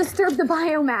that. You'll disturb the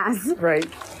biomass. Right.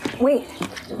 Wait.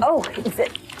 Oh, is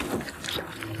it...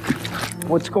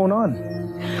 What's going on?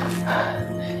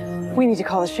 We need to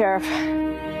call the sheriff.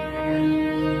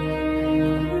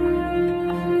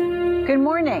 Good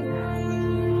morning.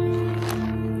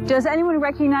 Does anyone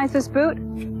recognize this boot?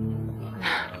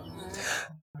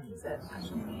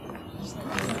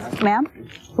 Ma'am?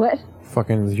 What?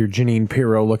 Fucking your Janine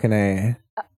Pirro looking at.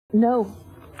 No.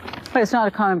 But it's not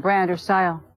a common brand or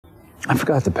style. I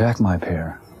forgot to pack my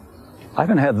pair. I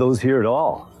haven't had those here at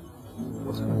all.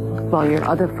 Well, your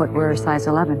other footwear is size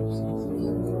 11.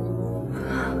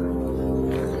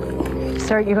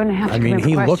 Sir, you're going to have to I mean,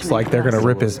 he looks like they're going to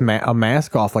rip his a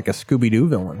mask off like a Scooby-Doo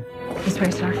villain. This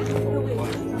way, sir.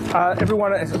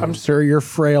 Everyone, I'm... Sir, you're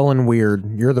frail and weird.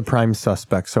 You're the prime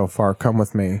suspect so far. Come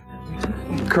with me.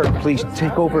 Kurt, please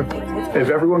take over. If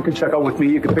everyone can check out with me,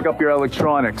 you can pick up your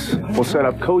electronics. We'll set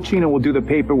up coaching and we'll do the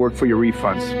paperwork for your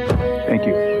refunds. Thank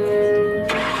you.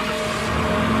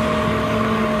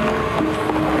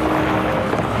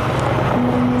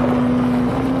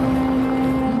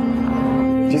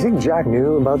 Do you think Jack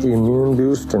knew about the immune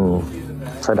boost and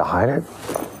tried to hide it?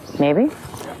 Maybe.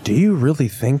 Do you really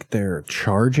think they're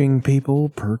charging people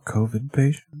per COVID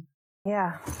patient?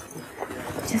 Yeah.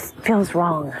 It just feels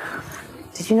wrong.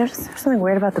 Did you notice there was something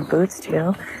weird about the boots,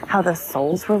 too? How the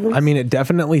soles were loose? I mean, it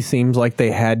definitely seems like they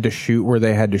had to shoot where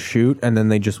they had to shoot, and then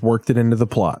they just worked it into the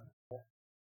plot.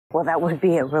 Well, that would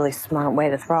be a really smart way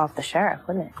to throw off the sheriff,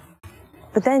 wouldn't it?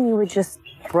 But then you would just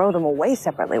throw them away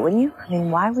separately, wouldn't you? I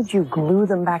mean, why would you glue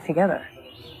them back together?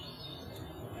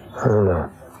 I don't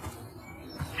know.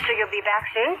 So you'll be back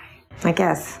soon? I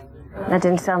guess. That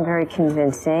didn't sound very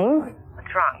convincing.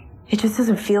 What's wrong? It just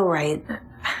doesn't feel right.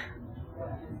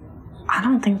 I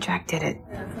don't think Jack did it.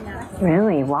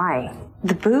 Really? Why?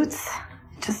 The boots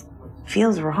just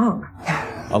feels wrong.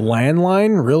 A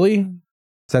landline? Really?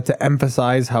 Is that to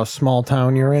emphasize how small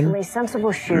town you're in? Really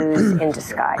sensible shoes in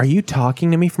disguise. Are you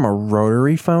talking to me from a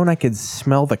rotary phone? I could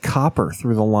smell the copper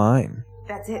through the line.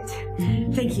 That's it.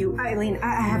 Thank you, Eileen.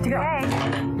 I have to go.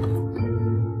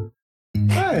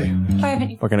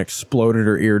 Hey. Fucking exploded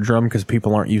her eardrum because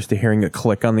people aren't used to hearing a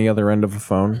click on the other end of a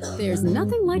phone. There's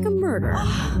nothing like a murder.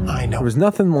 I know. There was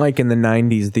nothing like in the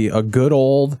 90s a good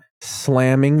old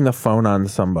slamming the phone on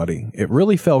somebody. It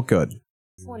really felt good.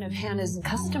 One of Hannah's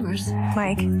customers.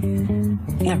 Mike.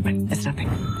 Never mind. It's nothing.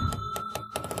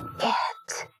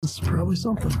 It's probably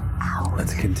something.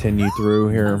 Let's continue through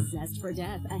here. Zest for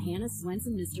Death, a Hannah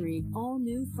Swenson mystery. All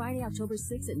new Friday, October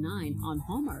 6th at 9 on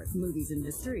Hallmark Movies and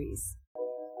Mysteries.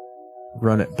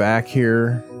 Run it back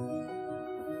here.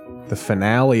 The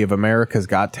finale of America's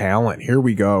Got Talent. Here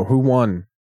we go. Who won?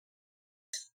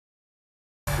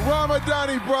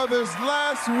 Ramadani Brothers,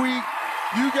 last week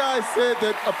you guys said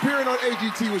that appearing on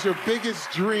AGT was your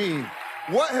biggest dream.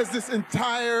 what has this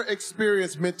entire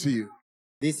experience meant to you?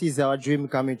 This is our dream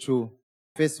coming true.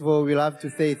 First of all, we'll have to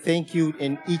say thank you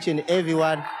in each and every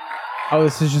one. Oh,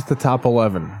 this is just the top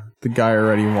 11. The guy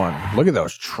already won. Look at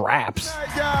those traps.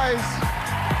 Guys,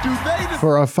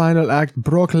 For our final act,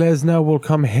 Brock Lesnar will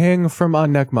come hang from our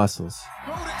neck muscles.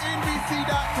 go to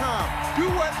NBC.com. Do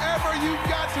whatever you've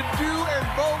got to do and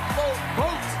vote.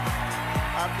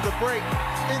 After the break,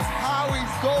 it's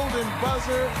Howie's golden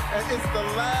buzzer, and it's the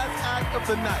last act of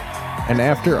the night. And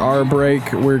after our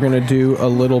break, we're going to do a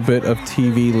little bit of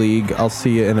TV League. I'll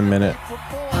see you in a minute.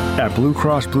 At Blue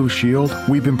Cross Blue Shield,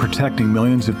 we've been protecting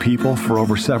millions of people for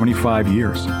over 75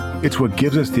 years. It's what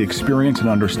gives us the experience and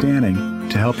understanding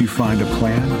to help you find a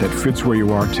plan that fits where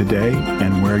you are today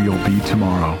and where you'll be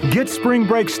tomorrow. Get spring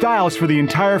break styles for the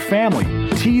entire family.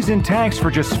 Tees and tanks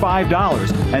for just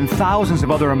 $5 and thousands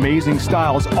of other amazing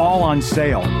styles all on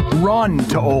sale. Run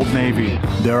to Old Navy.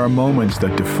 There are moments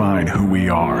that define who we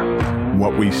are,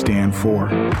 what we stand for,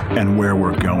 and where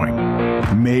we're going.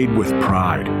 Made with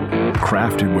pride,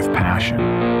 crafted with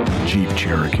passion. Jeep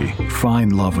Cherokee.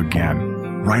 Find love again.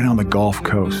 Right on the Gulf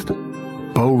Coast.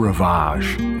 Beau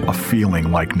Rivage, a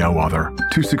feeling like no other.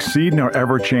 To succeed in our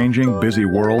ever-changing, busy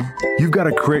world, you've got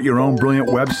to create your own brilliant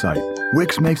website.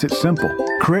 Wix makes it simple.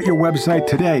 Create your website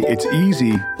today. It's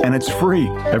easy and it's free.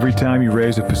 Every time you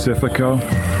raise a Pacifico,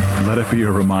 let it be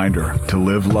a reminder to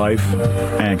live life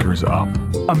anchors up.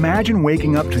 Imagine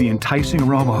waking up to the enticing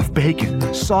aroma of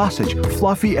bacon, sausage,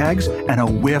 fluffy eggs, and a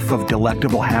whiff of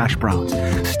delectable hash browns.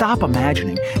 Stop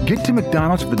imagining. Get to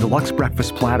McDonald's for the deluxe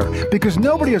breakfast platter, because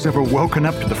nobody has ever woken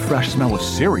up to the fresh smell of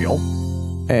cereal.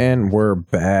 And we're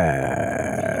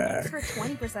back.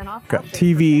 Got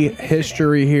TV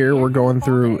history here. We're going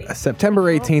through September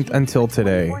 18th until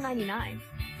today.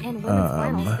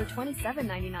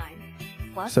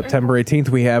 September 18th,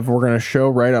 we're going to show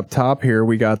right up top here.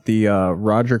 We got the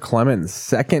Roger Clemens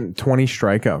second 20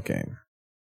 strikeout game.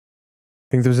 I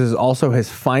think this is also his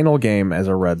final game as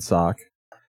a Red Sox.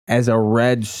 As a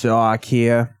Red Sox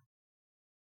here.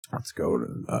 Let's go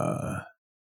to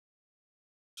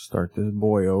start this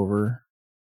boy over.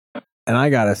 And I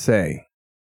gotta say,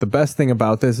 the best thing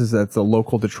about this is that it's a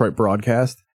local Detroit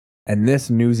broadcast, and this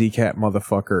newsy cat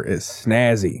motherfucker is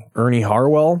snazzy. Ernie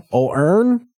Harwell. Oh,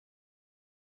 Ern?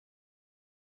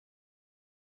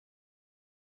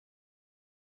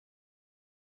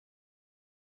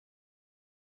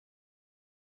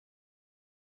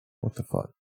 What the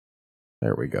fuck?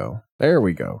 There we go. There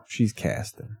we go. She's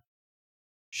casting.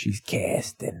 She's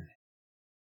casting.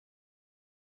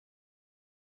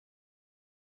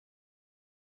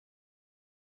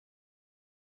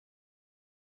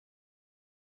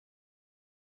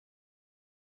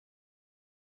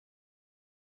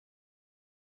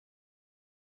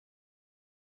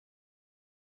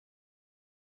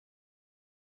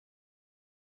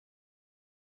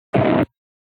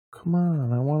 Come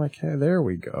on, I want to. There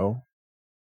we go.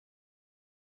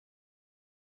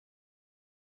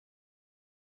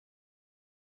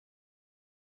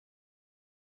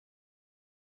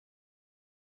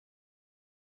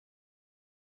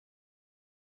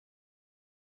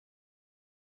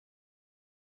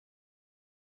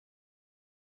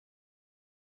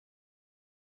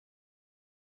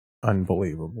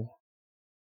 Unbelievable.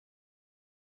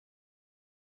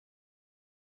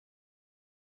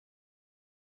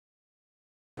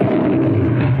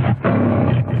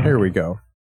 Here we go.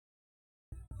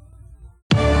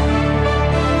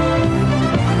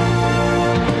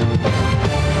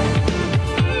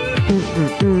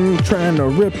 Trying to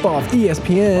rip off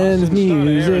ESPN's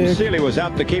music. Aaron Seeley was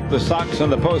out to keep the Sox in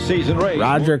the postseason race.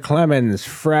 Roger Clemens,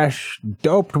 fresh,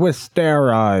 doped with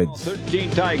steroids.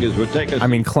 13 Tigers would take us. I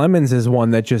mean, Clemens is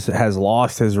one that just has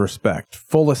lost his respect.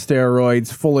 Full of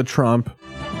steroids, full of Trump.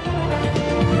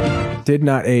 Did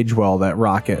not age well, that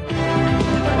rocket.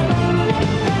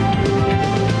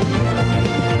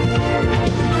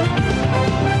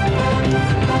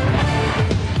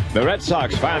 The Red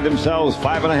Sox find themselves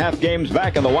 5.5 games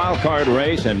back in the wild card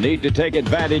race and need to take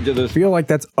advantage of this. I feel like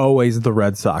that's always the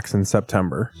Red Sox in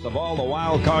September. Of all the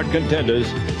wild card contenders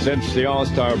since the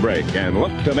All-Star break, and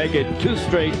look to make it 2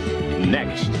 straight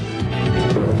next.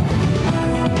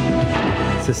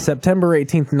 This is September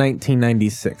 18th,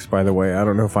 1996, by the way. I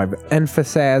don't know if I've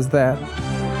emphasized that.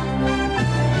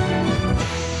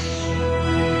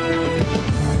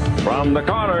 From the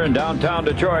corner in downtown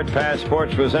Detroit, Fast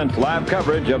Sports presents live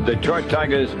coverage of Detroit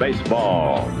Tigers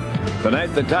baseball. Tonight,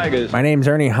 the Tigers. My name's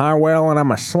Ernie Harwell, and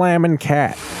I'm a slamming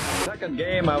cat. Second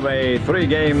game of a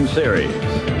 3-game series.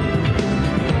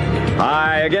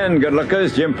 Hi again, good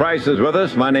lookers. Jim Price is with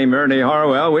us. My name is Ernie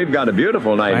Harwell. We've got a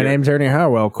beautiful night My here. name's Ernie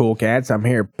Harwell, cool cats. I'm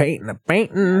here painting a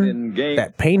painting.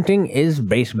 That painting is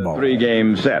baseball.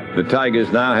 3-game set. The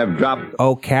Tigers now have dropped.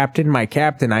 Oh, Captain, my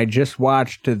captain, I just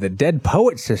watched the Dead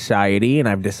Poets Society, and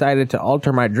I've decided to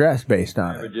alter my dress based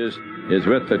on it. Is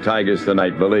with the Tigers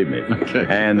tonight, believe me.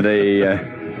 And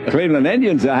the Cleveland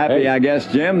Indians are happy, I guess,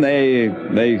 Jim.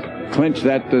 They clinched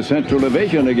that Central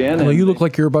Division again. Well, you look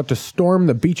like you're about to storm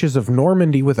the beaches of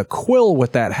Normandy with a quill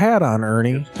with that hat on,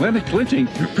 Ernie. Clinching.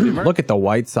 Look at the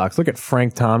White Sox. Look at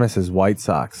Frank Thomas's White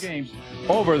Sox. Games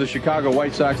over the Chicago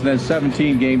White Sox, and then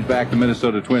 17 games back to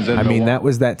Minnesota Twins. I mean, that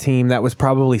was that team. That was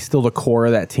probably still the core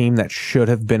of that team that should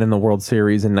have been in the World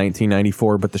Series in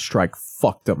 1994, but the strike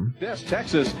fucked them. Yes,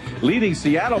 Texas leading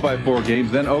Seattle by 4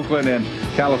 games. Then Oakland and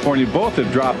California both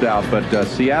have dropped out, but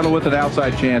Seattle with an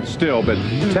outside chance still. But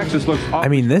Texas looks I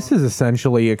mean, this is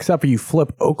essentially, except for you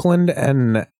flip Oakland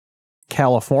and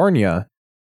California,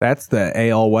 that's the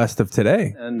AL West of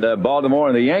today. And Baltimore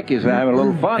and the Yankees are having a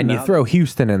little fun And now. you throw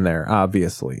Houston in there,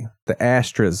 obviously. The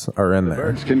Astros are in there.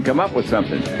 Birds can come up with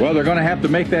something. Well, they're going to have to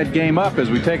make that game up as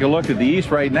we take a look at the East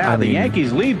right now. The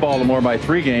Yankees lead Baltimore by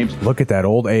 3 games. Look at that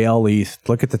old AL East.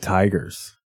 Look at the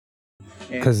Tigers.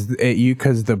 Because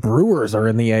the Brewers are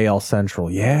in the AL Central.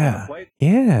 Yeah.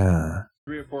 Yeah.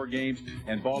 3 or 4 games,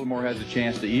 and Baltimore has a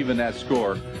chance to even that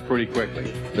score pretty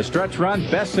quickly. The stretch run,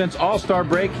 best since All-Star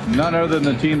break, none other than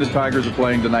the team the Tigers are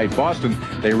playing tonight. Boston,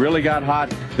 they really got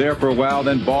hot there for a while,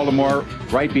 then Baltimore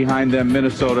right behind them,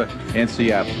 Minnesota and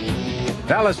Seattle.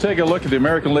 Now let's take a look at the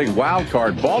American League wild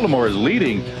card. Baltimore is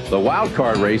leading the wild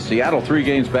card race. Seattle 3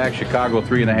 games back, Chicago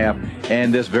 3.5,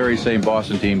 and this very same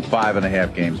Boston team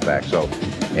 5.5 games back. So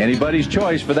anybody's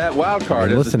choice for that wild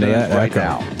card. Listen to that right echo.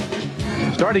 now.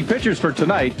 Starting pitchers for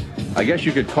tonight, I guess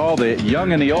you could call the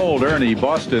young and the old. Ernie,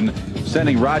 Boston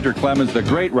sending Roger Clemens, the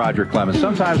great Roger Clemens.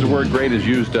 Sometimes the word great is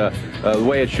used the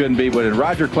way it shouldn't be, but in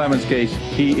Roger Clemens' case,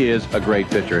 he is a great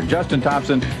pitcher. And Justin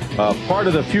Thompson, part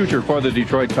of the future for the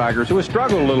Detroit Tigers, who has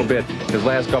struggled a little bit his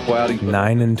last couple outings.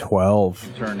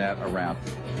 9-12. Turn that around.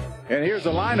 And here's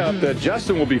the lineup that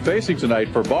Justin will be facing tonight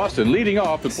for Boston, leading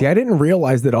off. See, I didn't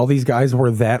realize that all these guys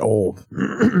were that old.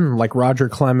 Like Roger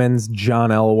Clemens, John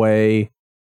Elway,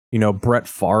 Brett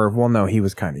Favre. Well, no, he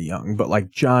was kind of young, but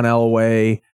like John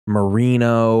Elway,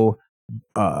 Marino,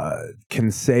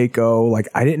 Canseco. Like,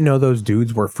 I didn't know those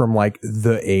dudes were from like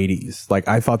the 80s. Like,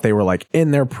 I thought they were like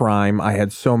in their prime. I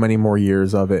had so many more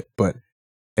years of it, but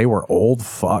they were old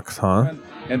fucks, huh?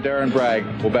 And Darren Bragg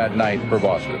will bat 9th for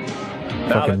Boston.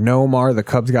 Fucking Nomar, the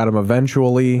Cubs got him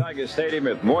eventually. Tiger Stadium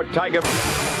with more Tiger.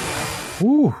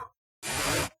 Woo.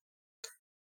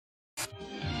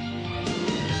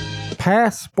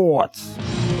 Passports.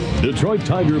 Detroit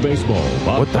Tiger Baseball.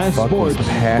 What the fuck was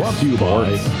Brought to you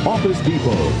by Office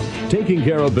Depot. Taking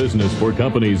care of business for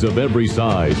companies of every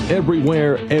size,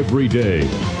 everywhere, every day.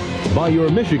 By your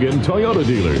Michigan Toyota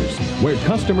dealers, where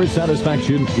customer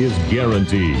satisfaction is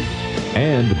guaranteed.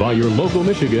 And by your local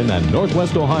Michigan and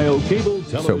Northwest Ohio cable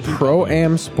television. So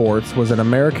Pro-Am Sports was an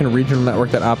American regional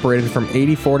network that operated from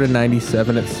 84 to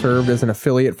 97. It served as an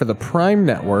affiliate for the Prime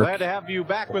Network. Glad to have you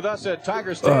back with us at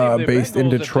Tiger Stadium. Based in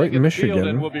Detroit, Michigan.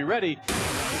 And we'll be ready.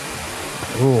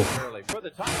 Ooh. For the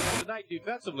Tigers tonight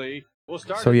defensively, we'll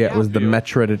start. So yeah, it was the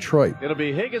Metro Detroit. It'll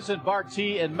be Higginson,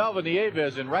 Barty, and Melvin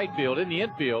Nieves in right field. In the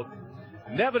infield,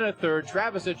 Nevin at third,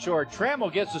 Travis at short.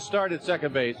 Trammell gets the start at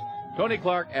second base. Tony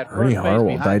Clark at first Ernie base.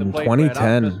 Harwell died in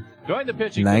 2010. Joined the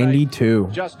pitching 92.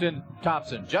 tonight, Justin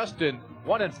Thompson. Justin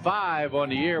 1-5 on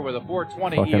the year with a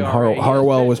 4.20 Fucking ERA.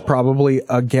 Harwell was probably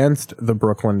against the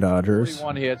Brooklyn Dodgers.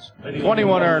 41 hits,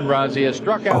 21 earned runs. He has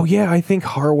struck out. Oh yeah, I think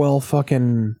Harwell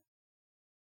fucking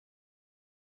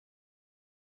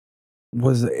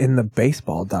was in the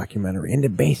baseball documentary.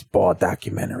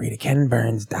 The Ken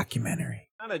Burns documentary.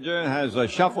 Manager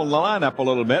has shuffled the lineup a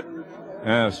little bit,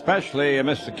 especially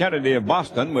Mr. Kennedy of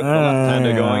Boston with the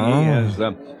left-hander going. He has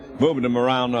moved him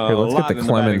around a let's lot get the in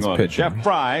Clemens the batting order. pitching. Jeff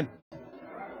Fry,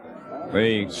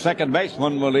 the second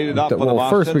baseman, will lead it off for the Well,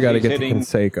 Boston. first we got to He's get to hitting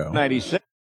Canseco. 96.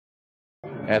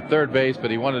 At third base,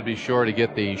 but he wanted to be sure to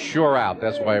get the sure out.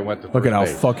 That's why he went to first Look at how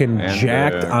base. fucking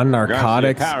jacked on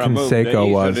narcotics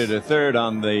Canseco was. He did a third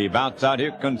on the bounce out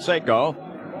here. Canseco,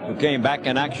 who came back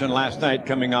in action last night,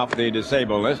 coming off the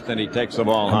disabled list, and he takes the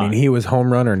ball high. I mean, he was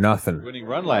home run or nothing. Winning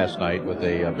run last night with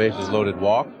a bases loaded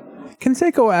walk.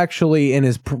 Canseco actually,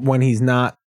 when he's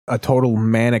not a total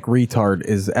manic retard,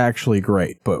 is actually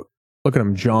great. But look at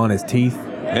him jawing his teeth.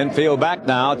 Infield back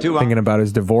now. Thinking about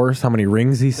his divorce, how many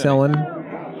rings he's selling.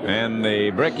 And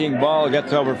the breaking ball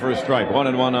gets over for a strike.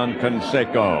 1-1 on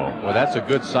Canseco. Well, that's a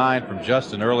good sign from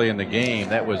Justin early in the game.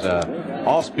 That was a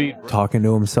all-speed. Talking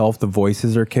to himself, the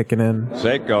voices are kicking in.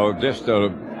 Seiko just a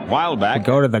while back.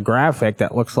 Go to the graphic.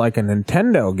 That looks like a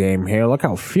Nintendo game here. Look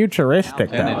how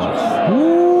futuristic that looks.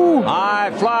 Woo!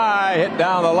 High fly, hit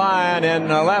down the line, and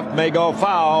left may go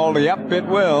foul. Yep, it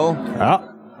will.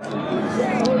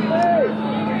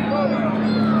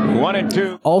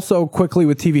 1-2. Also, quickly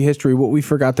with TV history, what we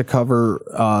forgot to cover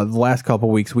the last couple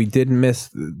weeks, we did miss,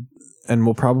 and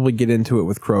we'll probably get into it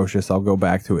with Crocious. I'll go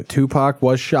back to it. Tupac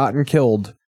was shot and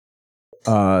killed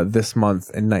this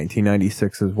month in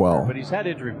 1996 as well. But he's had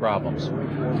injury problems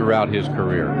throughout his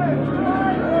career.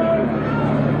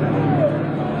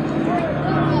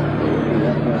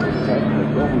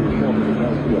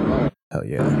 Hell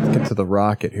yeah. Let's get to the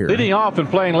Rocket here. Leading off and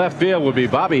playing left field would be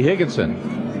Bobby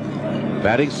Higginson.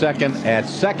 Batting second at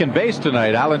second base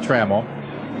tonight, Alan Trammell.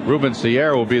 Ruben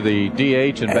Sierra will be the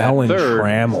DH and bat Alan third.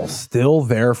 Trammell, still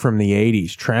there from the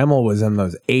 80s. Trammell was in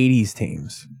those 80s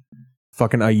teams.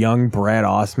 Fucking a young Brad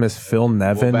Ausmus, Phil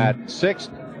Nevin. Will bat sixth.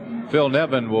 Phil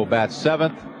Nevin will bat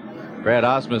seventh. Brad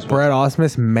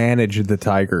Ausmus managed the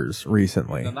Tigers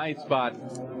recently. The ninth spot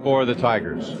for the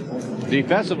Tigers.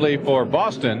 Defensively for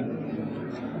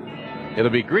Boston, it'll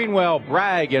be Greenwell,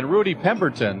 Bragg, and Rudy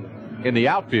Pemberton in the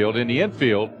outfield. In the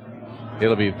infield,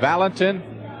 it'll be Valentin,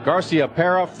 Garcia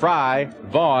Parra, Fry,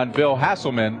 Vaughn, Bill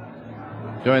Hasselman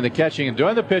doing the catching, and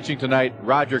doing the pitching tonight,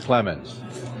 Roger Clemens.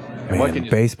 And Man,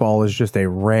 baseball is just a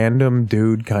random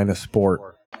dude kind of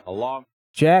sport. Along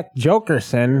Jack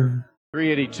Jokerson.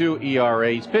 3.82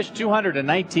 ERA. He's pitched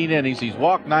 219 innings. He's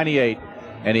walked 98,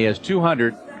 and he has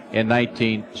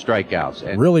 219 strikeouts.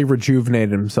 And really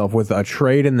rejuvenated himself with a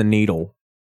trade in the needle.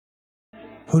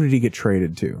 Who did he get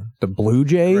traded to? The Blue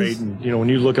Jays? Great. And, when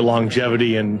you look at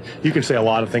longevity, and you can say a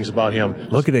lot of things about him.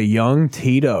 Look at a young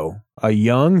Tito, a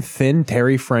young, thin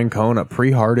Terry Francona,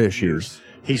 pre-heart issues.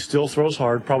 He still throws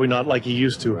hard, probably not like he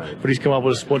used to, but he's come up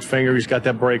with a split finger. He's got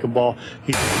that breaking ball.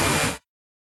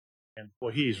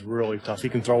 He's really tough. He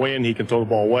can throw in, he can throw the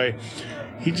ball away.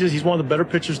 He's one of the better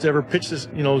pitchers to ever pitch this,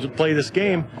 to play this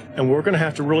game. And we're going to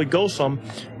have to really go some. We're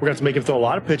going to have to make him throw a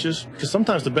lot of pitches, because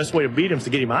sometimes the best way to beat him is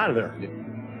to get him out of there.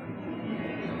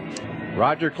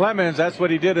 Roger Clemens, that's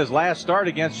what he did his last start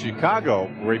against Chicago,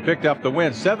 where he picked up the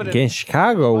win. 7 against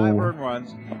Chicago. 5 earned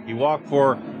runs. He walked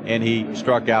 4 and he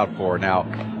struck out 4. Now,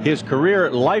 his career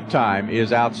lifetime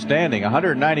is outstanding.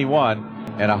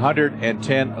 191 and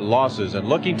 110 losses. And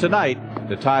looking tonight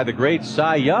to tie the great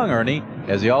Cy Young, Ernie,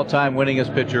 as the all-time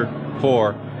winningest pitcher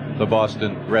for the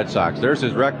Boston Red Sox. There's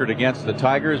his record against the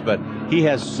Tigers, but he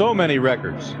has so many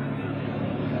records.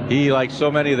 He, like so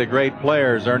many of the great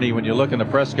players, Ernie, when you look in the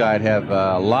press guide, have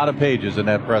a lot of pages in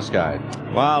that press guide.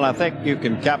 Well, I think you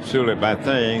can capsule it by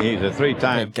saying he's a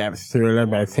 3-time. Capsule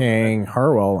it by saying,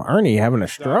 Harwell, Ernie having a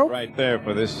stroke? Right there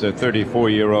for this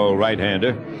 34-year-old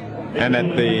right-hander. And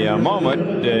at the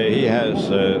moment, he has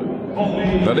the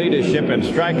leadership in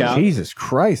strikeouts. Jesus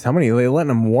Christ, how many are they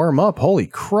letting him warm up? Holy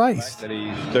Christ. That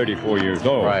he's 34 years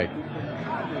old. Right.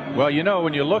 Well,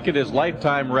 when you look at his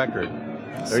lifetime record,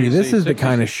 See, this is the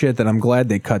kind of shit that I'm glad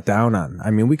they cut down on. I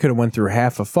mean, we could have went through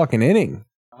half a fucking inning.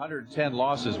 110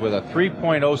 losses with a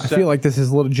 3.07. I feel like this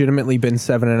has legitimately been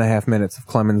 7.5 minutes of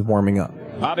Clemens warming up.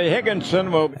 Bobby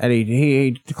Higginson will.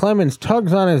 And Clemens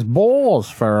tugs on his balls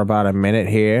for about a minute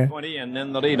here. 20 and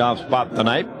in the leadoff spot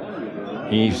tonight.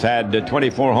 He's had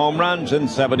 24 home runs and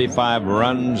 75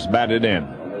 runs batted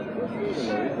in.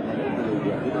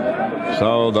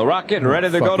 So the Rocket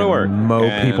ready to go to work. Mow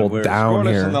people down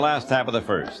here. In the last half of the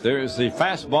first. There's the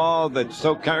fastball that's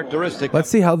so characteristic. Let's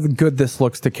see how good this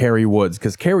looks to Kerry Woods,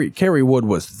 because Kerry Wood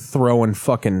was throwing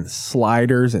fucking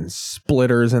sliders and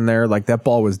splitters in there like that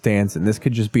ball was dancing. This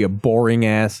could just be a boring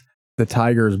ass the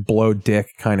Tigers blow dick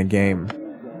kind of game.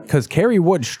 Because Kerry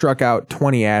Wood struck out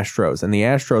 20 Astros, and the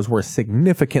Astros were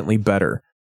significantly better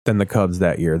than the Cubs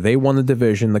that year. They won the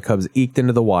division. The Cubs eked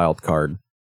into the wild card.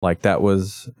 Like, that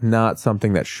was not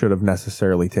something that should have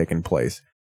necessarily taken place.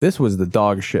 This was the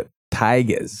dog shit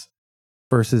Tigers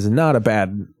versus not a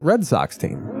bad Red Sox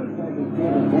team.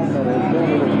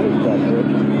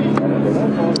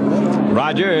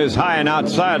 Roger is high and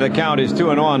outside. The count is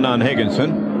 2-1 on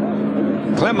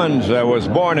Higginson. Clemens was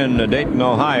born in Dayton,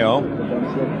 Ohio.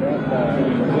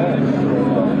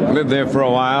 Lived there for a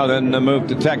while, then moved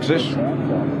to Texas.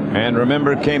 And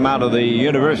remember, came out of the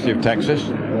University of Texas.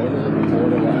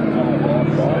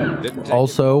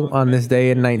 Also, on this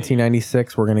day in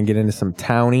 1996, we're going to get into some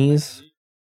Townies,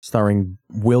 starring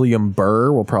William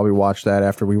Burr. We'll probably watch that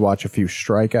after we watch a few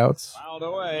strikeouts. Fouled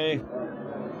away.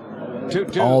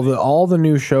 2-2. All the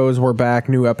new shows were back.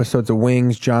 New episodes of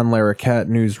Wings, John Larroquette,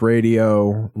 News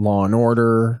Radio, Law and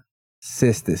Order,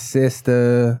 Sista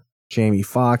Sista, Jamie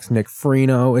Foxx, Nick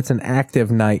Freno. It's an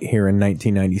active night here in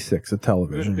 1996 of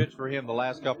television. Good pitch for him the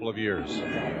last couple of years.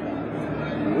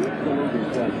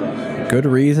 Good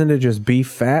reason to just be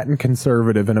fat and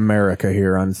conservative in America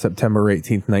here on September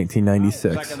 18th,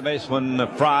 1996. Second baseman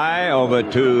Fry over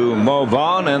to Mo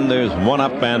Vaughn, and there's one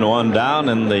up and one down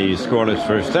in the scoreless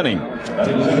first inning.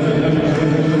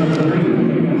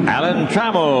 Alan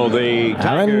Trammell, the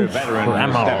Tiger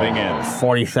veteran, stepping in.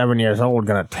 47 years old,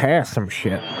 gonna tear some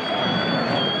shit.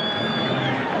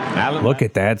 Look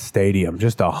at that stadium,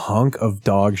 just a hunk of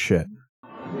dog shit.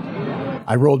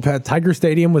 I rolled past Tiger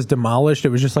Stadium was demolished. It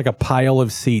was just like a pile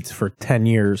of seats for 10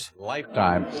 years.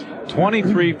 Lifetime,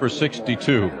 23 for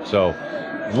 62. So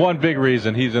one big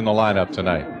reason he's in the lineup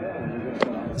tonight.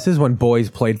 This is when boys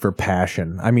played for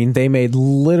passion. I mean, they made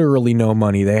literally no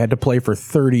money. They had to play for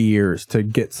 30 years to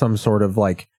get some sort of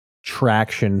like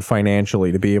traction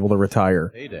financially to be able to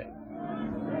retire. Heyday.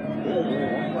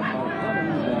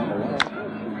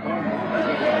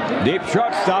 Deep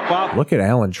shortstop up. Look at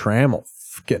Alan Trammell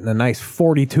getting a nice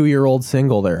 42-year-old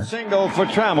single there. Single for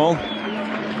Trammell.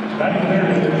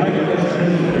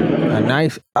 A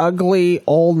nice, ugly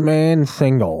old man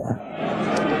single.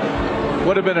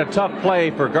 Would have been a tough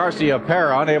play for Garcia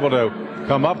Parra, unable to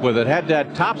come up with it. Had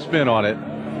that top spin on it.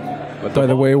 But By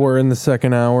the way, we're in the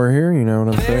second hour here. You know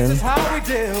what I'm saying? This is how we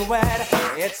do it.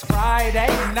 It's Friday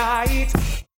night.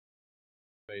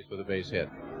 Base with a base hit.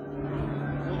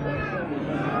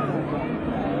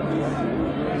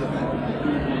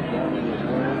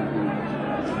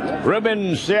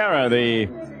 Ruben Sierra, the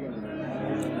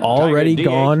already Tiger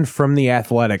gone from the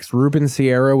Athletics. Ruben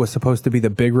Sierra was supposed to be the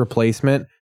big replacement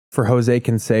for Jose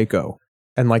Canseco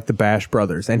and like the Bash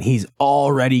Brothers, and he's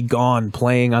already gone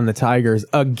playing on the Tigers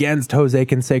against Jose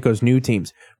Canseco's new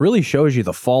teams. Really shows you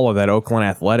the fall of that Oakland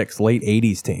Athletics late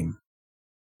 80s team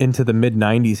into the mid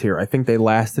 90s here. I think they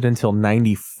lasted until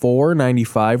 94,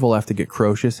 95. We'll have to get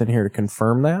Crocious in here to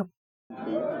confirm that.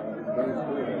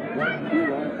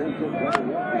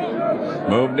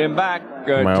 moved him back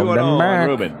 2-0 on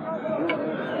Ruben.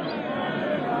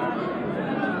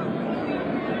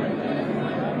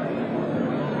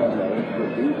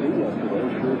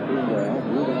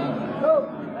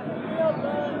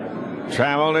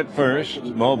 Traveled at first.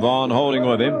 Mo Vaughn holding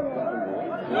with him.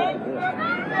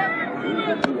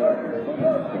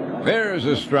 There's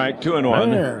a strike,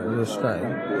 2-1. There's a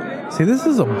strike. See, this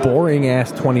is a boring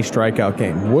ass 20 strikeout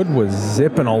game. Wood was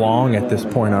zipping along at this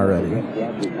point already.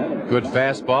 Good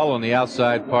fastball on the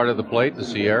outside part of the plate, the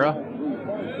Sierra.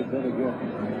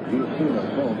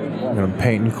 I'm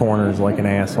painting corners like an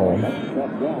asshole.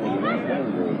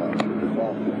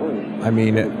 I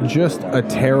mean, just a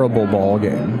terrible ball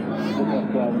game.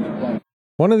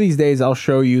 One of these days, I'll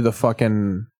show you the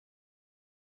fucking.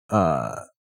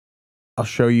 I'll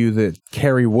show you the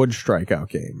Kerry Wood strikeout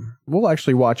game. We'll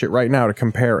actually watch it right now to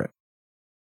compare it.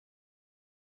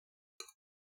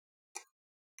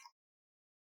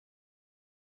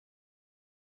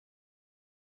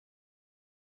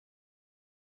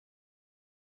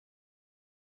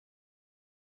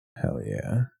 Hell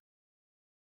yeah.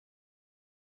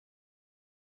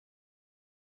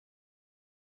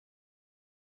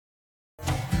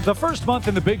 The first month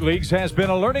in the big leagues has been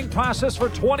a learning process for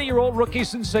 20-year-old rookie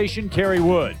sensation Kerry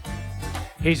Wood.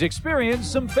 He's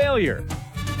experienced some failure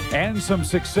and some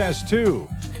success too.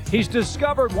 He's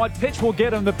discovered what pitch will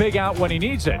get him the big out when he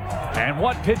needs it and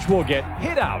what pitch will get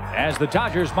hit out, as the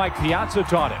Dodgers' Mike Piazza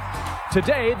taught him.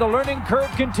 Today, the learning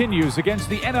curve continues against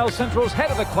the NL Central's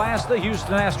head of the class, the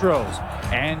Houston Astros.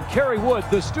 And Kerry Wood,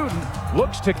 the student,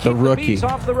 looks to keep the beats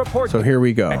off the report. So here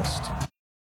we go. Next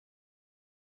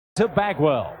to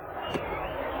Bagwell.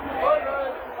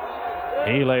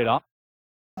 He laid off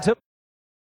to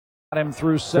him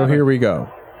through 7. So here we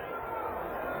go.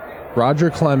 Roger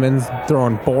Clemens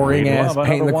throwing boring ass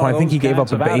paint in the corner. I think he gave up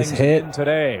a base hit.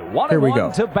 Today. Here we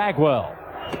go. To Bagwell.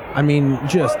 I mean,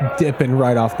 just dipping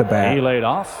right off the bat. He laid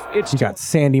off. You got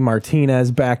Sandy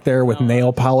Martinez back there with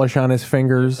nail polish on his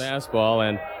fingers. Fastball,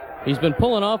 and he's been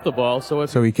pulling off the ball, so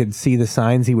he could see the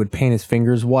signs. He would paint his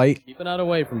fingers white. Keeping out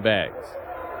away from bags.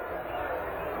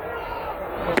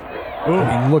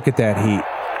 I mean, look at that heat.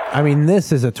 I mean,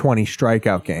 this is a 20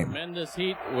 strikeout game. Tremendous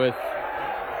heat with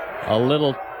a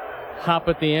little hop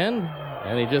at the end,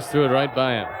 and he just threw it right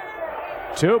by him.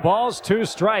 2 balls, 2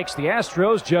 strikes. The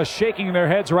Astros just shaking their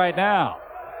heads right now.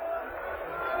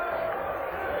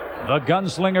 The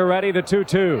gunslinger ready, the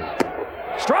 2-2.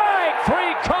 Strike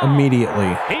 3 call. Immediately.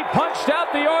 He punched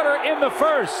out the order in the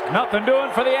first. Nothing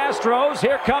doing for the Astros.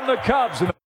 Here come the Cubs.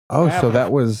 Oh, so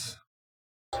that was...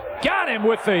 Got him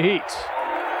with the heat.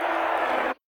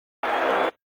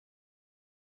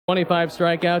 25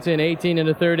 strikeouts in 18 in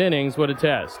the third innings. What a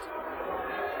test.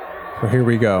 So here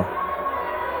we go.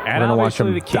 And we're going to watch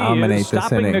him the key dominate is this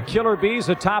stopping inning. the Killer Bees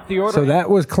atop the order. So that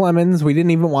was Clemens. We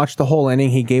didn't even watch the whole inning.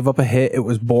 He gave up a hit. It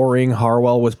was boring.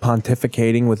 Harwell was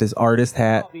pontificating with his artist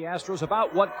hat. The Astros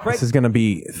about what Craig... This is going to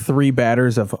be 3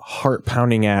 batters of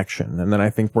heart-pounding action, and then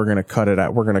I think we're going to cut it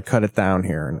out. We're going to cut it down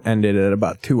here and end it at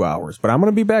about 2 hours. But I'm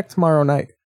going to be back tomorrow night.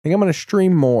 I think I'm going to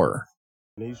stream more.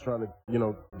 He's trying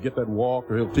to, get that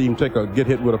walk, or he'll team get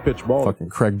hit with a pitch ball. Fucking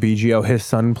Craig Biggio, his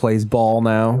son plays ball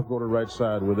now. He'll go to the right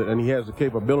side with it, and he has the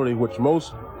capability, which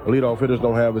most leadoff hitters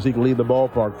don't have, is he can leave the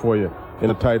ballpark for you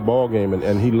in a tight ball game,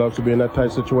 and he loves to be in that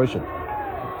tight situation.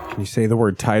 Can you say the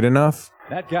word tight enough?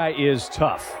 That guy is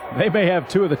tough. They may have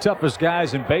 2 of the toughest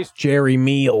guys in baseball. Jerry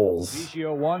Meals.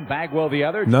 Biggio one, Bagwell the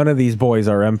other. None of these boys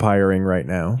are umpiring right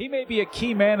now. He may be a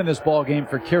key man in this ball game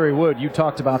for Kerry Wood. You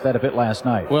talked about that a bit last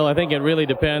night. Well, I think it really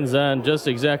depends on just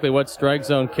exactly what strike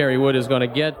zone Kerry Wood is going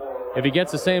to get. If he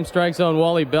gets the same strike zone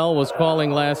Wally Bell was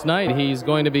calling last night, he's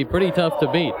going to be pretty tough to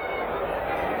beat.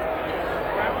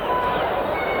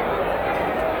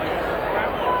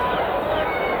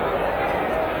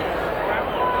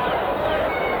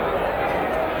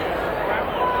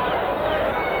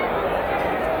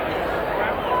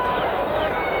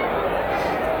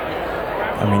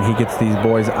 I mean, he gets these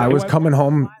boys. I was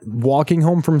walking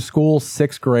home from school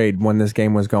 6th grade when this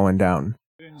game was going down.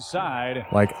 Inside.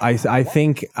 Like, I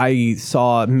think I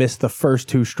missed the first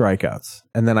 2 strikeouts.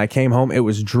 And then I came home, it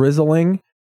was drizzling,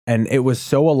 and it was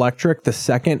so electric. The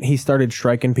second he started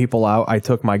striking people out, I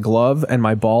took my glove and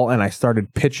my ball, and I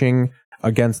started pitching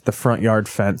against the front yard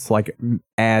fence, like,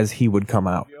 as he would come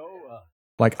out.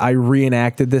 Like, I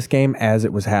reenacted this game as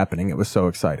it was happening. It was so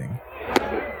exciting.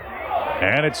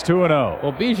 And it's 2-0.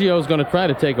 Well, Biggio's going to try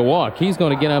to take a walk. He's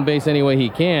going to get on base any way he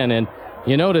can. And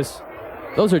you notice,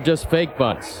 those are just fake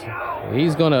bunts.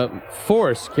 He's going to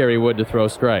force Kerry Wood to throw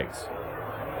strikes.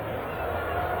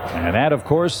 And that, of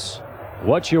course,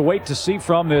 what you wait to see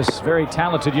from this very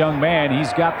talented young man.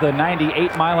 He's got the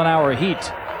 98-mile-an-hour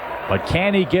heat. But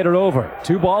can he get it over?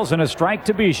 2 balls and a strike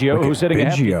to Biggio, who's hitting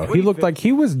Biggio. He looked like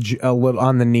he was a little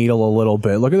on the needle a little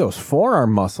bit. Look at those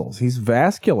forearm muscles. He's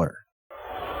vascular.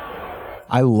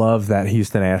 I love that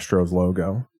Houston Astros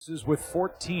logo. This is with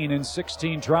 14 and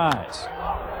 16 tries.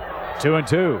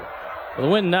 2-2. Well, the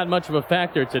wind not much of a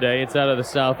factor today. It's out of the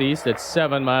southeast at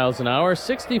 7 miles an hour,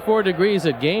 64 degrees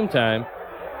at game time.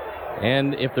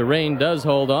 And if the rain does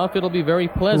hold off, it'll be very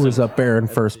pleasant. Who's up there in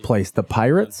first place? The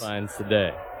Pirates? Finds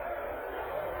today.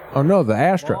 Oh no, the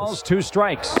Astros. Balls, 2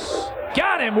 strikes.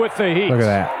 Got him with the heat. Look at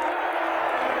that.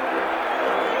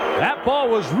 That ball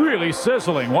was really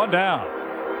sizzling. 1 down.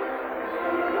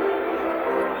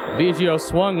 Biggio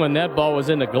swung when that ball was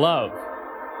in the glove.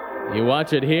 You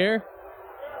watch it here,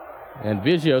 and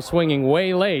Biggio swinging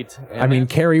way late. I mean,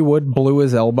 Kerry Wood blew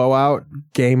his elbow out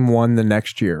game 1 the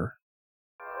next year.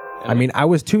 I mean, I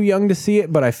was too young to see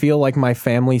it, but I feel like my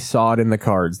family saw it in the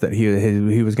cards that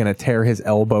he was going to tear his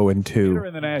elbow in 2.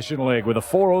 In the National League with a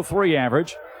 .403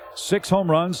 average, 6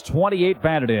 home runs, 28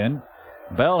 batted in.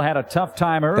 Bell had a tough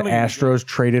time early. The Astros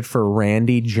traded for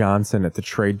Randy Johnson at the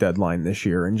trade deadline this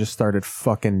year and just started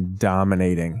fucking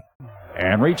dominating.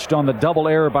 And reached on the double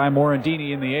error by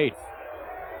Morandini in the 8th.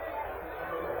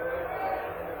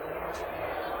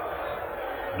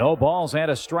 No balls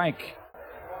and a strike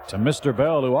to Mr.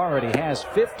 Bell, who already has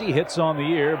 50 hits on the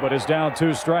year, but is down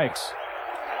 2 strikes.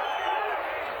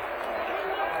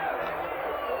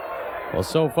 Well,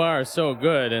 so far, so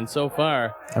good, and so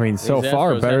far... I mean, so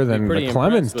far, better than the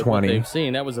Clemens 20. They've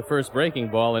seen. That was the first breaking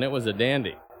ball, and it was a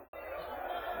dandy.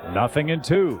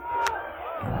 0-2.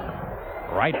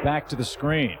 Right back to the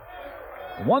screen.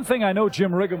 One thing I know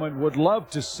Jim Riggleman would love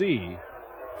to see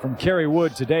from Kerry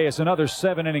Wood today is another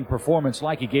 7-inning performance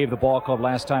like he gave the ball club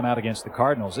last time out against the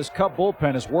Cardinals. This Cub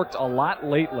bullpen has worked a lot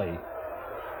lately.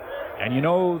 And you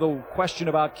know the question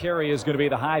about Kerry is going to be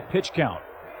the high pitch count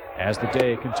as the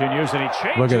day continues, and he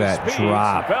changes. Look at that speeds.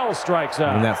 drop. Bell strikes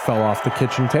out. And that fell off the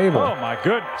kitchen table. Oh, my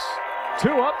goodness. 2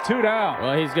 up, 2 down.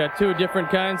 Well, he's got 2 different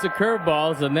kinds of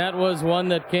curveballs, and that was one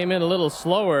that came in a little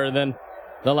slower than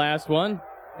the last one.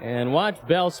 And watch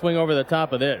Bell swing over the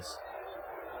top of this.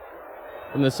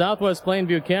 From the Southwest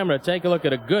Plainview camera, take a look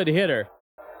at a good hitter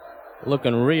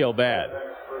looking real bad.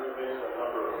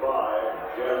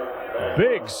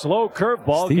 big, slow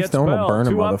curveball Steve gets Stone will Bell. burn a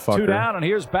 2 up, motherfucker. 2 down, and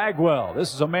here's Bagwell.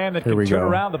 This is a man that Here can we turn go.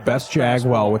 around the Best best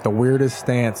Jagwell fastball. with the weirdest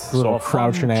stance, little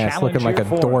crouching ass, looking like a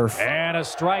dwarf. And a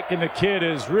strike, and the kid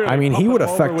is really. I mean, he would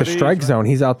affect the strike zone.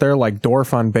 He's out there like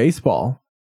Dorf on baseball.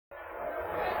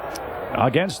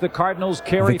 Against the Cardinals,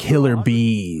 Kerry. The Killer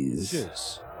Bees.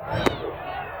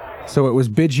 So it was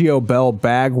Biggio, Bell,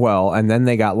 Bagwell, and then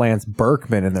they got Lance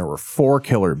Berkman, and there were 4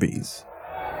 Killer Bees.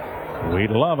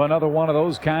 We'd love another one of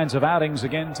those kinds of outings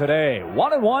again today.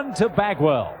 1-1 to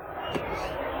Bagwell.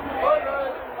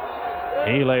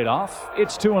 He laid off.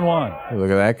 It's 2-1. Hey, look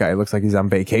at that guy. He looks like he's on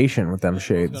vacation with them Going to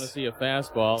shades. see a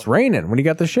fastball. It's raining. What do you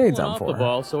got the shades Pulling on off for? the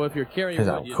ball, so if you're carrying He's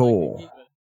wood, out you'd cool. like to keep it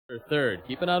for third.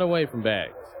 Keep it out away from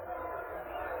Bags.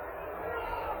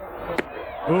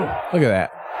 Look at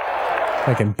that.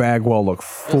 Making Bagwell look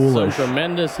foolish. Some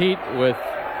tremendous heat with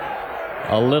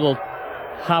a little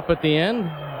hop at the end,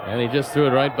 and he just threw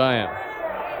it right by him.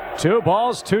 2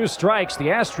 balls, 2 strikes. The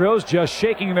Astros just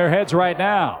shaking their heads right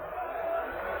now.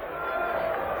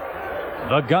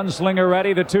 The gunslinger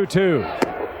ready, the 2-2.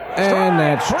 And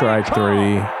that's strike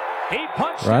 3.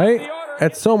 Right?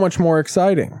 That's so much more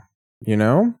exciting, you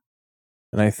know?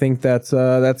 And I think that's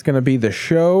going to be the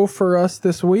show for us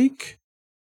this week.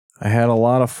 I had a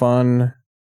lot of fun.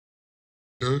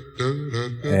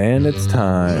 And it's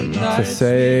time to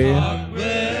say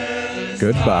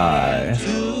goodbye.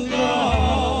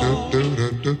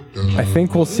 I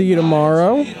think we'll see you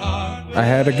tomorrow. I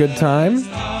had a good time.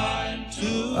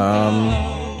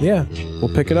 Yeah,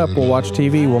 we'll pick it up. We'll watch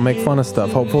TV. We'll make fun of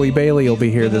stuff. Hopefully Bailey will be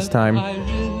here this time.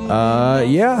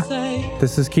 Yeah.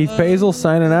 This is Keith Pazel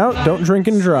signing out. Don't drink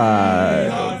and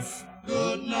drive.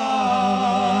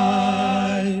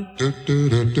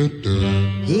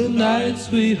 Good night,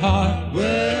 sweetheart.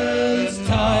 Well, it's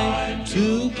time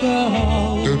to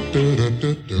go.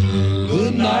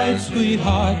 Good night,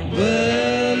 sweetheart.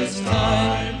 Well, it's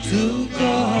time to go.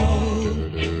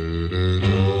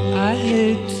 I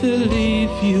hate to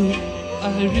leave you.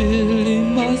 I really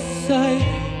must say,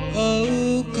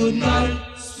 oh, good night,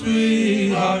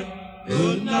 sweetheart.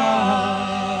 Good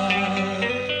night.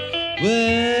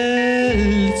 Well,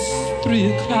 it's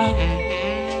 3 o'clock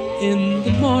in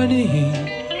the morning.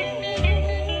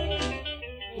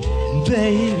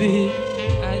 Baby,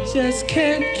 I just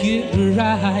can't get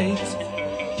right.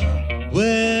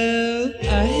 Well,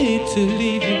 I hate to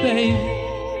leave you, baby.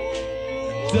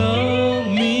 Don't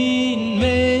mean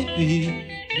maybe,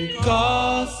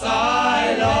 because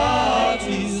I love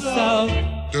you so.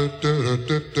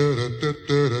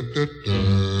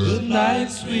 Good night,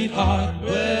 sweetheart.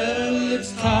 Well,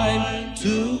 it's time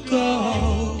to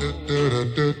go.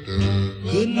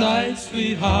 Good night,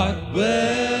 sweetheart.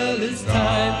 Well, it's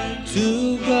time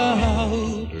to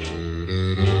go.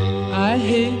 I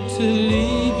hate to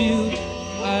leave you.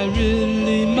 I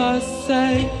really must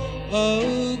say,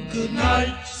 oh, good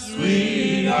night,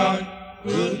 sweetheart.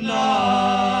 Good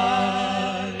night.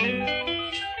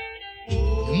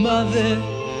 Your mother,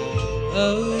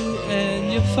 oh,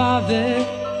 and your father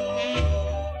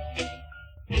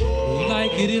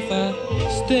like it if I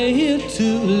stay here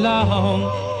too long.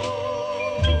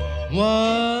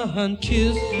 One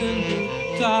kiss in the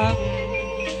dark,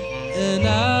 and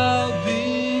I'll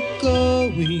be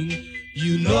going.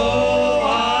 You know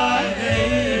I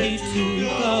hate to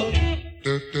go.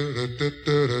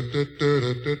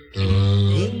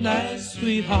 Good night,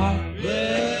 sweetheart.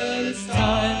 Well, it's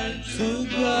time to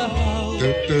go.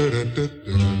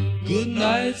 Good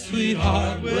night,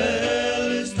 sweetheart.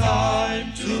 Well, it's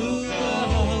time to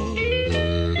go.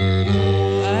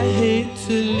 I hate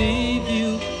to leave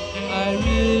you. I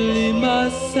really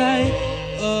must say,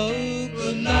 oh,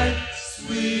 good night,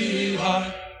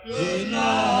 sweetheart. Good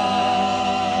night.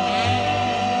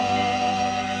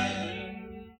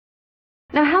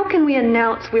 Now, how can we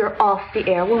announce we are off the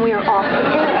air when we are off the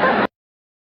air?